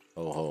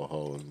ho ho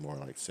ho is more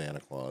like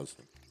Santa Claus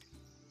than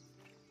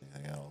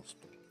anything else.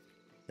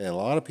 Hey, a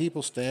lot of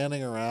people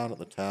standing around at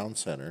the town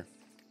center.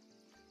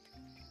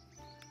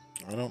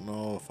 I don't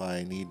know if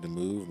I need to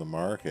move the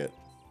market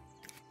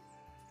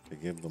to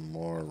give them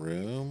more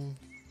room.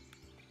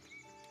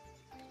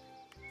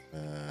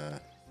 They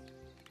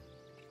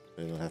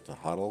don't have to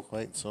huddle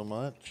quite so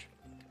much.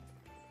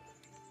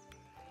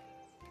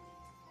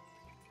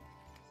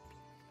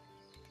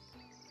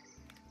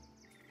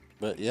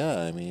 But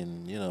yeah, I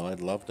mean, you know,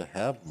 I'd love to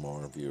have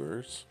more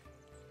viewers.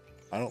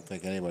 I don't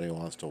think anybody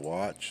wants to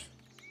watch.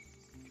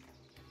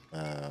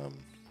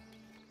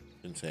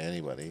 Didn't say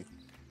anybody.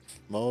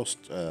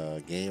 Most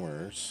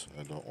gamers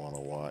don't want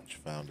to watch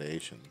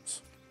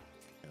Foundations.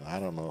 And I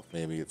don't know if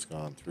maybe it's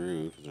gone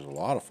through, because there's a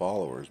lot of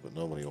followers, but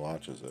nobody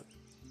watches it.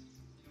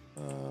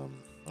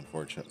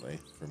 Unfortunately,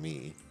 for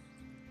me.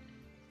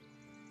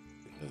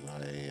 Because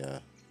I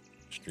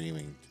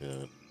streaming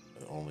to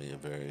only a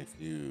very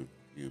few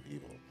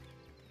people.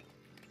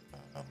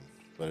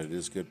 But it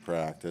is good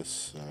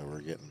practice.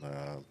 We're getting,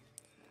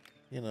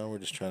 you know, we're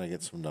just trying to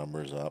get some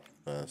numbers up.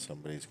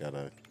 Somebody's got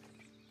to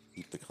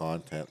keep the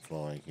content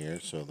flowing here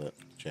so that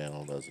the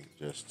channel doesn't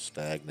just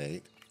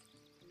stagnate.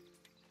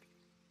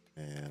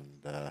 And,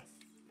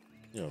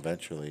 you know,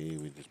 eventually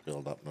we just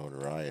build up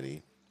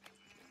notoriety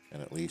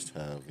and at least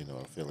have, you know,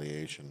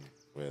 affiliation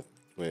with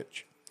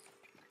Twitch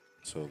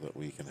so that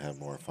we can have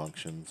more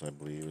functions, I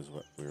believe is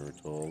what we were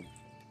told.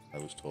 I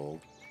was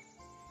told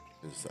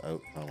is the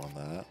outcome on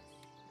that.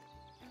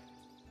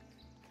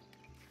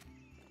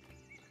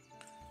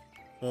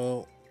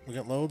 So we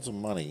got loads of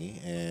money,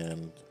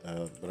 and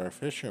but our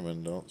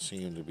fishermen don't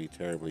seem to be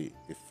terribly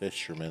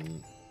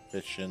efficient.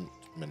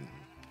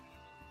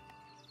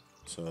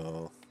 So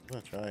I'm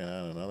gonna try and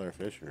add another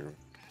fisher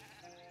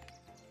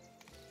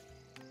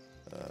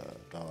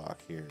dock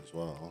here as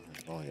well. I'm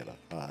calling it a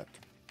hut.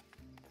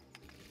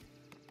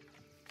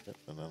 Get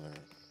another.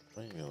 I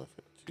might be able to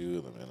fit two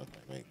of them in if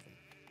I make them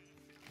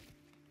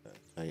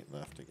tight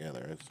enough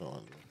together. I just don't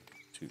want them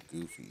too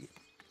goofy.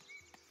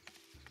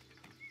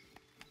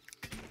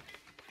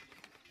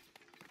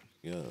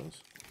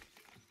 Goes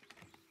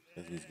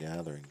because he's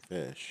gathering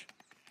fish.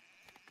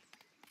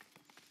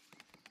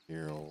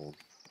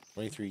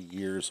 23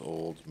 years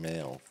old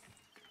male.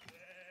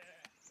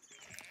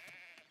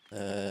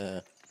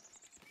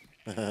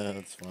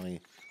 That's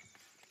funny.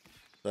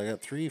 So I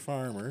got 3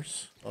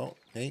 farmers. Oh,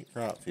 paint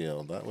crop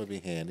field. That would be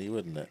handy,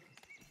 wouldn't it?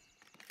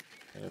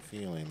 I had a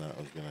feeling that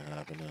was going to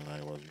happen, and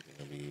I wasn't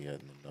going to be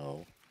in the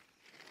know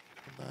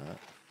on that.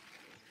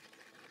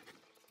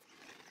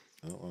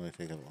 I don't want to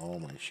take up all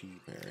my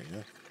sheep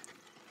area.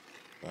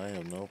 I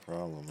have no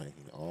problem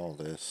making all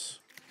this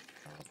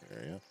crop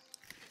area.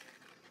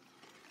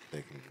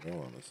 They can grow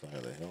on the side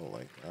of the hill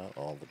like that,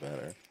 all the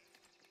better.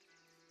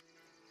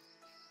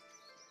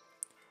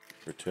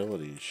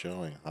 Fertility is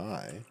showing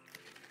high.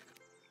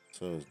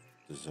 So is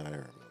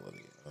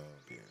desirability. Oh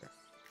dear.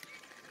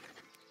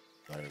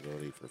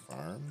 Desirability for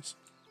farms.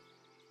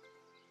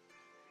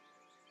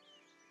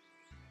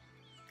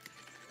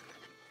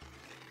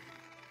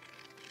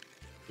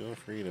 Feel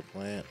free to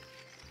plant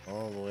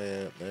all the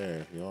way out there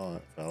if you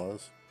want,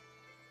 fellas.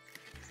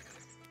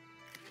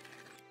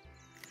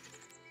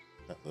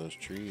 Cut those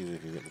trees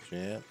if you get the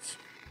chance.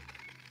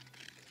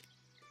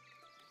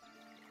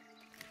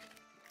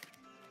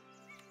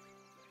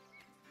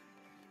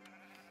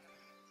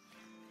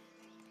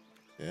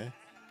 Okay.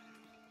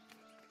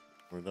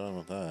 We're done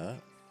with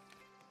that.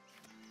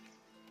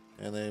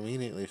 And they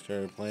immediately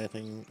started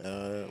planting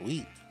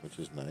wheat, which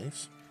is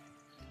nice.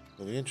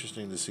 It'll be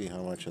interesting to see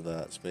how much of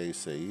that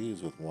space they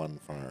use with one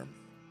farm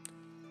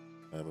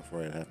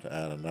before I'd have to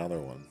add another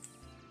one.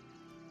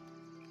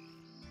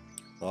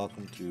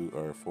 Welcome to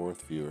our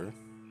 4th viewer.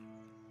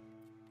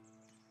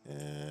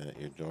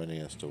 You're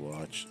joining us to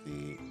watch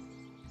the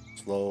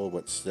slow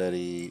but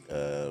steady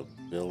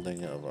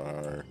building of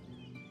our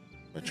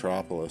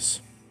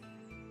metropolis.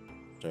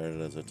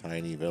 Started as a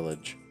tiny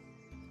village.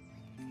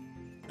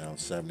 Now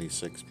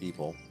 76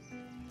 people,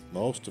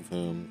 most of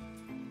whom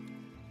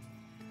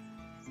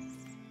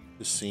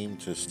just seem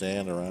to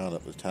stand around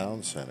at the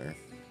town center.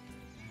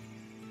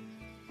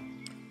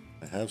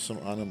 I have some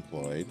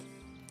unemployed.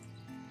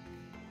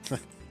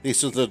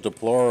 These are the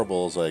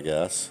deplorables, I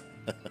guess.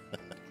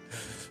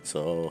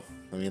 So,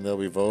 I mean, they'll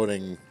be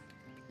voting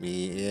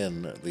me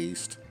in at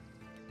least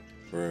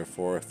for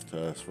for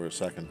a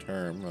second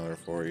term, another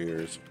 4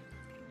 years,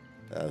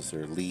 as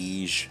their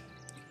liege.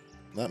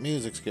 That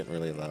music's getting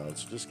really loud,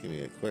 so just give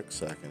me a quick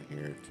second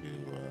here to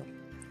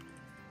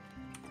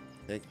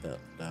take that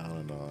down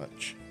a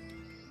notch.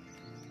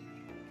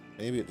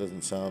 Maybe it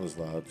doesn't sound as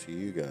loud to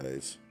you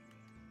guys.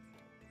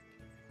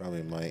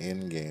 Probably my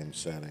in-game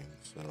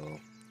settings, so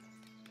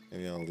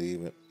maybe I'll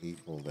leave it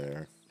equal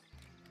there.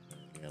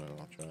 And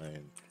I'll try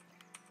and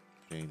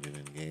change it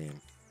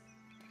in-game.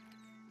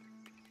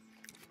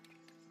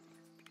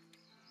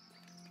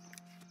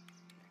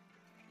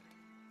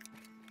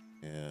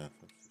 Yeah,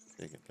 let's just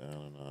take it down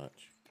a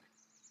notch.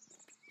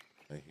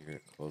 I hear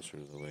it closer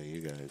to the way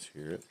you guys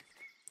hear it.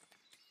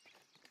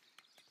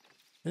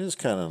 It is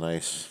kind of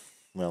nice,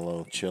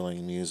 mellow,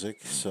 chilling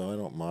music, so I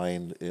don't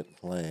mind it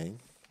playing.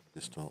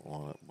 Just don't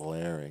want it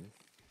blaring.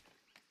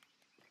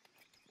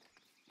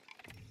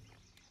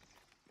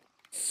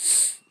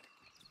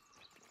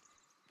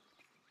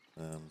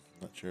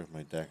 Not sure if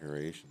my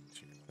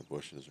decorations, my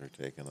bushes are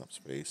taking up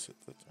space at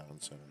the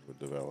town center would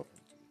develop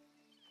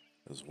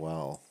as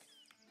well.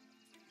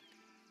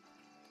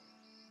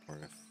 Or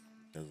if,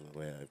 because of the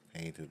way I've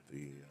painted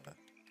the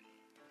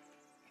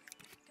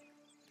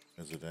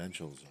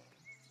residential zone.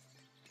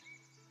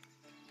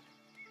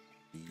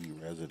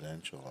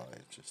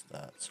 De-residentialized, just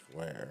that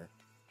square.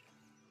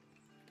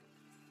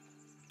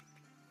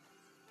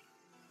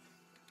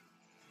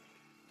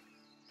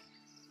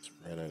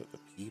 Spread out the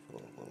people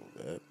a little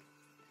bit.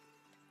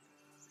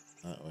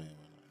 That way when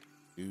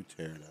I do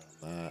tear down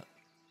that,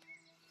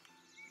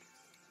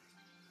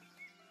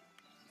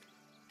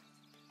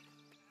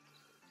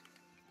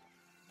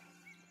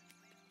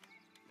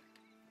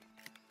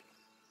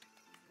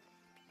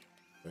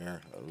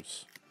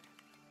 warehouse,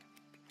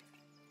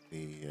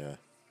 the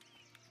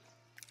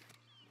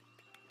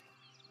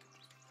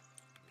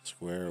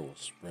square will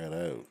spread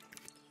out.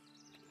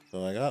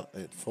 So I got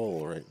it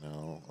full right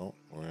now. Oh,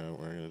 we're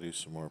gonna do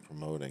some more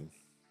promoting.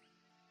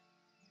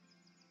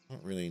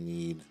 Don't really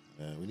need.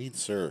 We need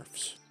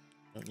serfs.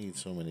 Don't need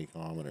so many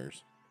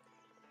commoners.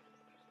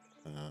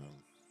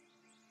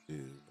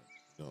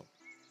 Don't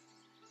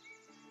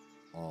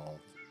all.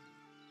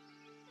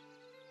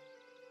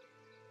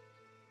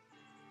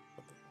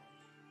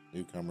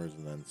 Newcomers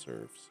and then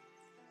serfs.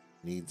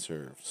 Need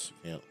serfs.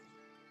 Can't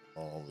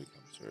all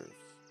become serfs.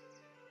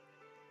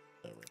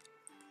 Whatever.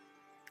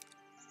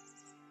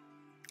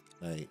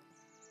 Night.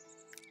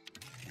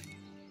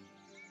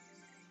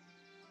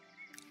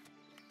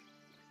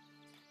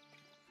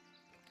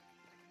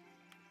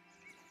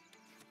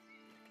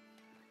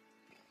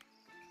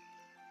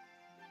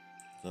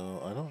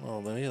 So I don't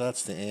know, maybe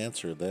that's the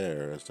answer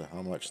there as to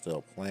how much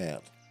they'll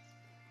plant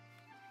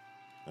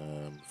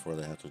before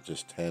they have to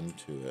just tend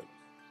to it.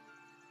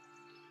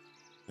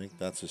 I think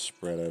that's as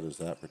spread out as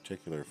that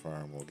particular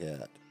farm will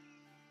get.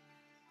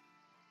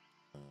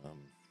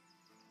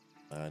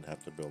 I'd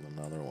have to build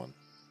another one.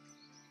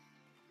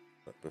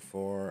 But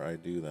before I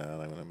do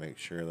that, I'm going to make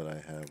sure that I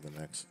have the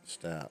next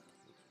step,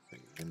 which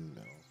is a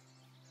windmill,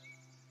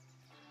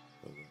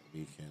 so that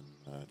we can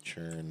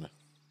churn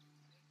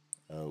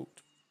out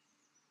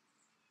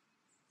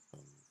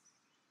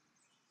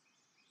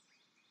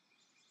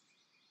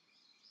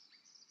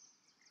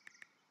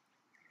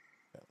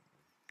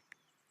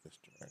this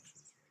direction.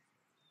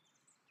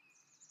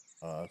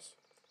 Us.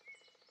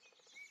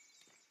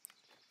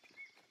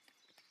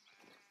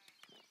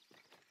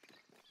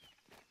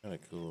 Kind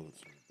of cool if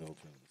it's built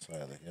into the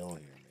side of the hill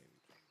here, maybe.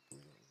 We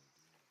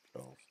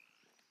don't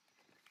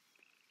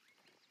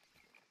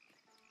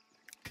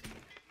really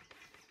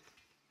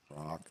do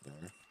rock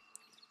there.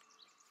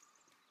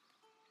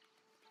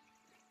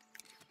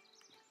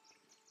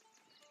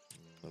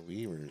 The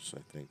weavers,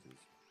 I think, is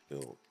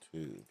built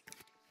too.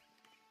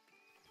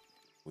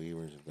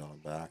 Weavers have gone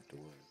back to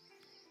work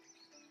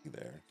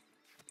there.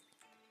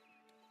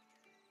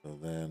 So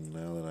then,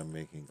 now that I'm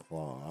making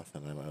cloth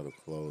and I'm out of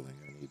clothing,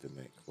 I need to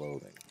make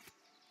clothing.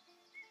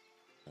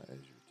 That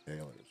is your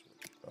tailor's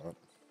workshop.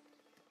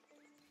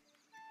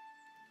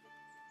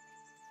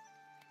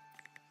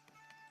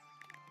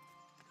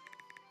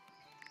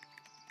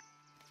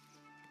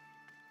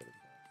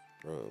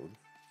 Road.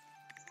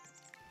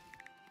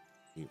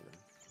 Here.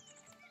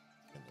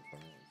 In the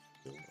farmer's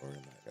field, or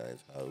in that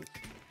guy's house.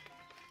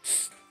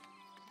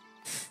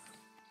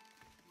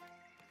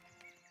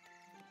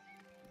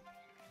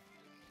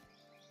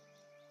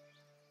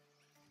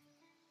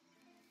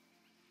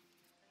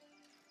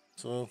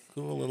 So,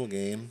 cool little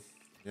game.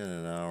 Got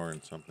an hour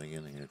and something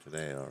in here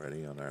today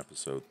already on our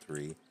episode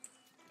 3.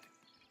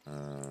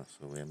 So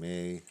we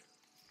may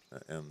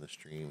end the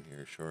stream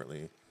here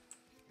shortly.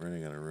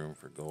 Running out of room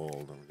for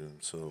gold. I'm doing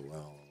so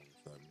well all of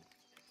a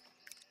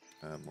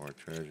sudden. Add more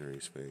treasury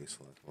space,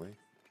 luckily.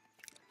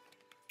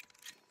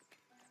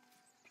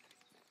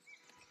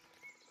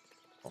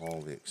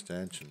 All the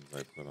extensions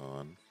I put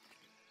on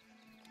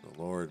the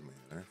Lord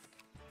Manor.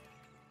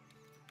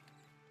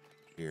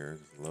 here.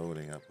 It's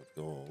loading up with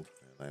gold,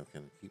 and I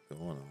can keep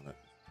going on it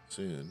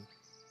soon.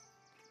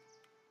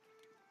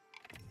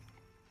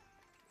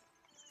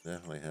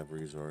 Definitely have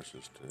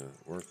resources to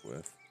work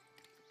with.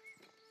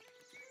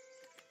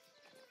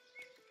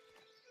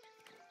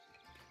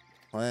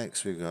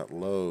 Planks, we've got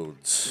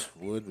loads.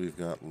 Wood, we've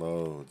got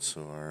loads,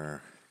 so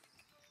we're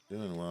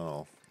doing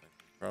well. I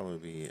could probably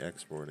be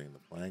exporting the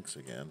planks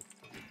again,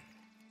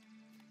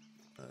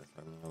 if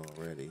I'm not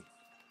already.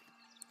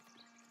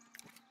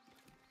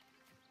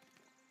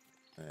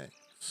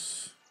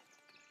 Thanks.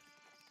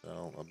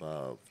 Sell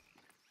above.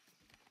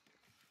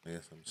 I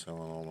guess I'm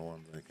selling all the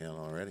ones I can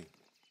already.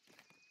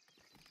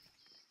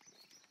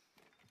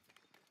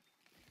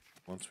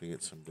 Once we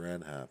get some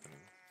bread happening,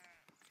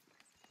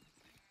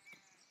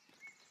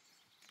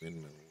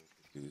 windmill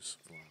will produce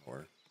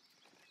flour,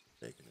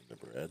 take it into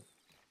bread,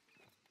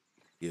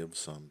 give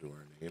some to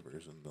our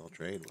neighbors, and they'll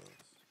trade with us.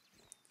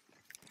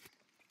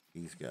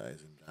 These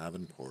guys in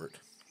Davenport,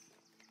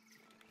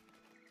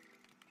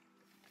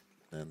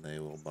 then they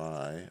will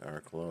buy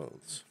our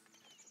clothes.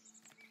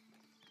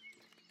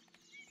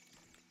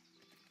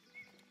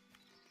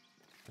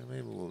 And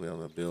maybe we'll be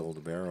able to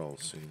build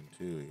barrels soon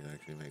too. We can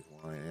actually make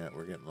wine. Yeah,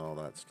 we're getting all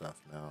that stuff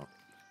now.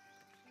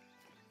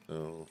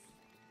 So,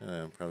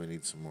 I probably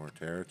need some more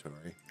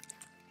territory.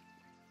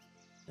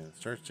 And it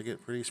starts to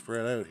get pretty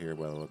spread out here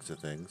by the looks of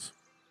things.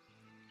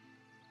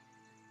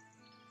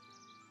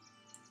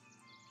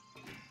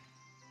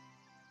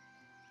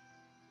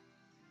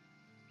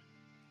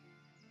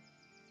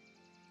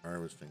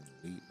 Harvesting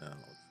wheat now.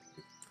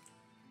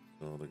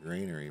 So the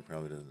granary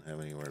probably doesn't have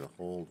anywhere to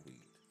hold wheat.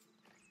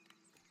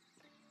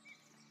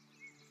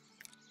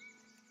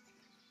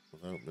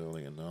 Without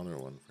building another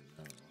one for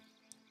now.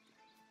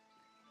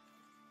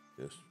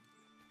 Just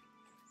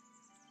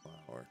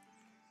flour.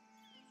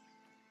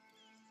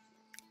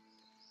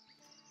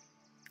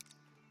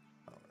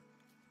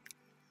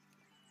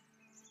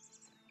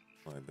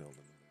 I build another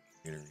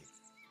granary.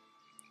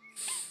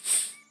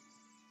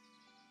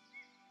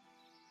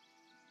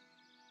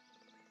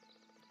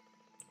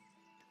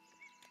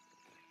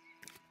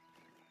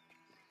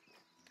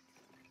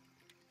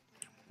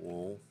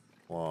 Wool,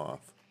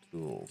 cloth,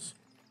 tools,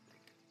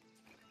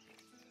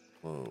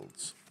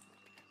 clothes.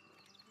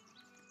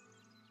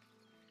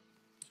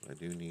 So I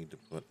do need to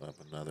put up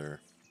another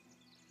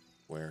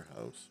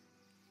warehouse.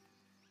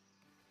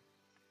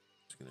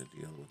 It's going to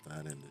deal with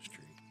that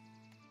industry.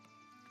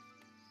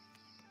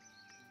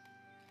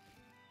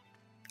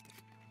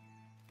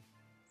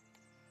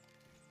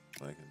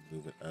 So I can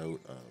move it out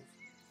of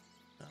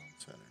town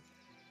center.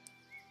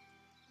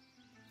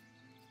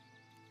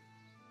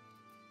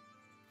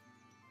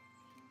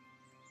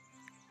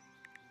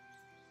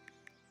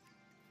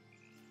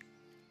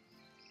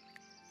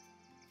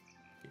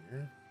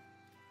 Here.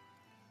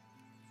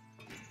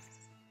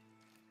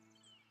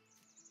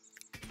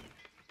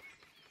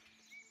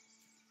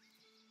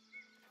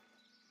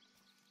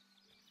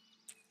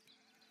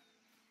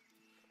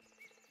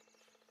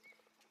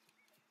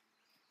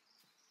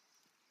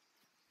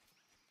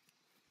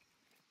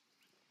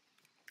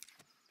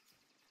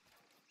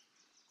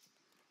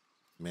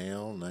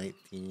 Male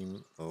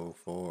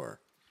 1904.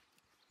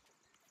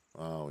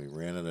 Wow, we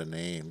ran out of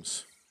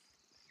names.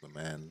 The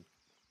men.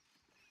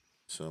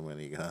 So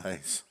many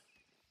guys.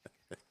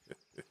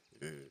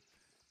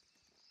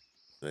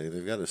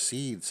 They've got a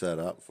seed set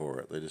up for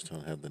it. They just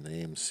don't have the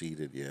name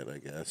seeded yet, I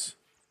guess.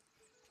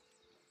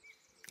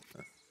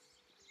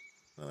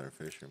 Another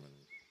fisherman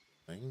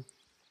thing.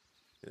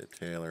 Get a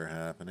tailor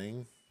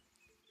happening.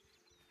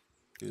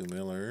 2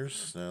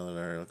 millers. Now that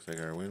our looks like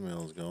our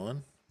windmill's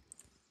going.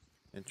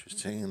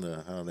 Interesting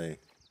how they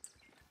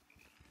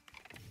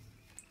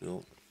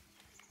built.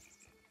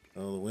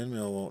 Oh, the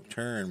windmill won't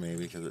turn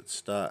maybe because it's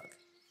stuck.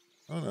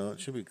 Oh no, it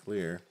should be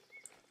clear.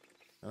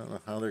 I don't know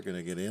how they're going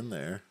to get in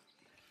there.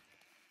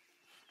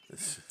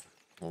 This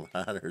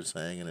ladder's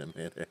hanging in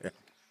midair.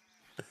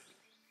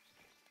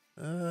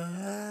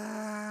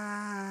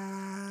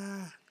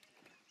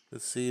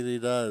 Let's see what he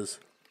does.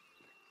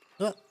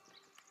 Oh,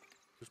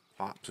 just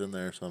pops in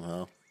there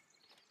somehow.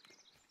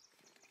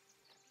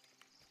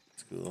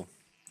 It's cool.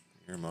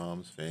 Your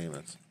mom's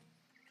famous.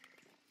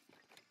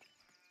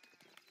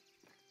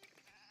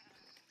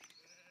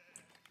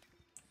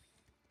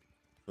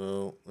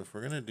 So if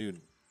we're gonna do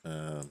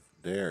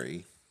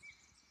dairy,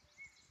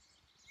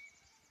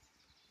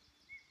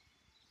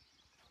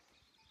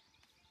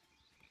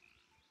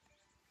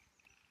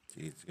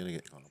 see, it's gonna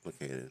get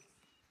complicated.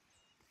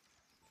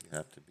 You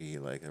have to be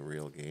like a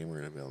real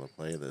gamer to be able to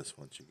play this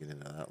once you get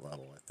into that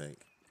level, I think.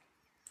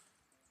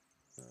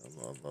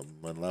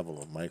 The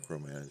level of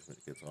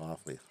micromanagement gets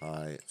awfully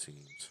high, it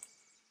seems.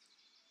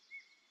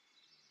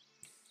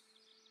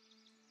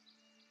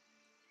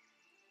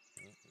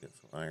 Get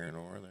some iron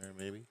ore there,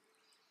 maybe.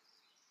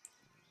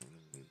 I'm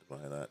going to need to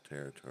buy that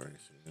territory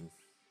soon.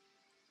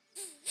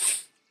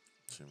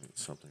 Assuming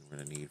it's something we're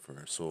going to need for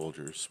our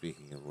soldiers,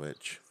 speaking of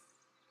which.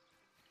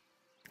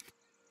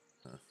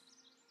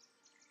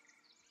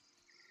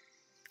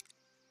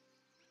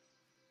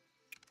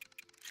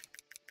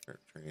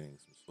 Start training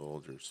some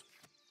soldiers.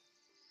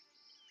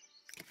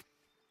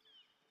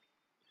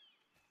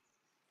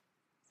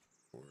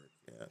 Work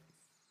yet.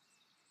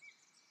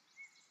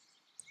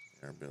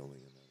 They're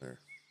building another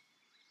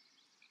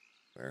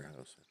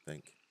warehouse, I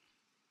think.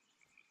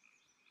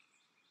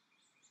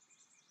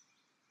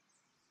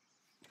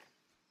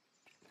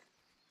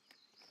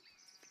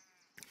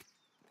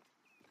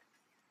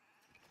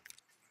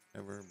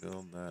 Ever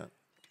build that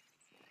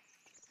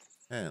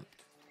tent?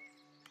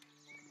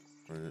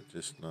 Or is it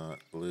just not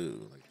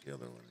blue like the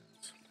other one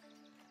is?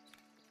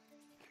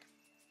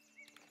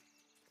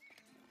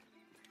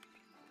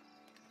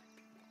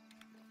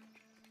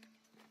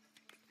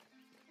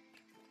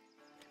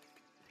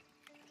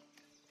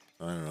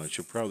 I don't know, I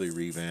should probably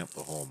revamp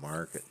the whole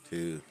market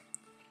too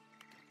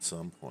at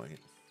some point.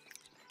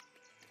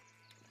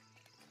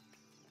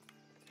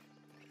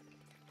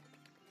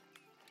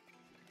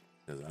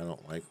 Because I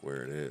don't like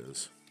where it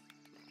is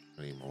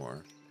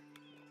anymore.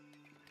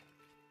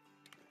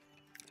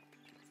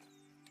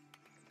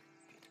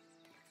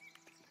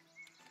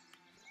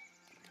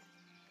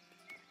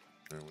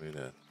 Is there a way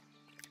to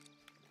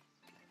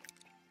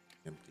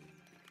empty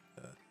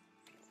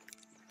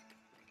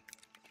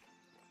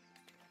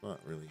not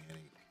really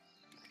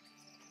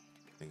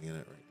anything in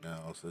it right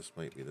now, so this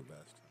might be the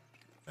best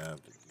time to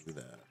have to do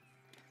that.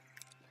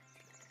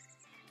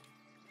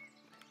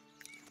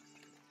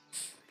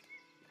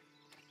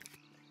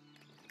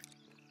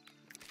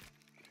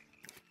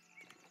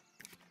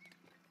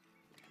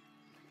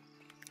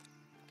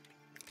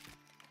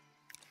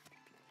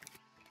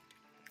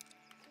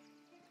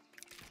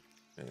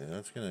 Okay,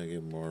 that's gonna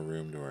give more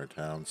room to our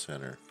town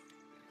center.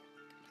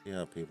 See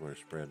how people are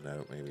spreading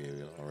out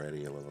maybe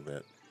already a little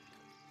bit.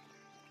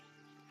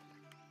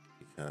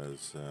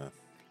 Because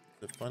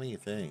it's a funny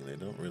thing, they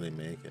don't really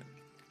make it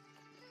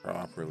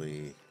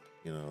properly,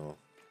 you know,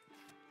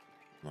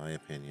 in my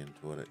opinion,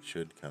 to what it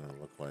should kind of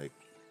look like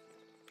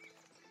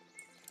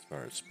as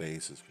far as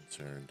space is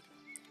concerned.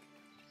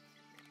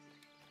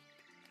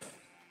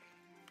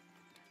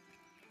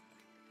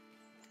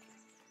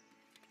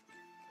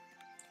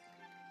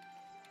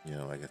 You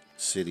know, like a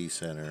city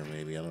center,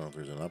 maybe. I don't know if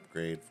there's an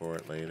upgrade for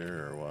it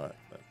later or what,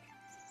 but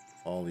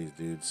all these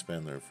dudes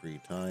spend their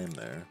free time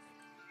there.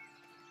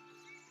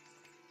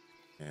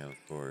 And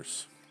of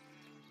course,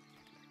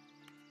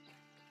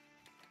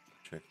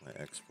 check my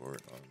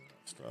export on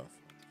that stuff.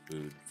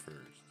 Food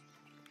first.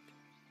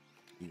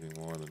 Even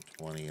more than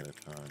 20 at a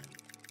time.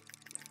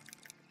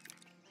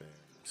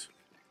 Bags.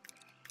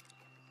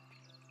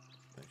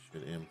 I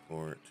should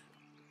import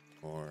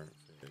more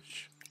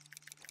fish.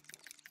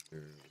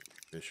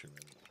 Fishermen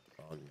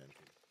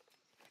augmented.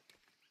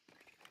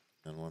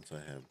 And once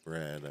I have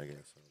bread, I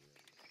guess I'll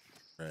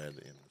get bread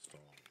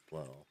installed as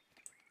well.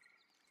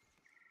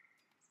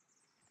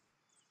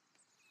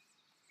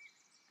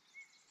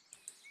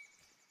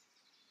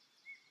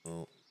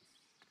 So,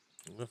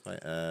 what if I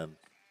add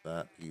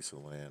that piece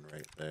of land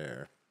right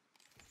there?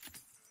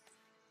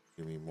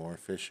 Give me more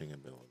fishing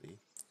ability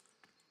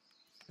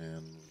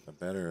and a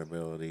better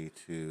ability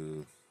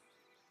to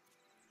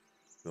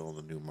build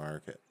a new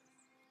market.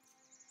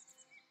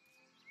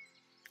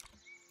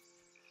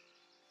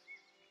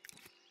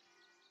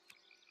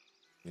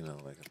 You know,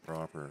 like a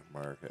proper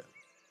market.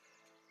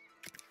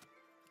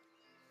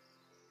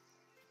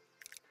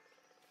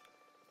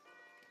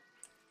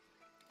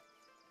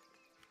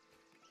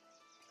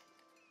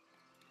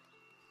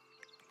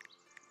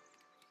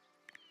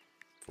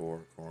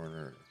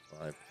 Four-corner,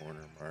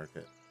 five-corner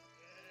market.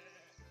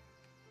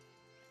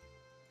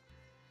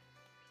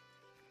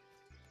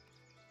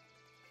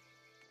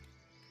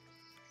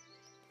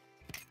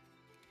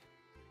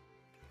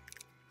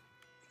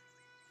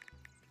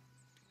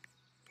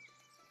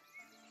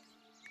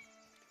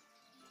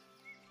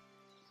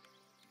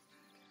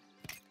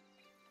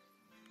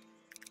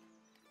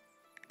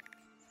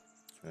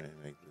 Try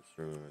and make this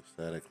sort of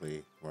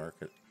aesthetically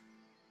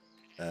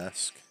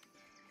market-esque,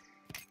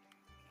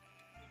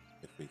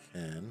 if we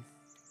can.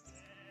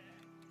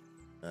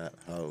 That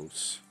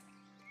house,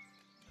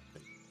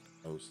 there.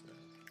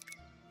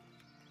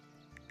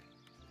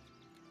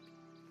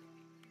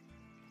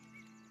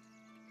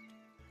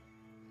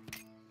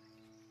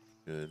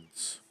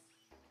 Goods.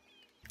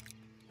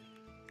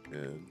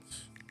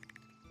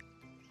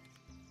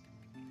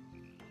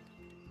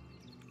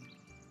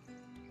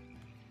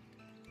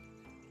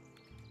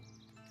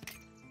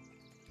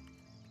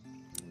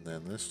 And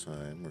then this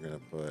time we're going to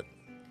put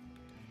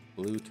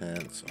blue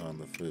tents on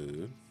the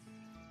food.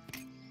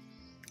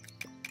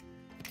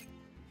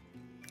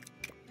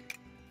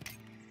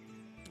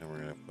 And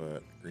we're going to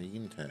put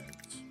green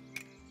tents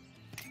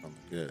on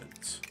the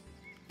goods.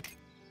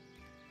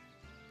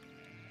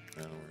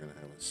 And we're going to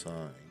have a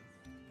sign.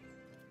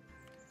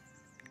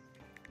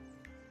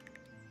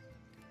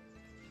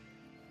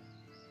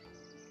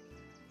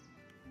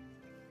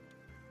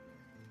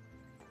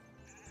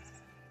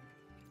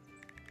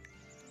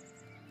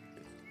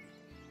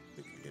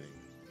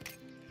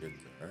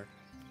 Goods are.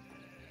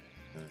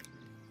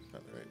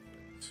 Not the right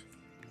place.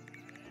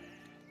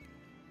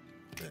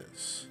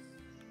 This.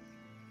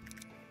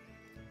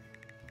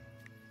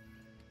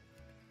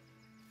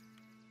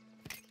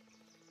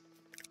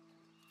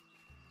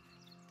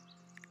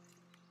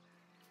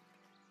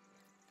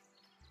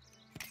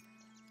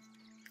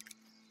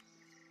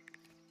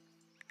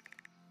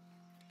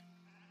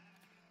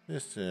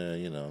 Just,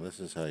 you know,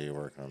 this is how you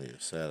work on the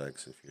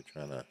aesthetics if you're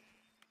trying to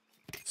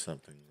get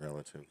something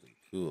relatively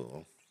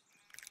cool,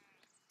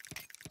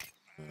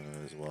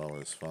 as well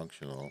as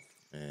functional,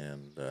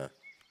 and,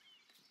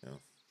 you know,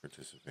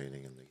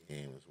 participating in the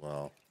game as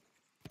well.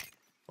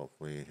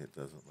 Hopefully it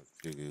doesn't look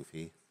too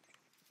goofy.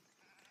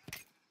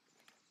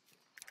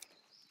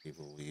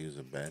 People will use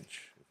a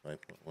bench if I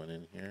put one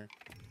in here.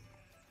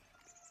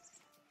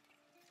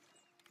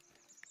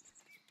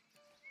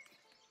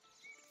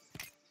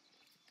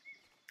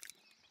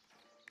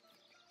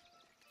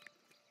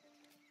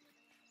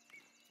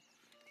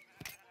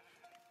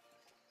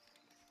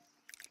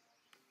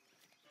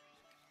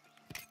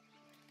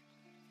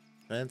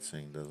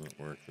 Fencing doesn't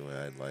work the way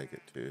I'd like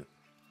it to.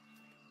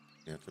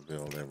 You have to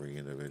build every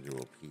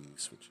individual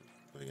piece, which is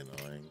really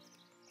annoying.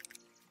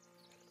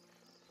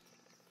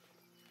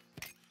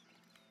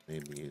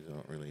 Maybe you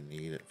don't really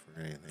need it for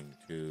anything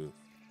too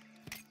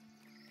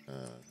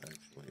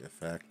actually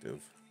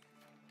effective.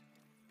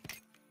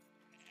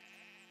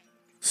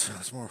 So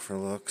it's more for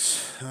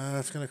looks.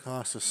 It's going to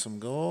cost us some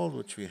gold,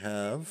 which we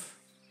have.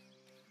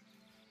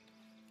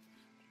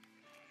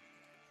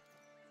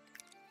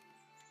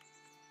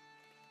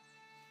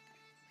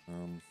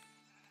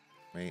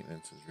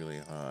 Maintenance is really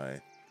high.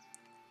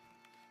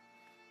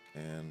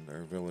 And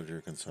our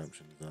villager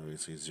consumption is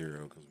obviously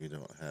 0 because we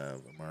don't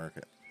have a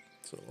market.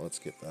 So let's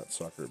get that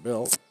sucker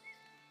built.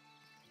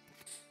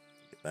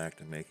 Get back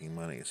to making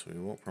money. So we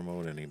won't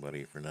promote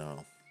anybody for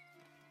now.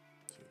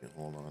 So we can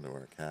hold on to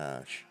our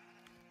cash.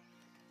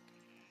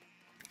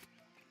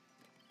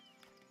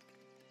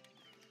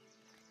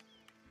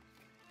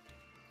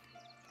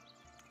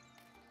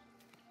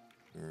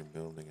 We're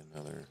building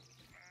another.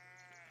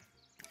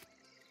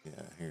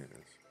 Yeah, here it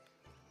is.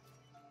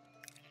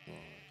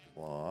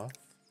 Cloth.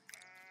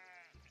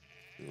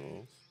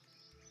 Tools.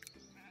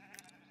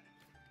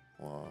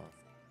 Cloth.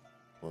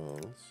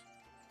 Clothes.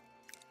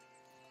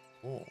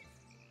 Cool.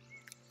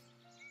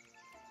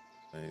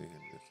 Now you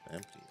can just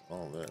empty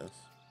all this.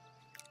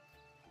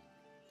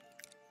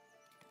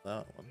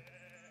 That one.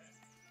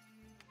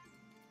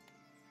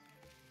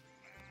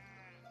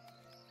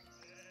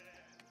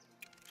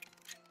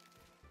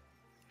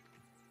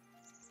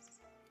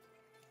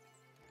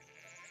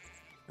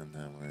 And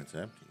then when it's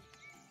empty,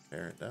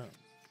 tear it down.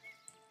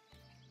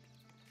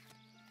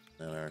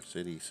 Then our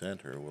city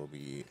center will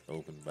be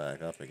opened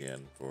back up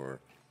again for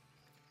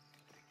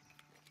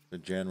the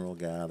general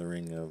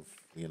gathering of,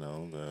 you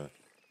know, the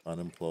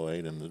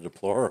unemployed and the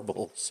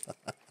deplorables.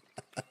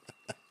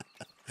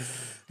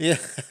 Yeah,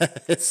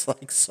 it's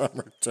like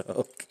summer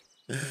toke.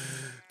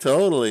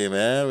 Totally,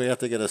 man. We have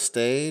to get a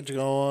stage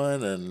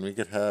going, and we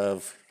could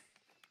have...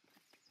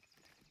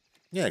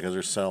 Yeah, because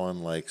they're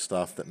selling, like,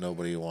 stuff that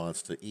nobody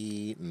wants to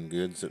eat and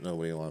goods that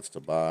nobody wants to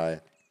buy.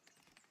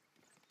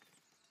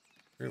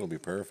 It'll be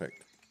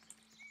perfect.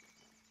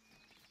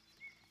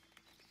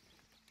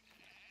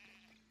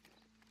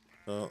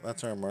 So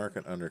that's our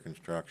market under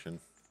construction.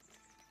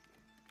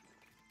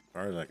 As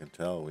far as I can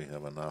tell, we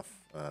have enough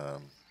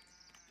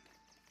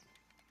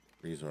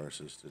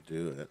resources to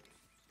do it.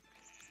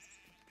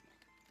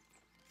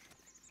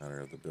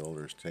 Matter of the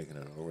builders taking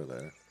it over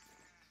there.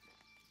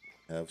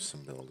 Have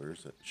some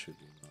builders that should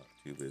be not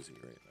too busy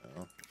right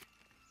now.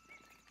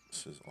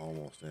 This is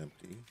almost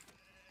empty.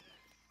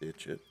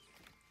 Ditch it.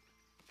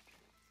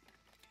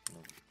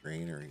 What's the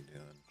granary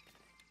doing?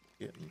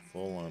 Getting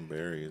full on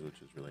berries,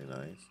 which is really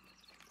nice.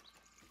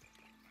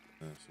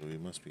 So we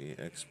must be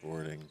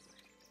exporting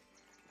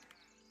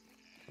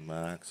the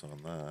max on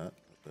that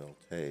they'll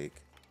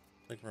take.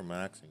 I think we're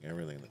maxing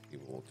everything that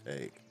people will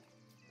take.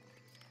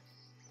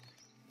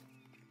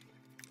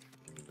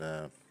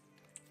 And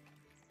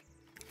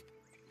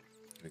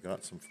we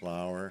got some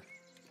flour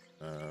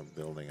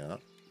building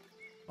up.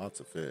 Lots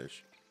of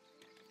fish.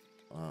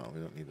 Wow, we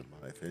don't need to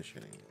buy fish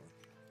anymore.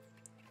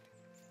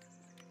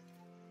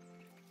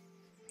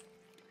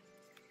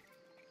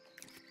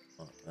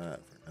 Not that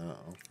for now.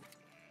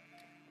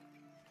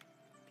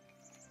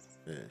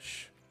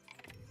 Fish.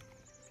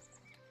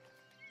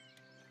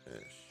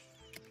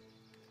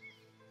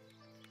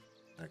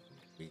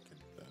 We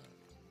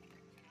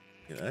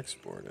can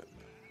export it.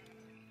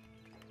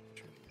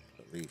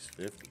 At least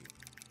 50.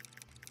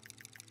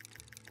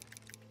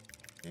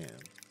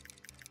 And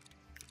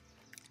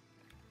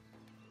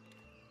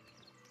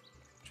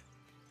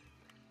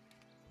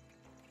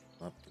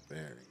up the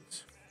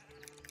berries.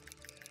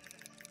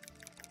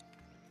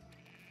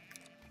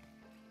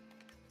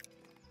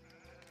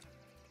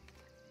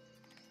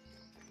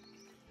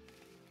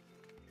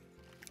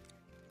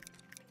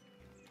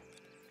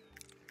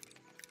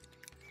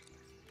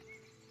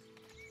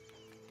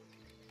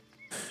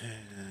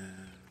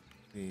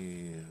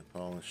 The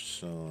polished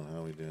stone, how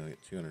are we doing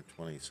at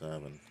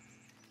 227?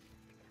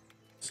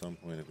 At some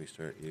point, if we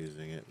start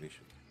using it, we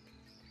should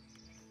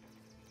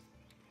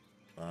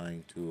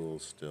buying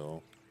tools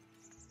still.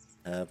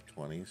 Have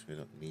 20, so we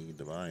don't need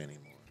to buy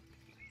anymore.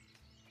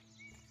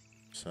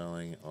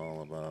 Selling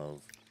all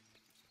above.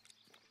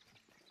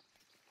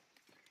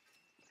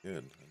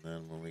 Good. And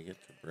then when we get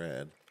to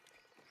bread,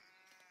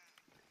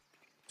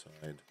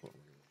 decide what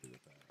we're going to do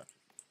with that.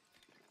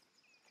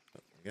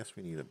 But I guess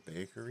we need a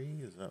bakery.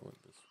 Is that what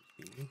this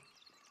would be?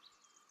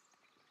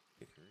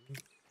 Bakery?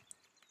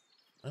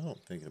 I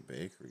don't think a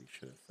bakery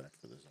should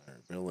affect the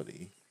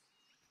desirability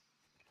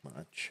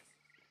much.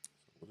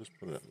 So we'll just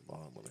put it at the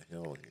bottom of the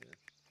hill here.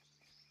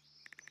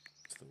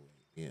 That's the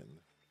way in.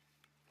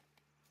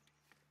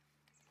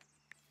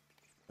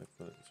 I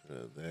put it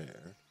sort of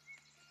there.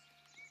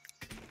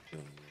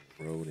 Build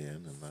a road in,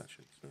 and that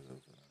should sort of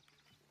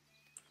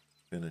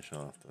finish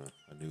off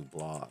a new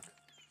block,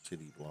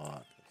 city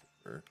block, as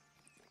it were.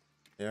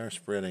 They are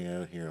spreading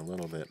out here a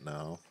little bit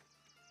now.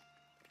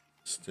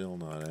 Still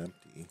not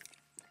empty.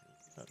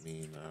 Does that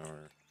mean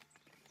our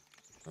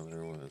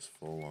other one is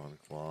full on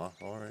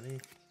cloth already?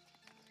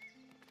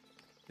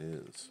 It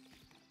is.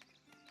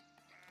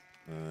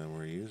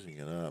 We're using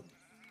it up.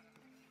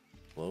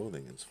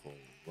 Clothing is full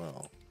as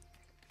well.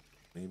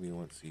 Maybe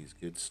once these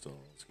good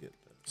stalls get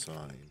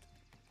assigned.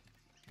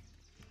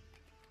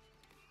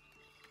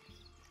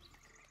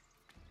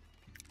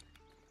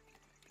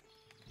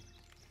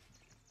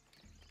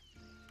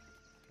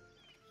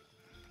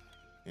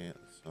 Can't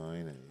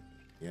assign anything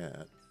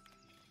yet.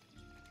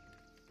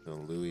 So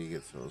Louis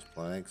gets those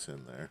planks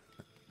in there.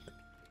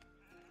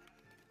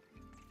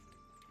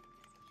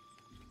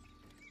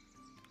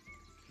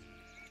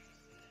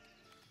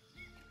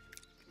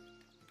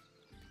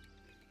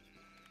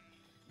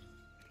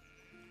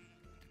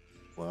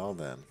 Well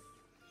then,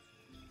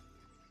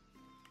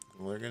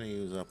 we're going to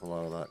use up a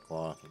lot of that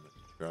cloth in the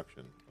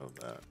construction of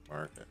that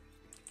market.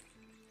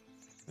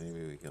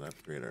 Maybe we can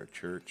upgrade our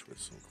church with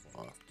some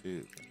cloth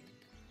too.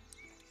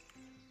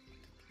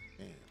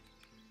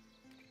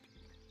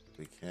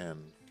 We can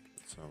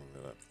put some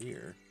of it up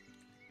here.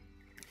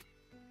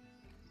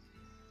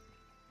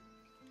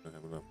 I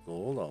have enough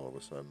gold all of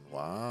a sudden.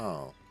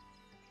 Wow,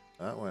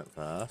 that went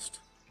fast.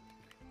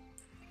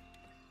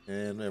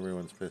 And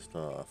everyone's pissed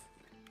off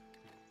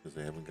because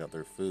they haven't got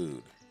their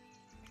food.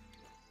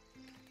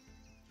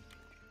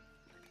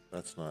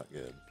 That's not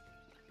good.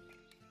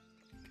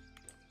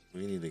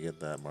 We need to get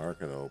that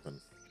market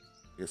open.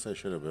 I guess I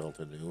should have built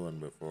a new one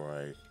before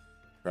I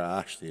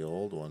crashed the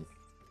old one.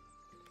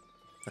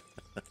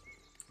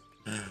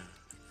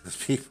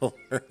 Because people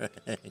are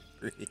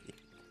angry.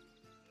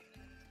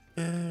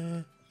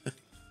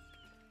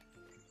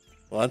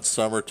 Once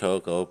Summer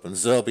Toke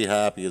opens, they'll be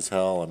happy as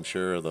hell, I'm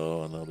sure,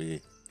 though, and they'll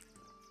be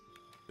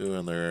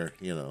doing their,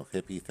 you know,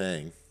 hippie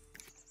thing.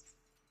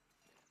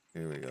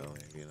 Here we go.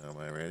 Maybe, am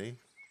I ready?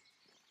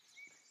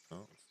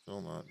 Oh, it's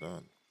still not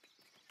done.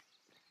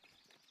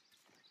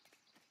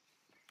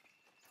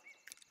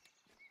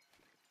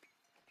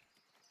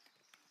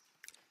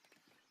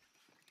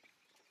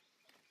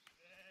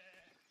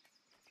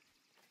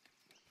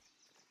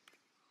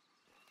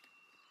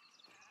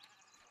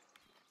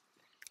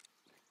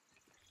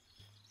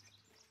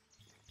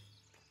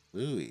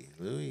 Louis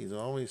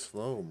always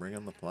slow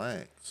bringing the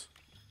planks.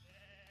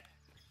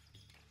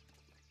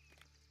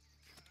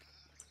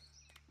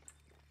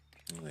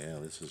 Oh yeah,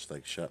 this is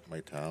like shut my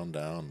town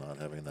down, not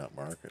having that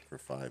market for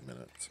 5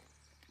 minutes.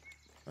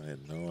 I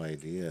had no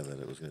idea that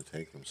it was going to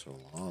take them so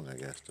long, I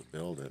guess, to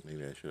build it.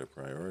 Maybe I should have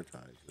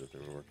prioritized it if they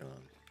were working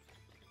on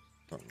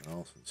something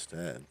else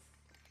instead.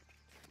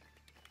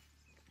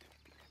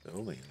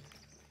 Building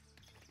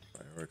it,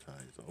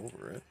 prioritized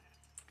over it.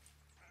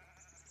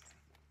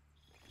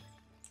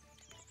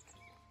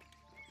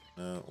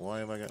 Why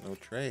have I got no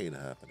trade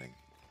happening?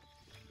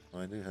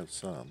 Well, I do have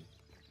some.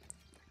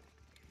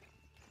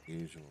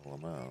 Usual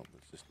amount,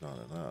 but it's just not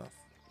enough.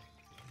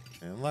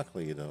 And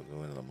luckily you don't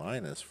go into the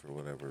minus for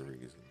whatever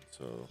reason,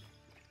 so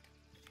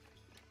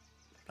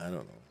I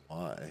don't know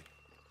why.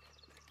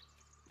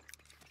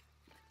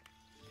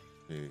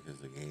 Maybe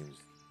because the game's,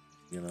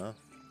 you know,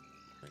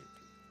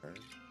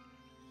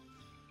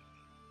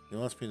 he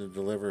wants me to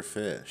deliver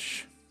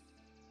fish.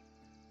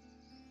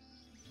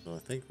 So I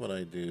think what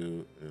I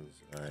do is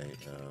I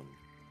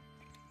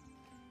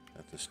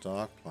have to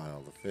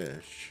stockpile the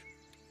fish,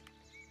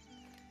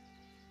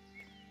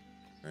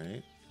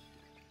 right? It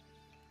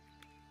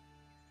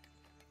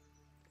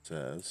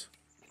says.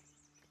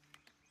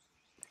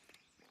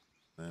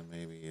 Then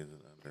maybe is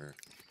it under?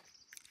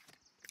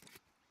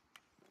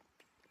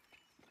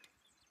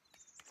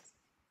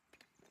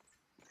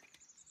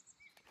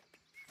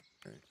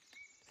 Okay.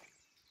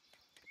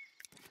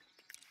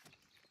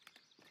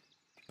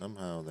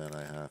 Somehow then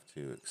I have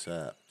to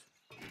accept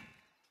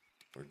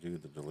or do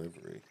the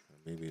delivery. Or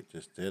maybe it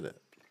just did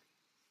it.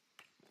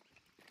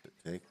 Did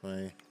it take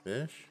my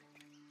fish?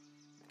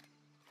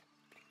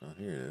 Oh,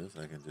 here it is.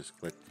 I can just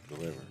click to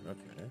deliver.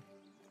 Okay.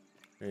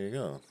 There you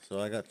go. So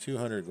I got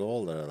 200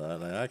 gold out of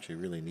that, and I actually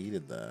really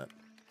needed that.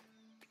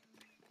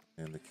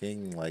 And the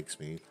king likes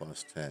me,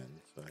 plus 10.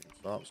 So I can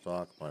stop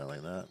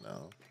stockpiling that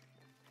now.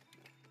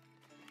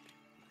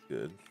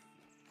 Good.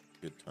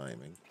 Good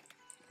timing.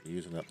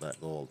 Using up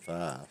that gold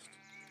fast.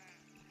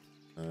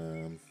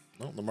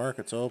 Well, the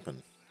market's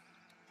open.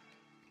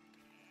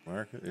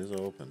 Market is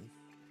open.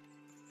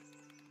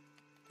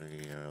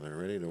 They're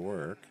ready to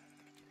work.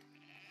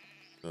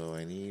 So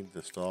I need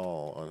the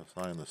stall,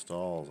 assign the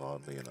stalls,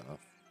 oddly enough.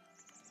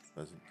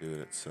 Doesn't do it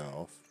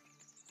itself.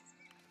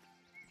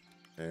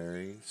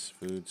 Berries,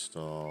 food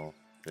stall,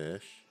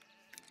 fish,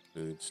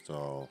 food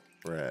stall,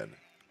 bread,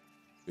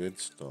 good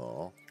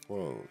stall,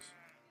 clothes.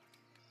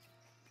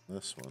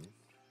 This one,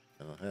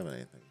 I don't have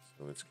anything,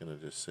 so it's going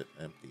to just sit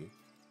empty.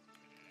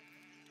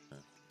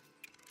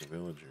 The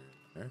villager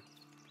in there.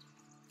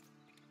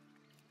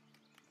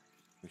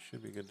 We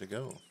should be good to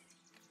go.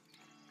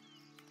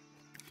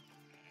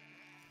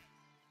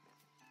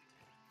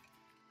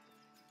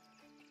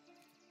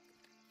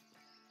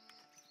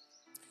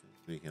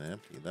 We can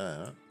empty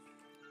that.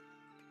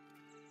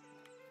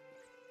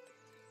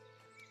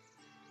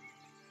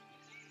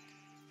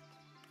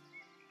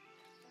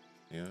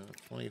 Yeah,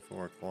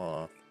 24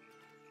 cloth.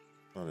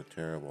 Not a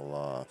terrible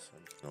loss.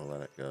 I'm just going to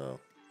let it go.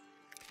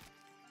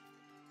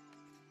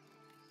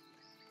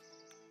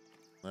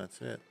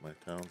 That's it. My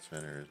town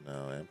center is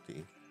now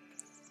empty.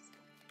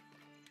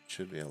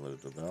 Should be able to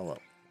develop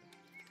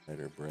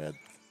better bread.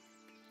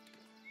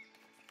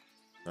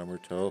 Summer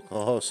toke.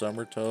 Oh,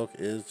 summer toke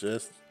is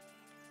just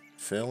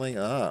filling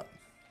up.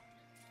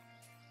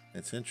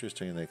 It's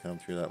interesting they come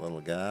through that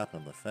little gap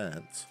in the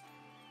fence.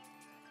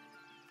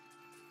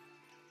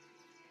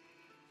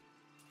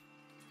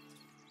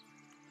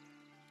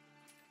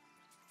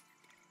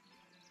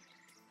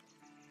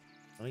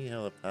 Funny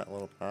how the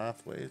little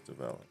pathways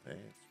develop, eh?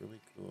 It's really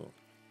cool.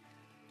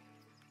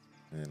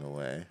 In a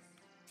way.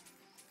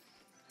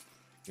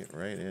 Get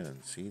right in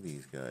and see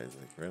these guys,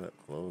 like right up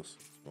close.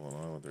 What's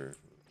going on with their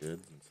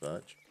goods and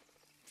such.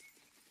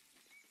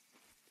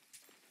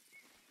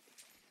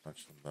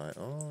 Watch them buy.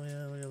 Oh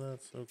yeah, look at that,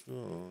 so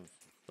cool.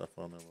 Stuff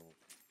on their little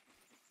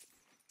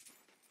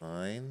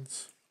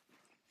signs.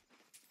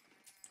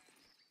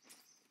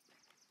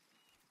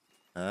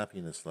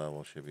 Happiness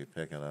level should be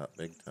picking up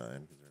big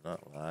time because they're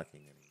not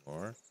lacking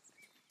anymore.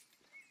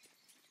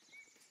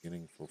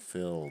 Getting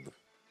fulfilled.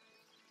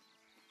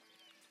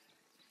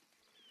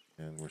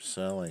 And we're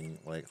selling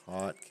like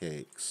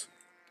hotcakes.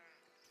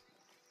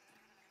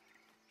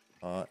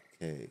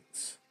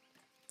 Hotcakes.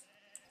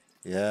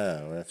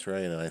 Yeah, that's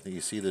right. And I think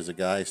you see there's a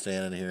guy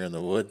standing here in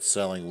the woods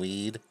selling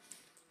weed.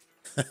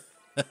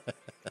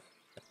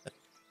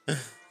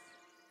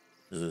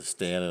 Just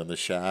standing in the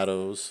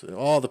shadows.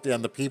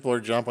 And the people are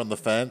jumping the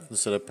fence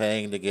instead of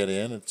paying to get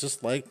in. It's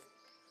just like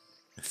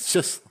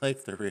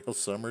the real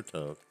summer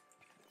toke.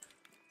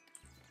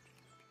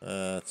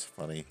 That's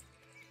funny.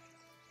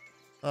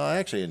 Oh, I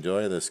actually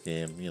enjoy this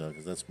game, you know,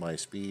 because that's my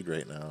speed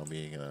right now,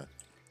 being a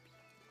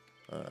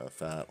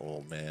fat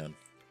old man.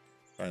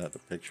 Try not to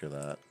picture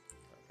that at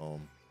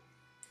home.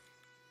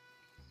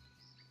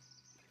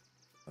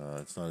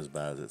 It's not as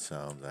bad as it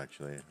sounds,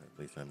 actually. At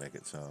least I make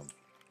it sound.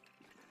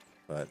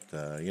 But,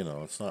 you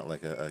know, it's not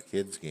like a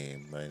kid's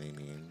game by any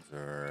means,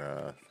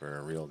 or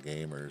for real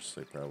gamers,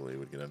 they probably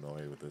would get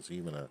annoyed with this.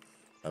 Even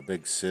a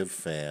big Civ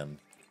fan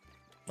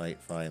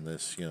might find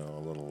this, you know,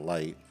 a little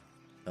light,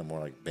 kind of more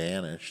like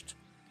Banished.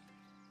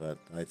 But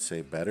I'd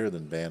say better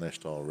than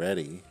Banished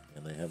already,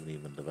 and they haven't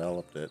even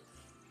developed it.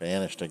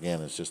 Banished,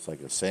 again, is just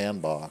like a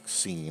sandbox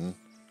scene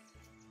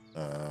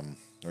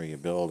where you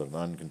build an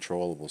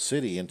uncontrollable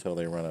city until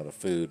they run out of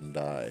food and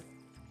die.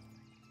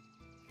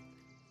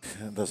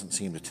 It doesn't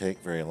seem to take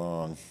very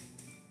long.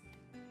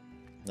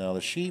 Now,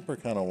 the sheep are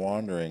kind of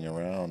wandering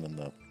around in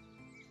the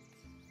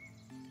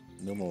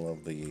middle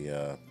of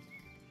the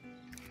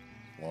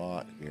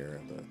lot here,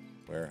 the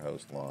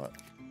warehouse lot.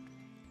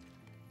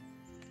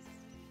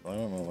 I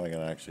don't know if I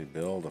can actually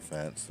build a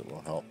fence that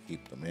will help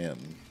keep them in,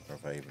 or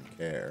if I even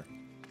care.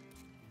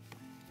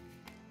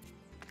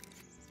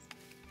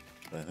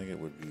 But I think it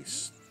would be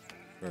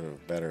sort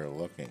of better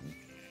looking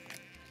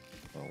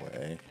in a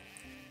way,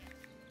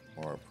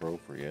 more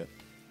appropriate.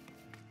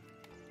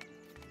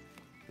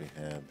 We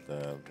had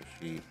the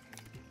sheep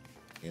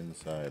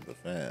inside the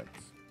fence.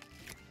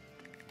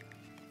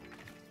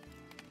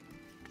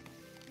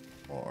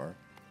 Or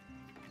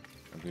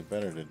it'd be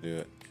better to do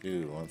it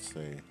too once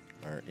they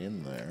are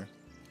in there.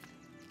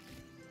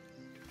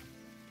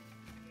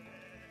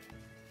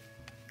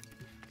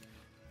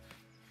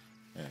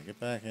 Yeah, get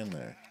back in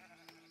there.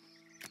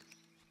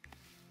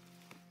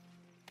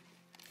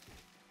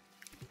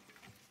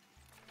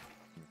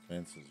 The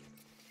fences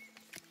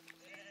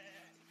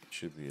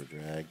should be a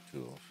drag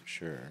tool for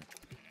sure.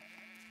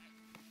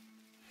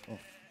 Oh,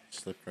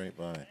 slipped right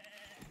by.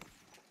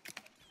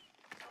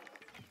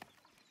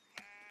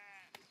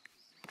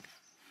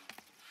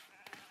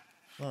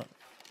 Not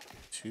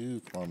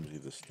too clumsy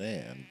to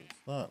stand, but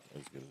it's not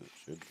as good as it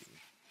should be.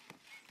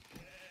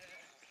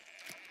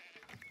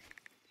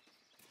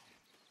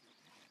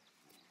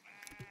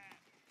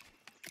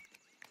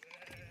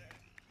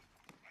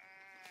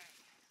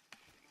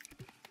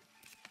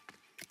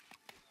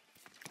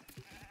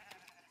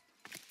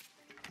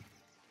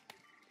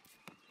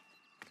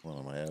 Well,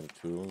 am I out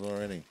of tools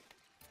already?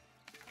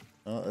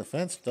 The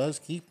fence does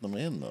keep them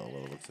in, though,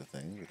 well, looks a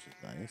thing, which is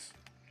nice.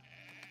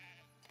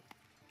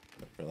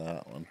 Except for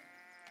that one.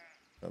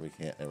 Probably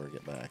can't ever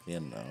get back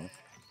in now.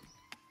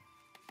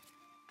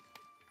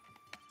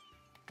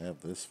 I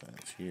have this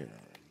fence here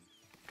already.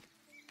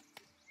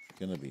 It's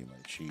gonna be my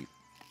cheap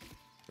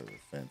for the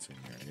fencing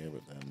area,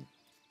 but then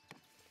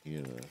you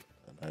need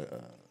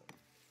a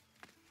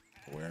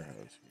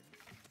warehouse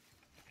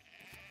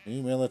here.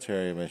 New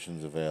military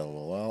missions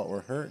available. Well,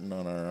 we're hurting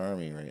on our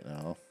army right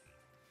now.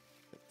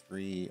 Got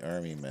 3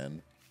 army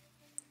men.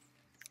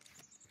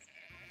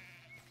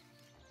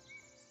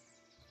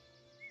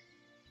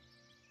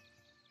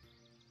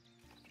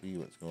 See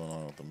what's going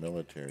on with the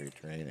military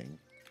training.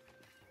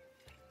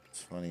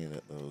 It's funny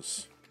that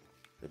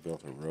they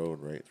built a road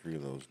right through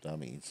those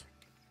dummies.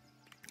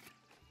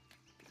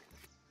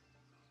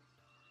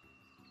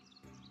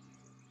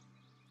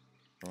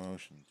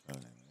 Promotion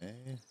time,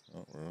 eh?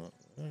 Oh,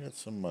 we got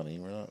some money.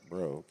 We're not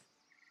broke.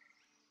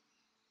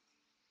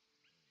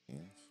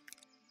 Yes.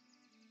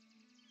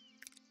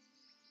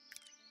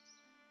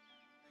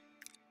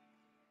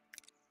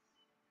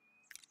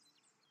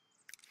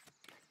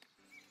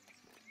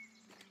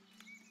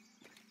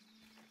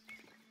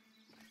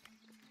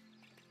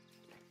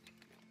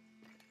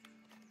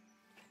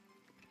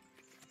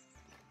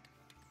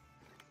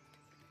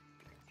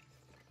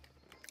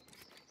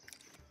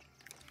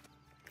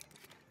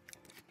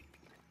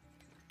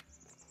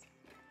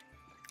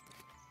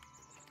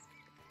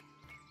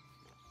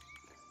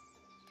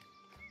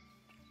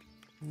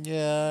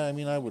 Yeah, I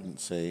mean, I wouldn't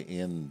say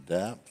in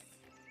depth.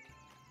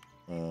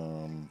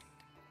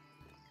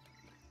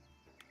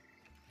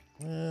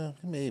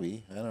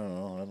 Maybe. I don't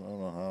know. I don't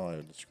know how I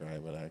would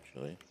describe it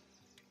actually.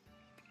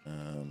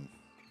 Having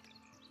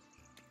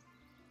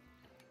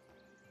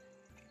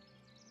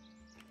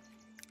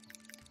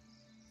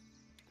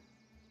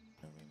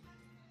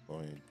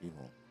employed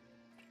people,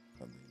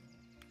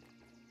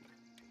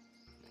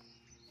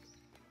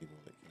 people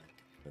that can't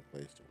get a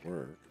place to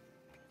work.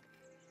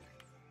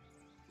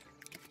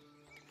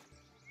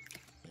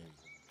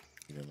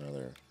 Maybe need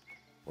another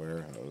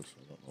warehouse.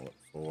 I don't know what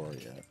for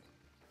yet.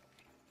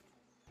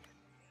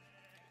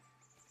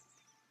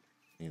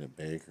 Need a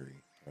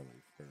bakery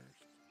probably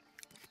first.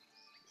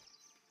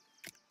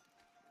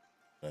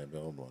 Did I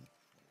build one?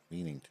 I'm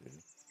meaning to.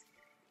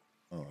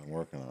 Oh, I'm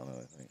working on it,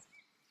 I think.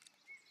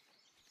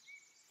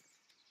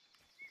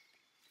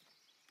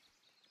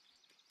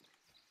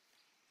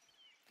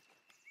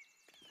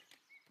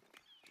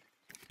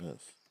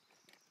 This.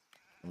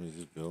 Somebody's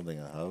just building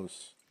a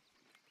house.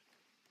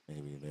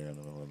 Maybe there in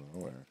the middle of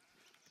nowhere.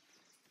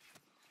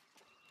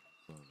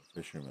 Oh,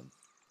 the fishermen.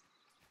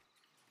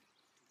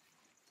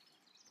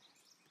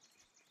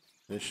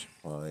 Fish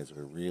supplies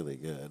are really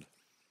good.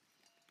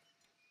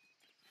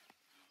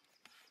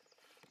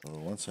 So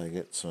once I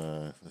get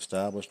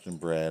established and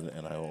bred,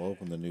 and I will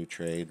open the new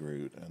trade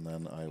route, and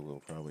then I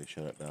will probably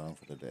shut it down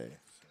for the day.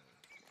 So,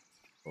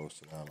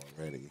 posted on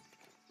already.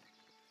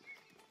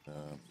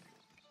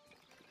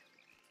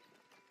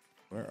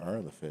 Where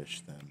are the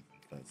fish then,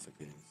 if that's the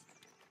case?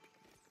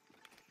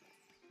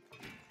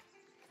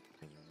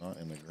 Because they're not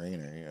in the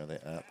granary. Are they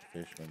at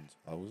the fishermen's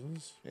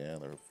houses? Yeah,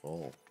 they're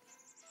full.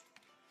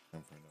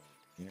 Time for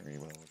another granary.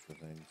 Well, what's the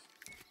things?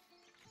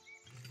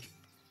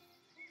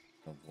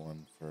 Have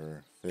one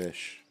for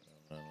fish,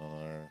 and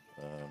another,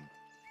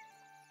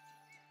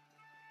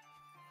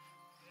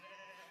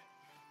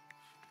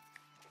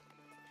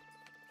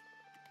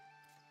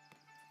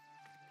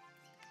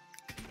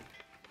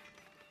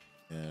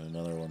 and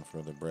another one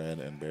for the bread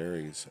and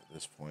berries at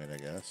this point, I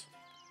guess.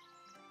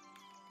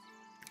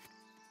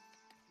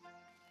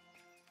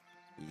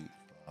 Wheat,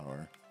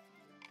 flour.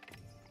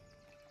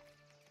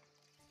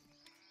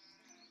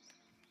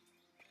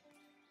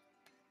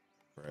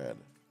 Bread.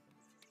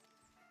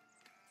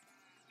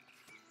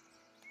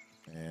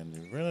 And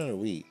we've run out of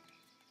wheat,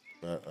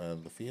 but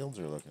the fields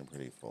are looking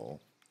pretty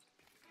full.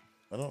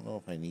 I don't know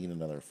if I need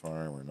another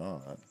farm or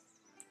not.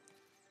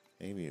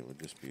 Maybe it would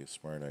just be a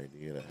smart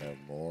idea to have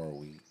more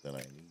wheat than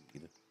I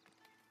need.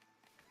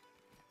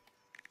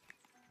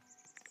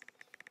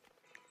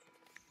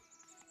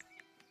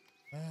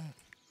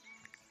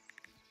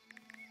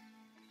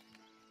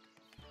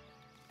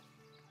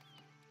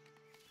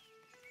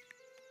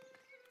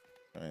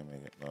 Try and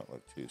make it not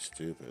look too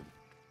stupid.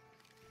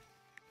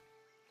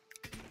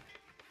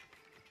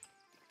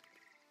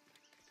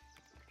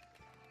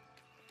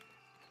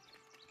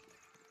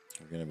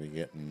 We're going to be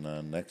getting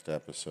next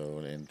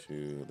episode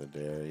into the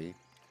dairy,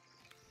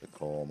 the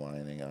coal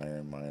mining,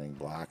 iron mining,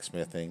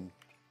 blacksmithing.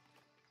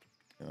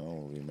 You know,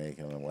 we'll be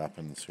making the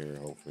weapons here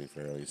hopefully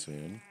fairly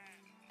soon.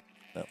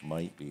 That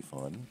might be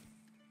fun.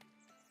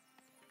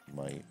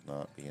 Might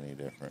not be any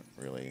different,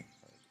 really,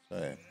 I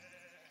would say.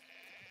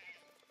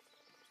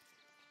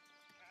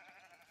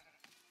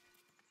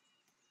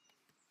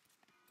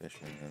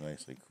 Fishermen are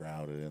nicely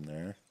crowded in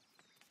there.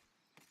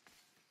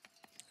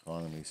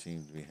 Economy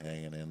seems to be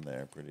hanging in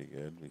there pretty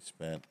good. We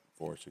spent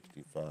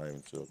 465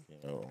 and still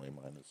came out only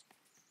minus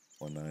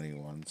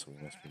 191, so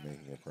we must be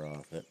making a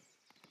profit.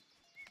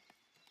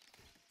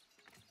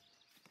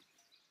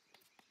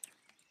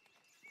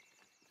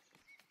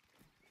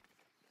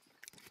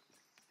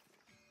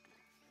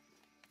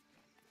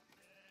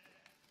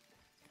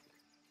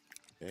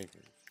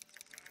 Bakers.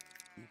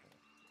 People.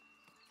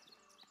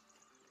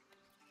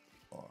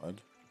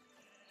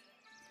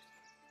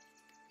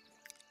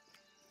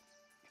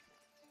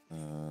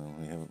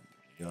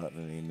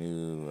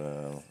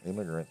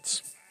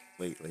 immigrants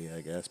lately,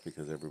 I guess,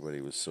 because everybody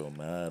was so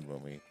mad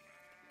when we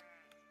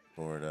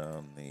tore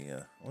down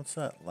the, what's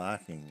that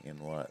lacking in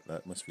what?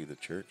 That must be the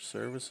church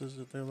services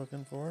that they're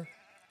looking for.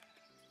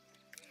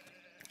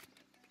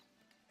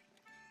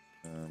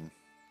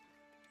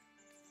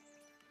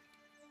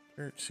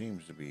 Church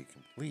seems to be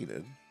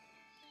completed.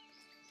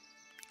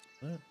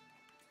 But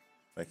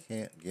I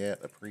can't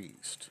get a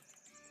priest.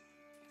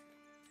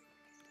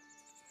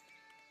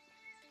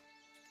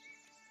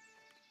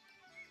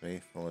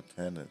 Faithful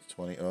attendance,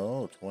 20.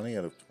 Oh, 20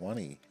 out of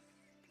 20.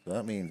 So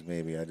that means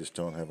maybe I just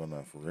don't have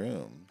enough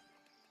room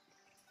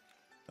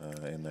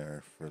in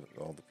there for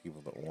all the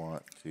people that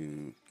want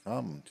to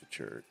come to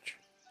church.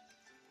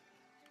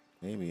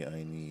 Maybe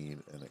I need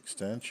an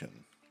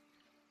extension.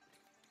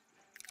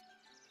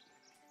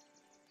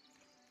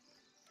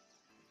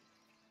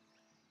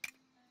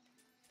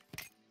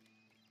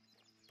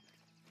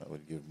 That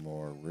would give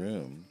more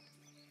room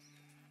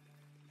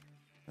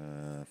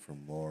for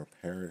more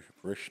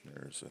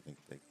parishioners, I think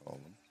they call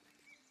them.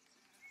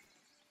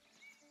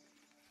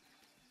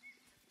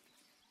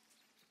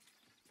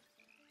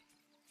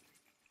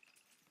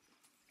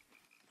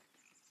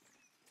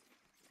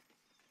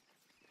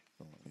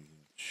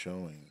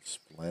 Showing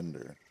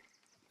splendor.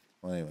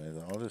 Well, anyways,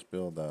 I'll just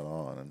build that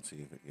on and see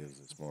if it gives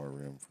us more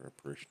room for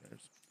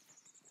parishioners.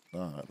 If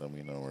not, then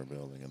we know we're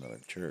building another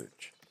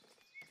church.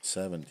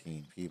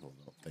 17 people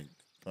don't think,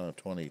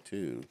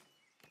 22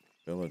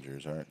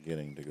 villagers aren't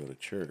getting to go to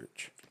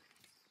church.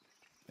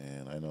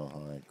 And I know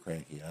how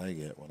cranky I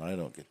get when I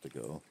don't get to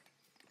go.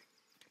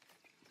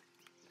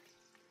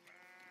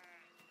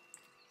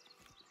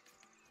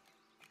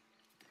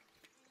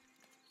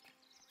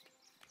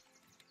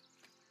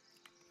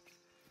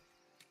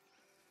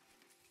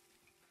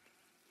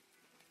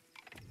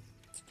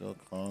 Still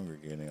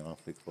congregating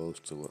awfully close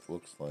to what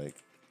looks like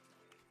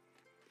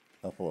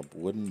a couple of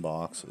wooden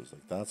boxes.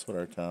 Like, that's what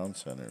our town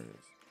center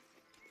is.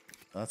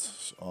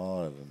 That's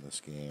odd in this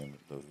game.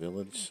 The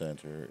village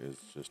center is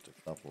just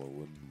a couple of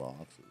wooden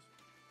boxes.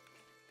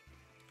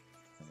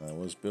 And I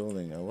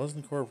was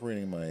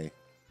incorporating my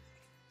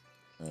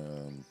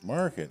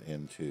market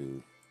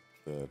into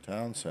the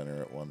town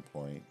center at one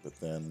point, but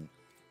then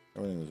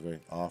everything was very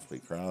awfully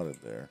crowded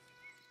there.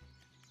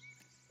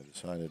 I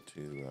decided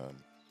to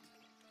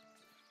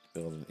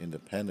build an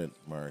independent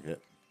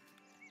market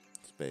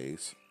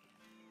space.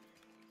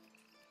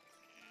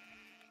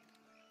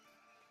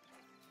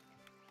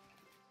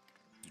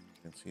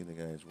 You can see the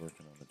guys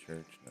working on the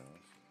church now.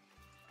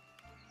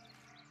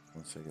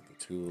 Once I get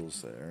the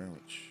tools there,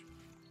 which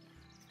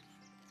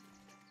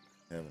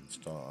I have in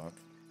stock,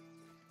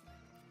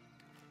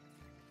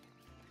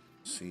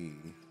 see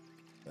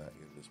that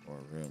gives us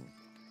more room.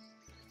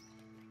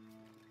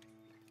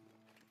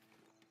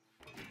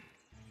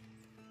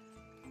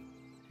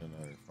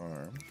 Another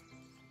farm.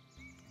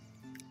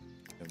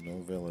 Have no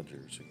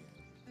villagers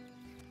again,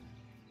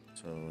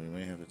 so we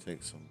may have to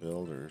take some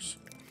builders.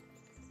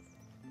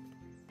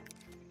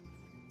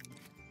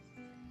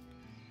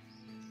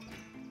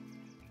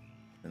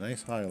 They're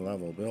nice high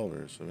level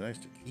builders, so it's nice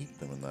to keep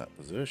them in that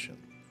position.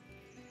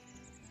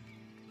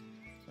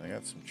 I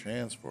got some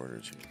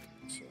transporters here,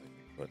 so I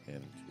can put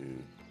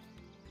into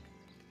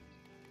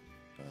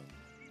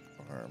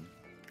farm.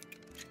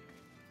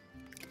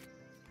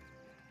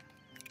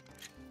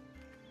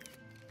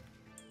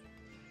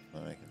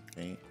 I can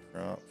paint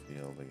crop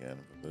field again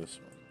for this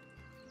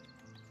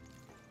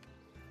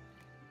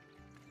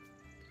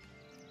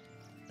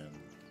one. And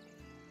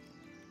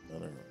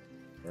another one.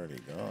 Already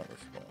got a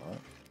spot.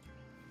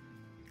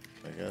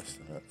 I guess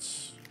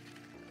that's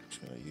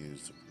just going to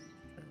use the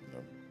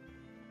predetermined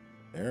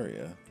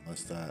area,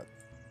 unless that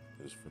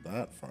is for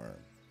that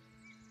farm.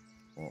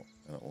 Well,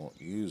 and it won't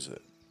use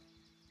it.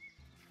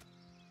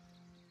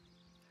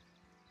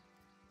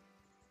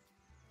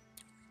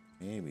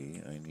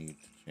 Maybe I need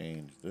to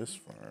change this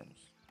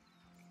farm's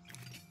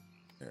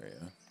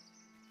area.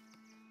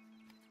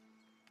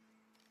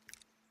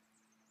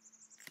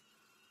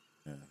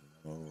 Yeah,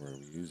 we're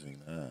using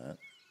that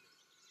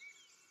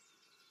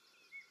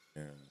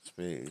here in the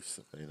space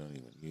that they don't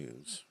even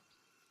use.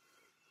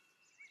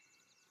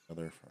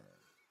 Other farm.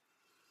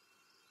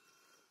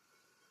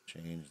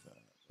 Change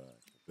that back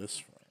to this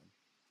farm.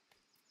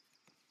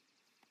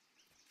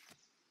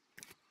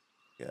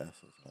 Yes,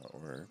 that's how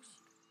it works.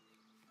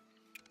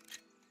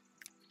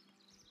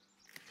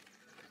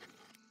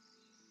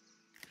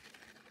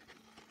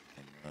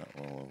 That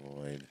will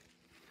avoid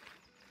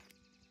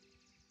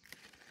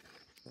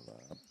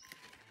that.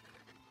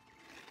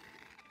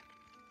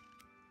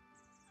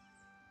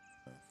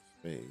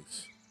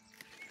 Space.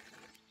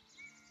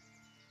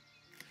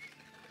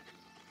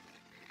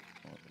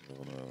 I want to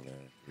build over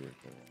there too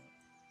if they want.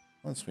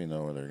 Once we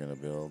know where they're going to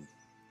build,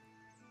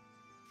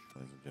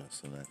 let's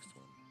adjust the next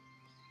one.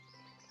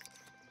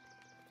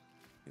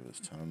 Give us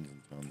tons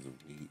and tons of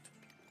wheat.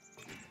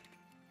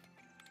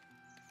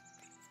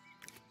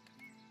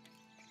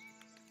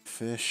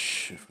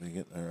 Fish, if we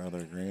get our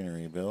other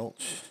granary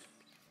built.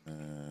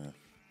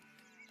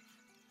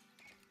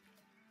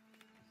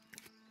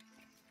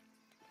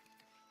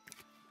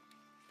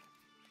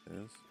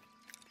 is.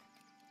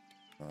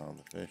 All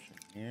the fish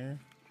in here.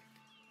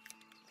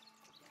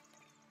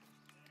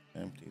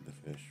 Empty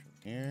the fish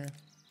from here.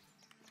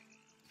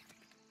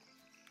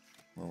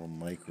 Little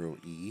micro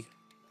E.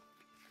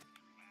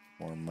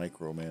 More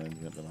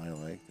micromanagement than I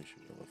like. They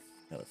should be able to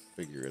kind of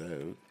figure it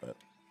out, but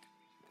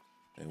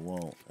they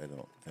won't, I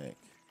don't think.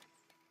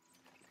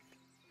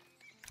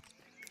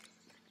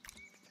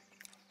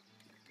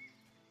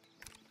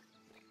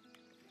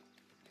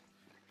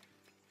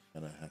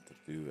 And I have to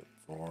do it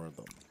for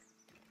them.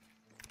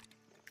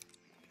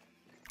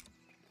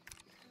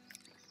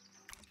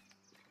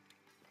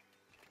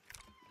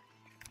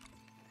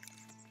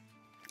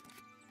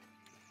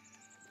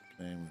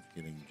 Same with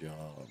getting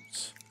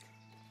jobs.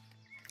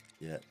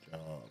 Get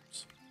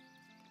jobs.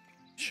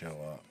 Show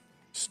up.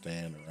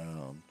 Stand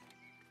around.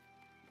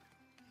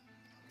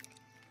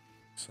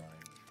 Sign.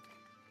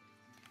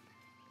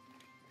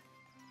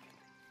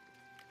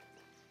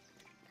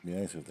 It'd be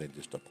nice if they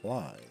just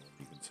apply.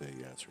 You can say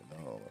yes or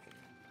no. That would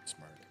be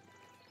smart.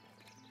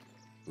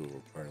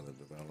 Cool part of the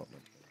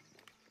development.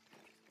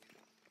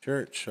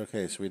 Church.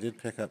 Okay, so we did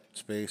pick up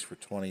space for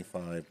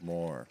 25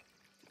 more.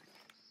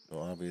 So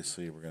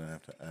obviously we're going to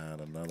have to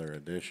add another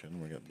addition.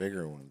 We got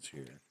bigger ones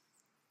here.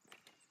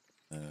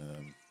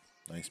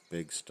 Nice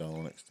big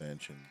stone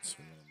extensions.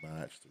 We're going to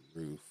match the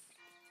roof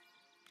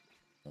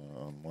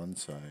on one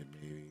side,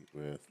 maybe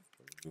with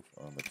the roof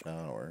on the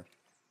tower.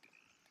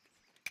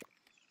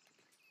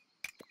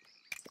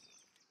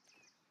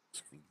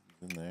 Squeeze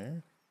in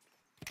there.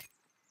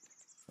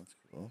 That's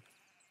cool.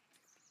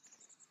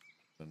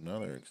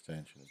 Another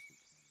extension.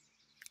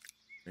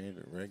 Create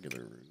a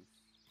regular roof.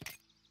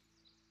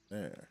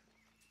 There.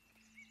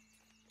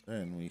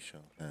 Then we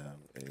shall have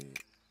a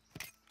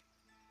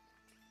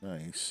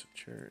nice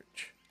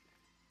church.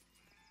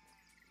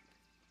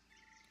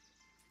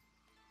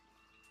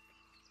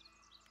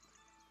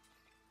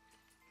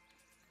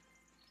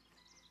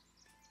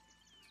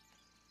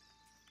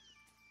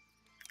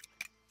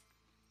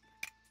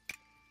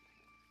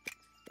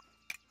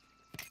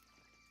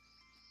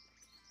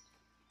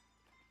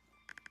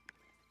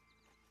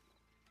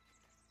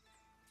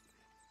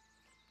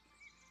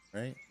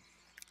 Right?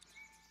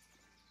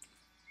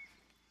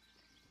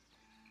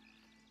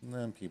 And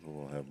then people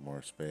will have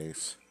more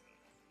space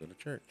to go to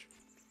church.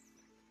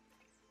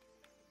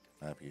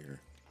 Happier,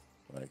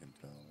 what I can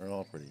tell. They're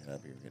all pretty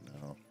happy right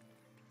now.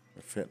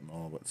 We're fitting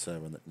all but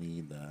 7 that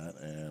need that,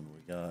 and we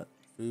got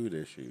food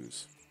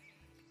issues.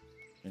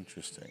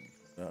 Interesting.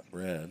 Got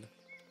bread.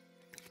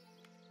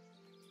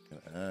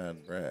 Gonna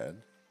add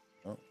bread.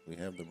 Oh, we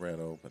have the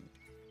bread open.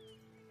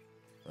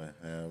 I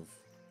have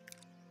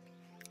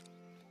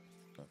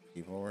enough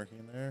people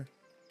working there.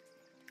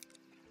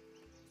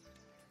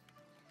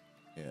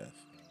 Yes,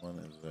 one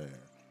is there.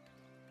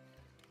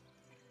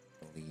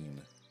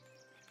 Lean.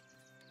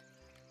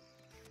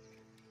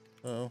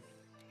 So,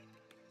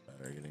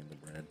 better getting the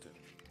bread to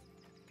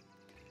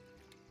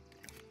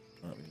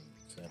not being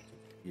accepted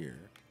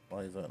here.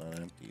 Why is that not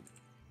emptied?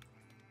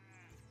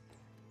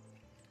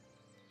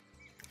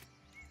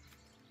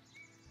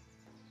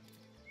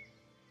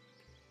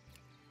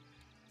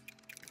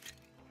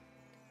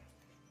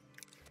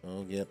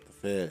 Go get the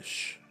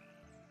fish.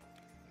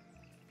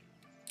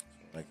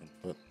 So I can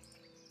put,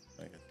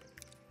 I guess,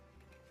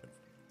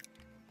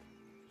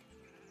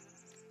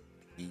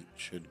 meat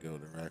should go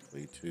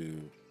directly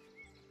to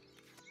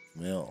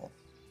mill.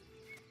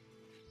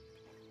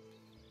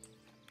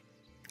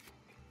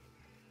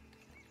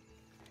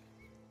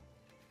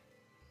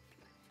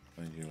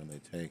 Mind you, when they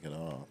take it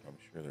off, I'm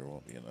sure there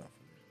won't be enough.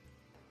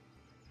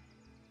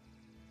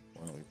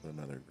 Why don't we put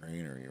another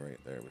granary right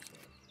there beside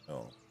the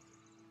mill?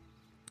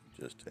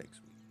 It just takes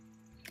me.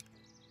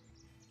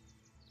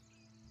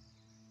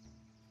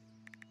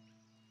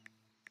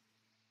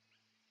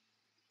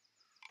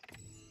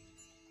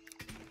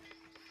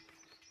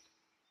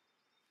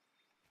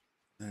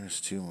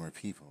 There's 2 more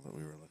people that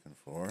we were looking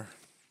for.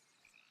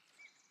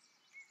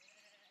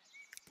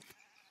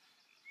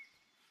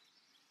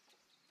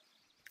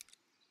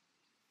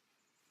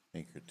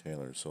 Tinker,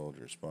 Tailor,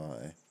 Soldier,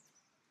 Spy.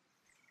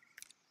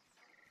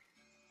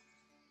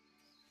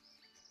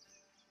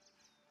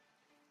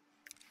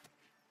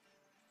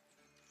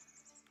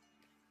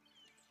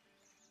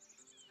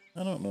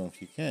 I don't know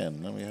if you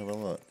can. Let me have a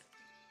look.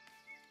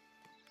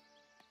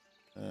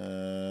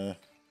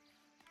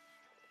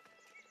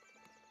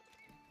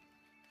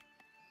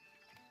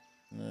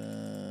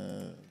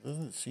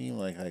 Doesn't seem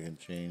like I can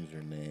change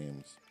their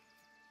names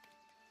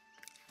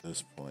at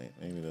this point.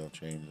 Maybe they'll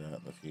change that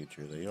in the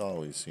future. They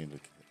always seem to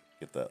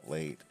get that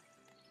late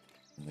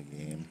in the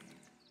game.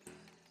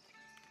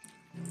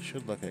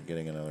 Should look at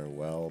getting another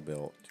well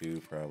built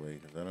too, probably,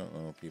 because I don't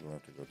know if people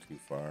have to go too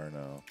far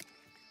now.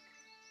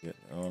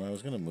 Oh, and I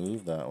was going to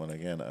move that one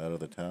again out of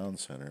the town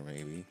center,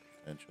 maybe,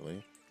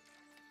 potentially.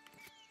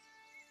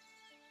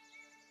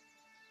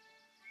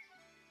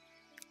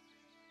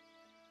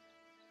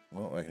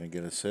 Well, I can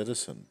get a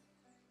citizen.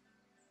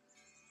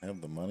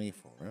 Have the money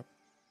for it.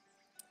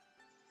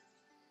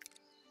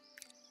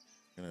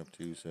 Gonna have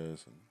 2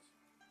 citizens.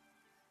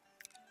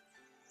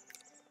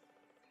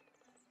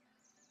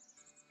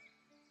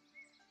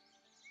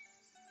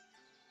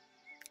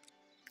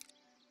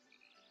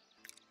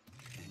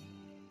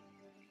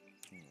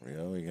 You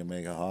know, we can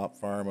make a hop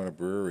farm and a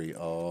brewery.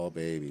 Oh,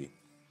 baby.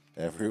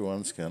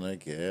 Everyone's gonna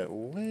get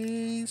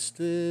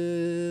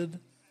wasted.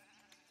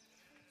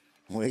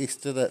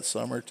 Wasted at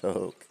Summer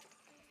Toke.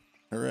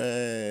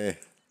 Hooray.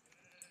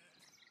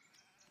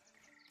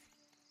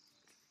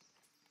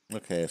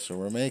 Okay, so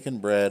we're making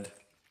bread.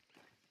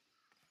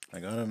 I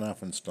got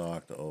enough in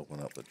stock to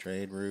open up the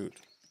trade route.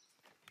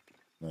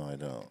 No, I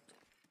don't.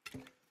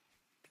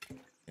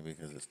 Maybe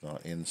because it's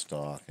not in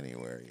stock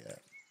anywhere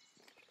yet.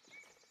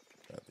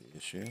 Is that the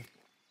issue?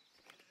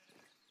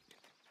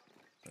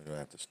 Or do I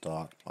have to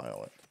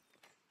stockpile it?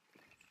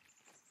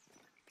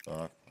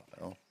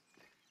 Stockpile.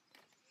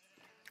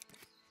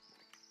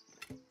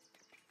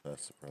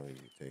 That's probably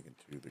be taken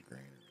to the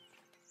granary.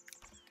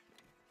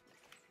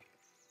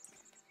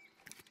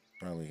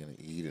 Probably going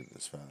to eat it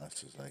as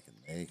fast as I can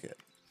make it.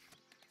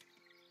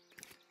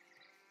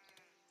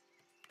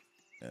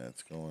 And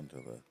it's going to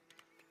the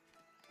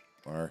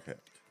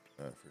market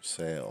for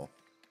sale.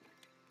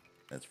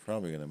 It's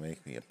probably going to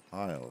make me a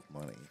pile of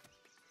money.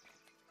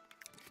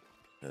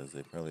 Because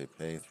they probably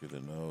pay through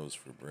the nose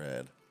for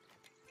bread.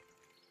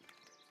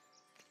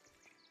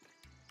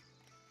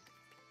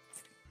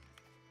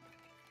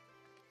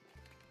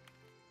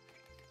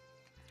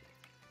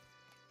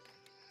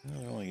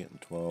 I'm only getting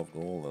 12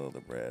 gold out of the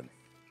bread.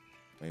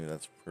 Maybe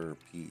that's per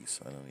piece.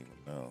 I don't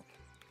even know.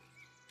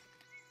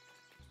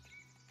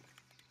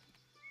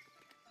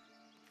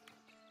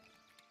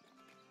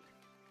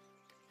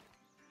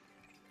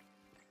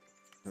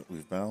 But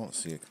we've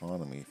balanced the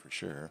economy for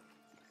sure.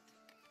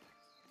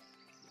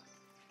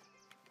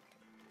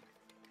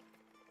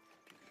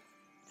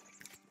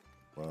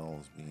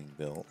 Wells being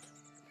built.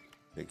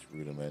 Takes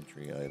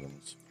rudimentary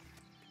items.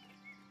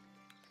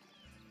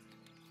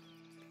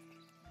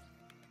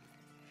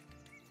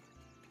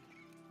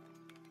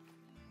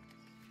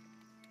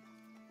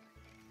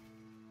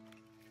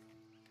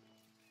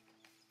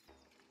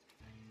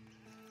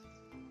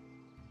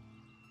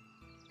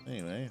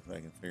 Anyway, if I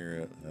can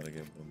figure out how to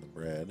give them the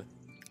bread,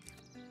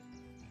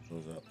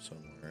 goes up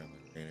somewhere in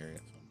the granary at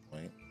some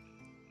point.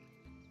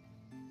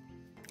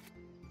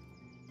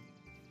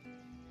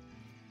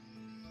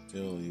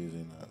 Still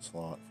using that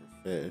slot for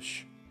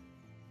fish.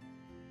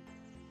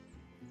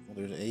 Well,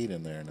 there's 8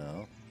 in there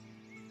now.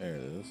 There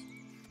it is.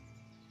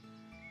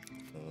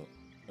 So,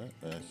 I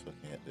still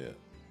can't do it.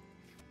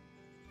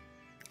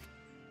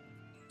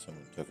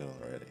 Someone took it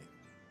already.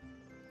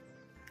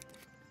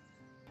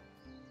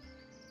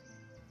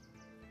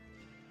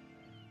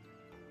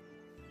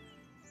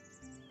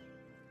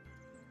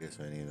 Guess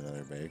I need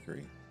another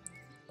bakery.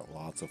 Got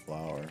lots of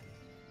flour.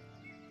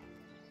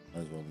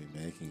 Might as well be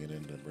making it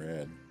into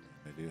bread.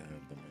 I do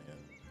have the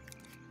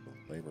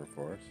labor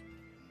force.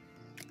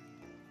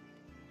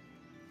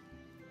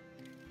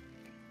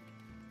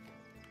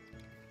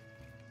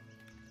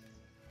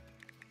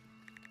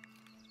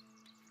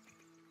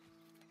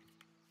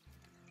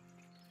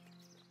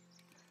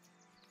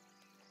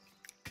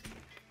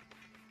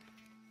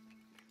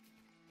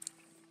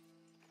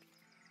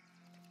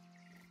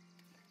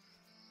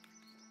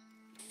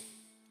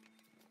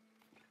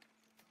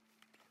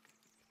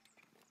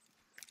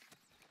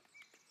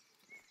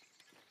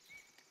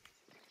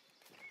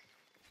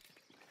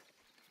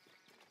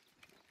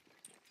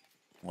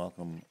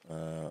 Welcome,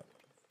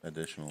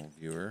 additional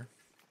viewer.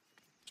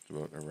 Just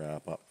about to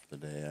wrap up for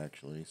the day,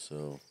 actually.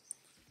 So,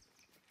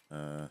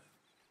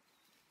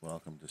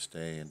 welcome to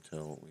stay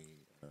until we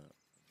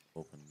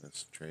open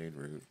this trade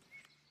route.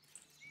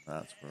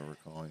 That's where we're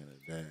calling it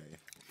a day.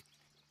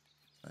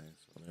 Right,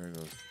 so there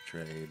goes the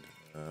trade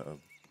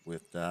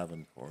with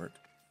Davenport.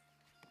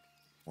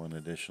 One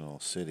additional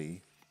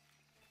city.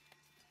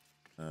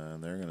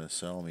 And they're going to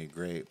sell me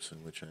grapes,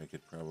 in which I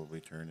could probably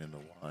turn into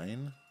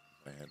wine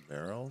if I had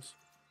barrels.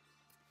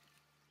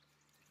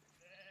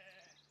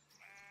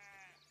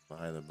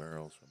 Buy the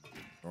barrels from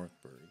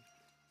Northbury.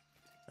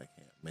 I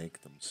can't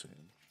make them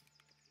soon.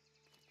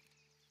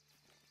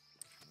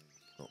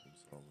 Built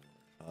themselves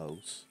a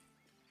house.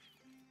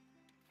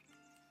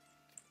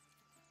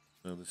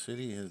 So the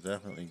city has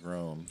definitely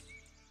grown.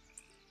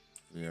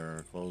 We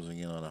are closing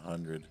in on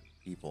 100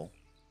 people.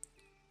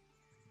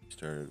 We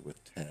started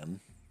with 10.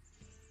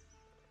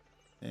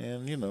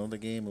 And, you know, the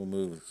game will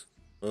move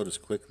about as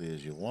quickly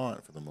as you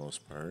want for the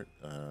most part.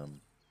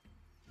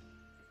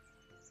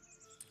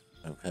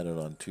 I've had it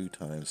on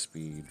 2x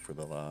speed for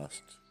the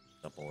last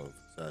couple of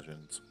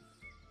sessions.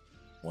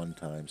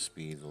 1x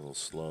speed's a little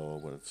slow,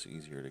 but it's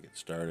easier to get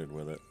started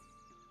with it.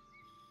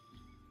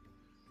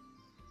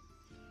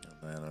 And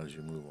then as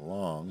you move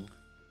along,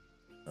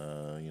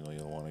 you know,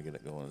 you'll want to get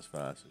it going as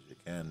fast as you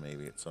can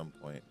maybe at some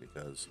point,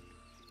 because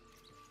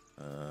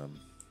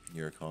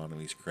your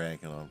economy's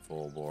cranking on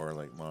full bore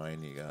like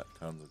mine. You got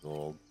tons of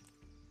gold.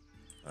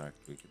 In fact,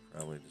 we could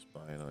probably just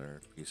buy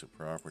another piece of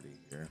property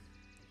here.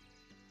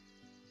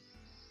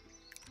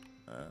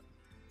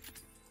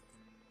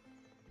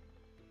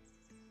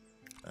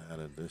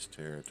 Added this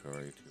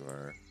territory to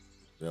our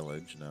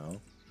village now.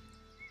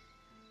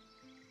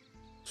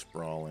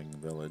 Sprawling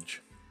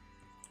village.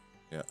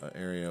 Yeah, an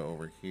area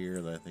over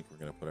here that I think we're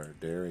going to put our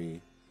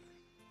dairy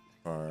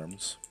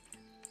farms.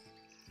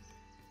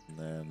 And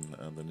then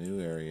the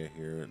new area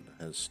here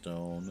has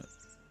stone.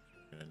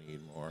 We're going to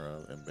need more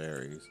of, and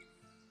berries.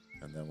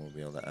 And then we'll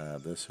be able to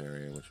add this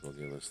area, which will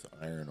give us the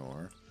iron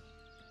ore.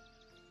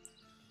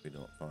 If we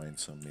don't find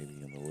some maybe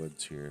in the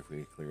woods here, if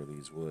we clear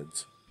these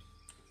woods.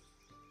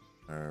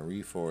 Our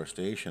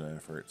reforestation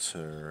efforts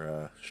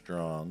are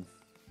strong.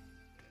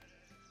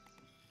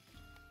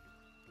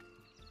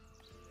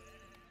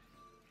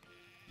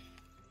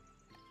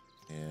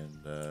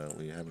 And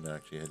we haven't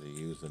actually had to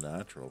use the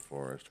natural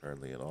forest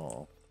hardly at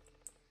all.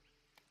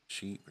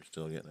 Sheep are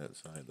still getting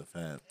outside the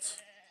fence.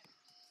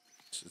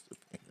 It's just a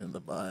pain in the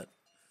butt.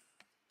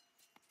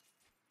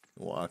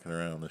 Walking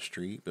around the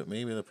street, but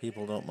maybe the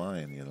people don't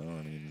mind, you know.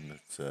 I mean,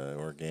 it's an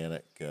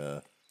organic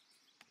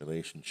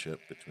relationship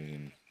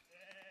between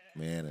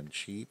man and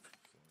sheep.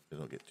 They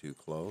don't get too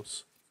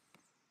close.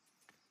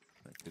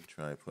 I could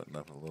try putting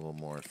up a little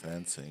more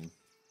fencing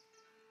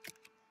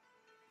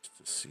just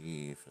to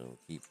see if it'll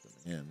keep them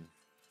in.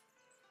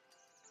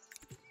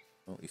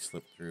 Oh, he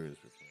slipped through his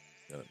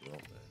got it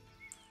built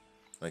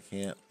there. I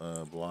can't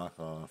block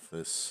off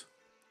this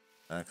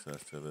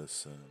access to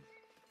this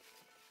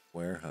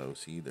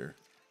warehouse either.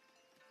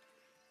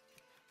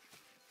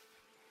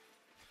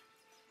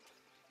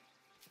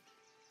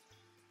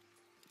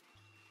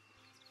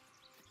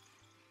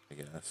 I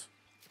guess.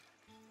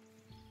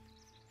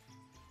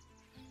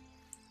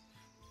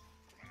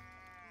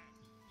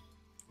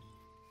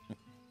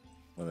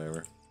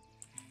 Whatever.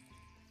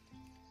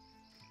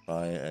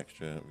 Bye,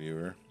 extra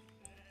viewer.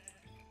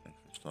 Thanks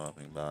for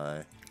stopping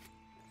by.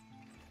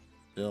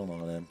 Still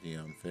not empty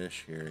on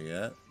fish here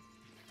yet.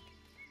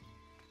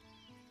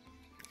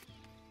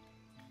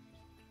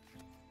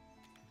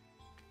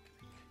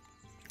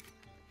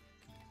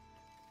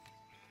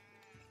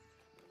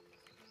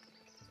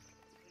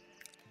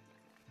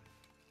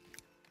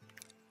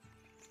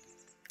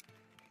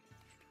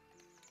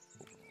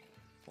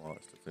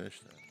 Lots of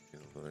fish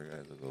then. Those other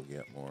guys will go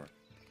get more.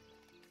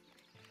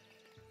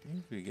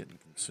 Seems to be getting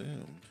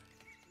consumed.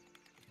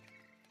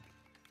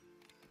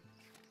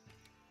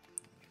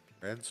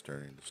 Red's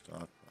starting to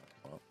stockpile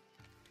up.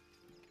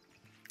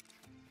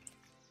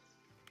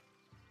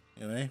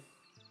 Anyway,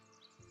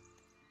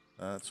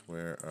 that's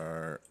where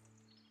our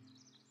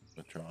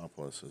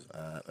metropolis is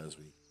at as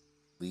we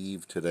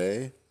leave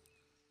today.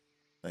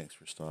 Thanks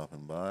for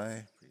stopping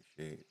by.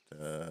 Appreciate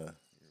your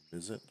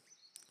visit.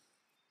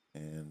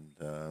 And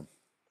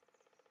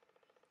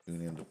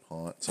tune into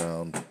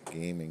Pwnt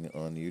Gaming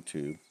on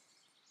YouTube.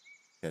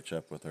 Catch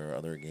up with our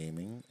other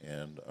gaming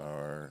and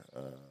our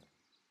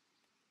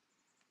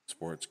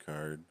sports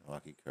card,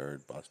 hockey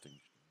card busting,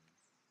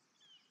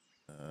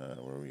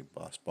 where we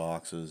bust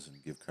boxes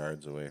and give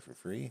cards away for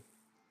free.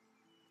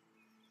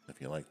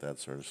 If you like that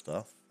sort of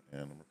stuff.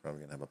 And we're probably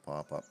going to have a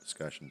pop-up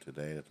discussion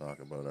today to talk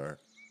about our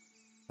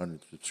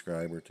 100th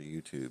subscriber to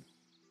YouTube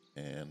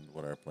and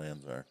what our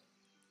plans are.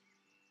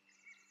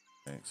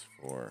 Thanks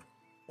for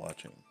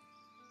watching.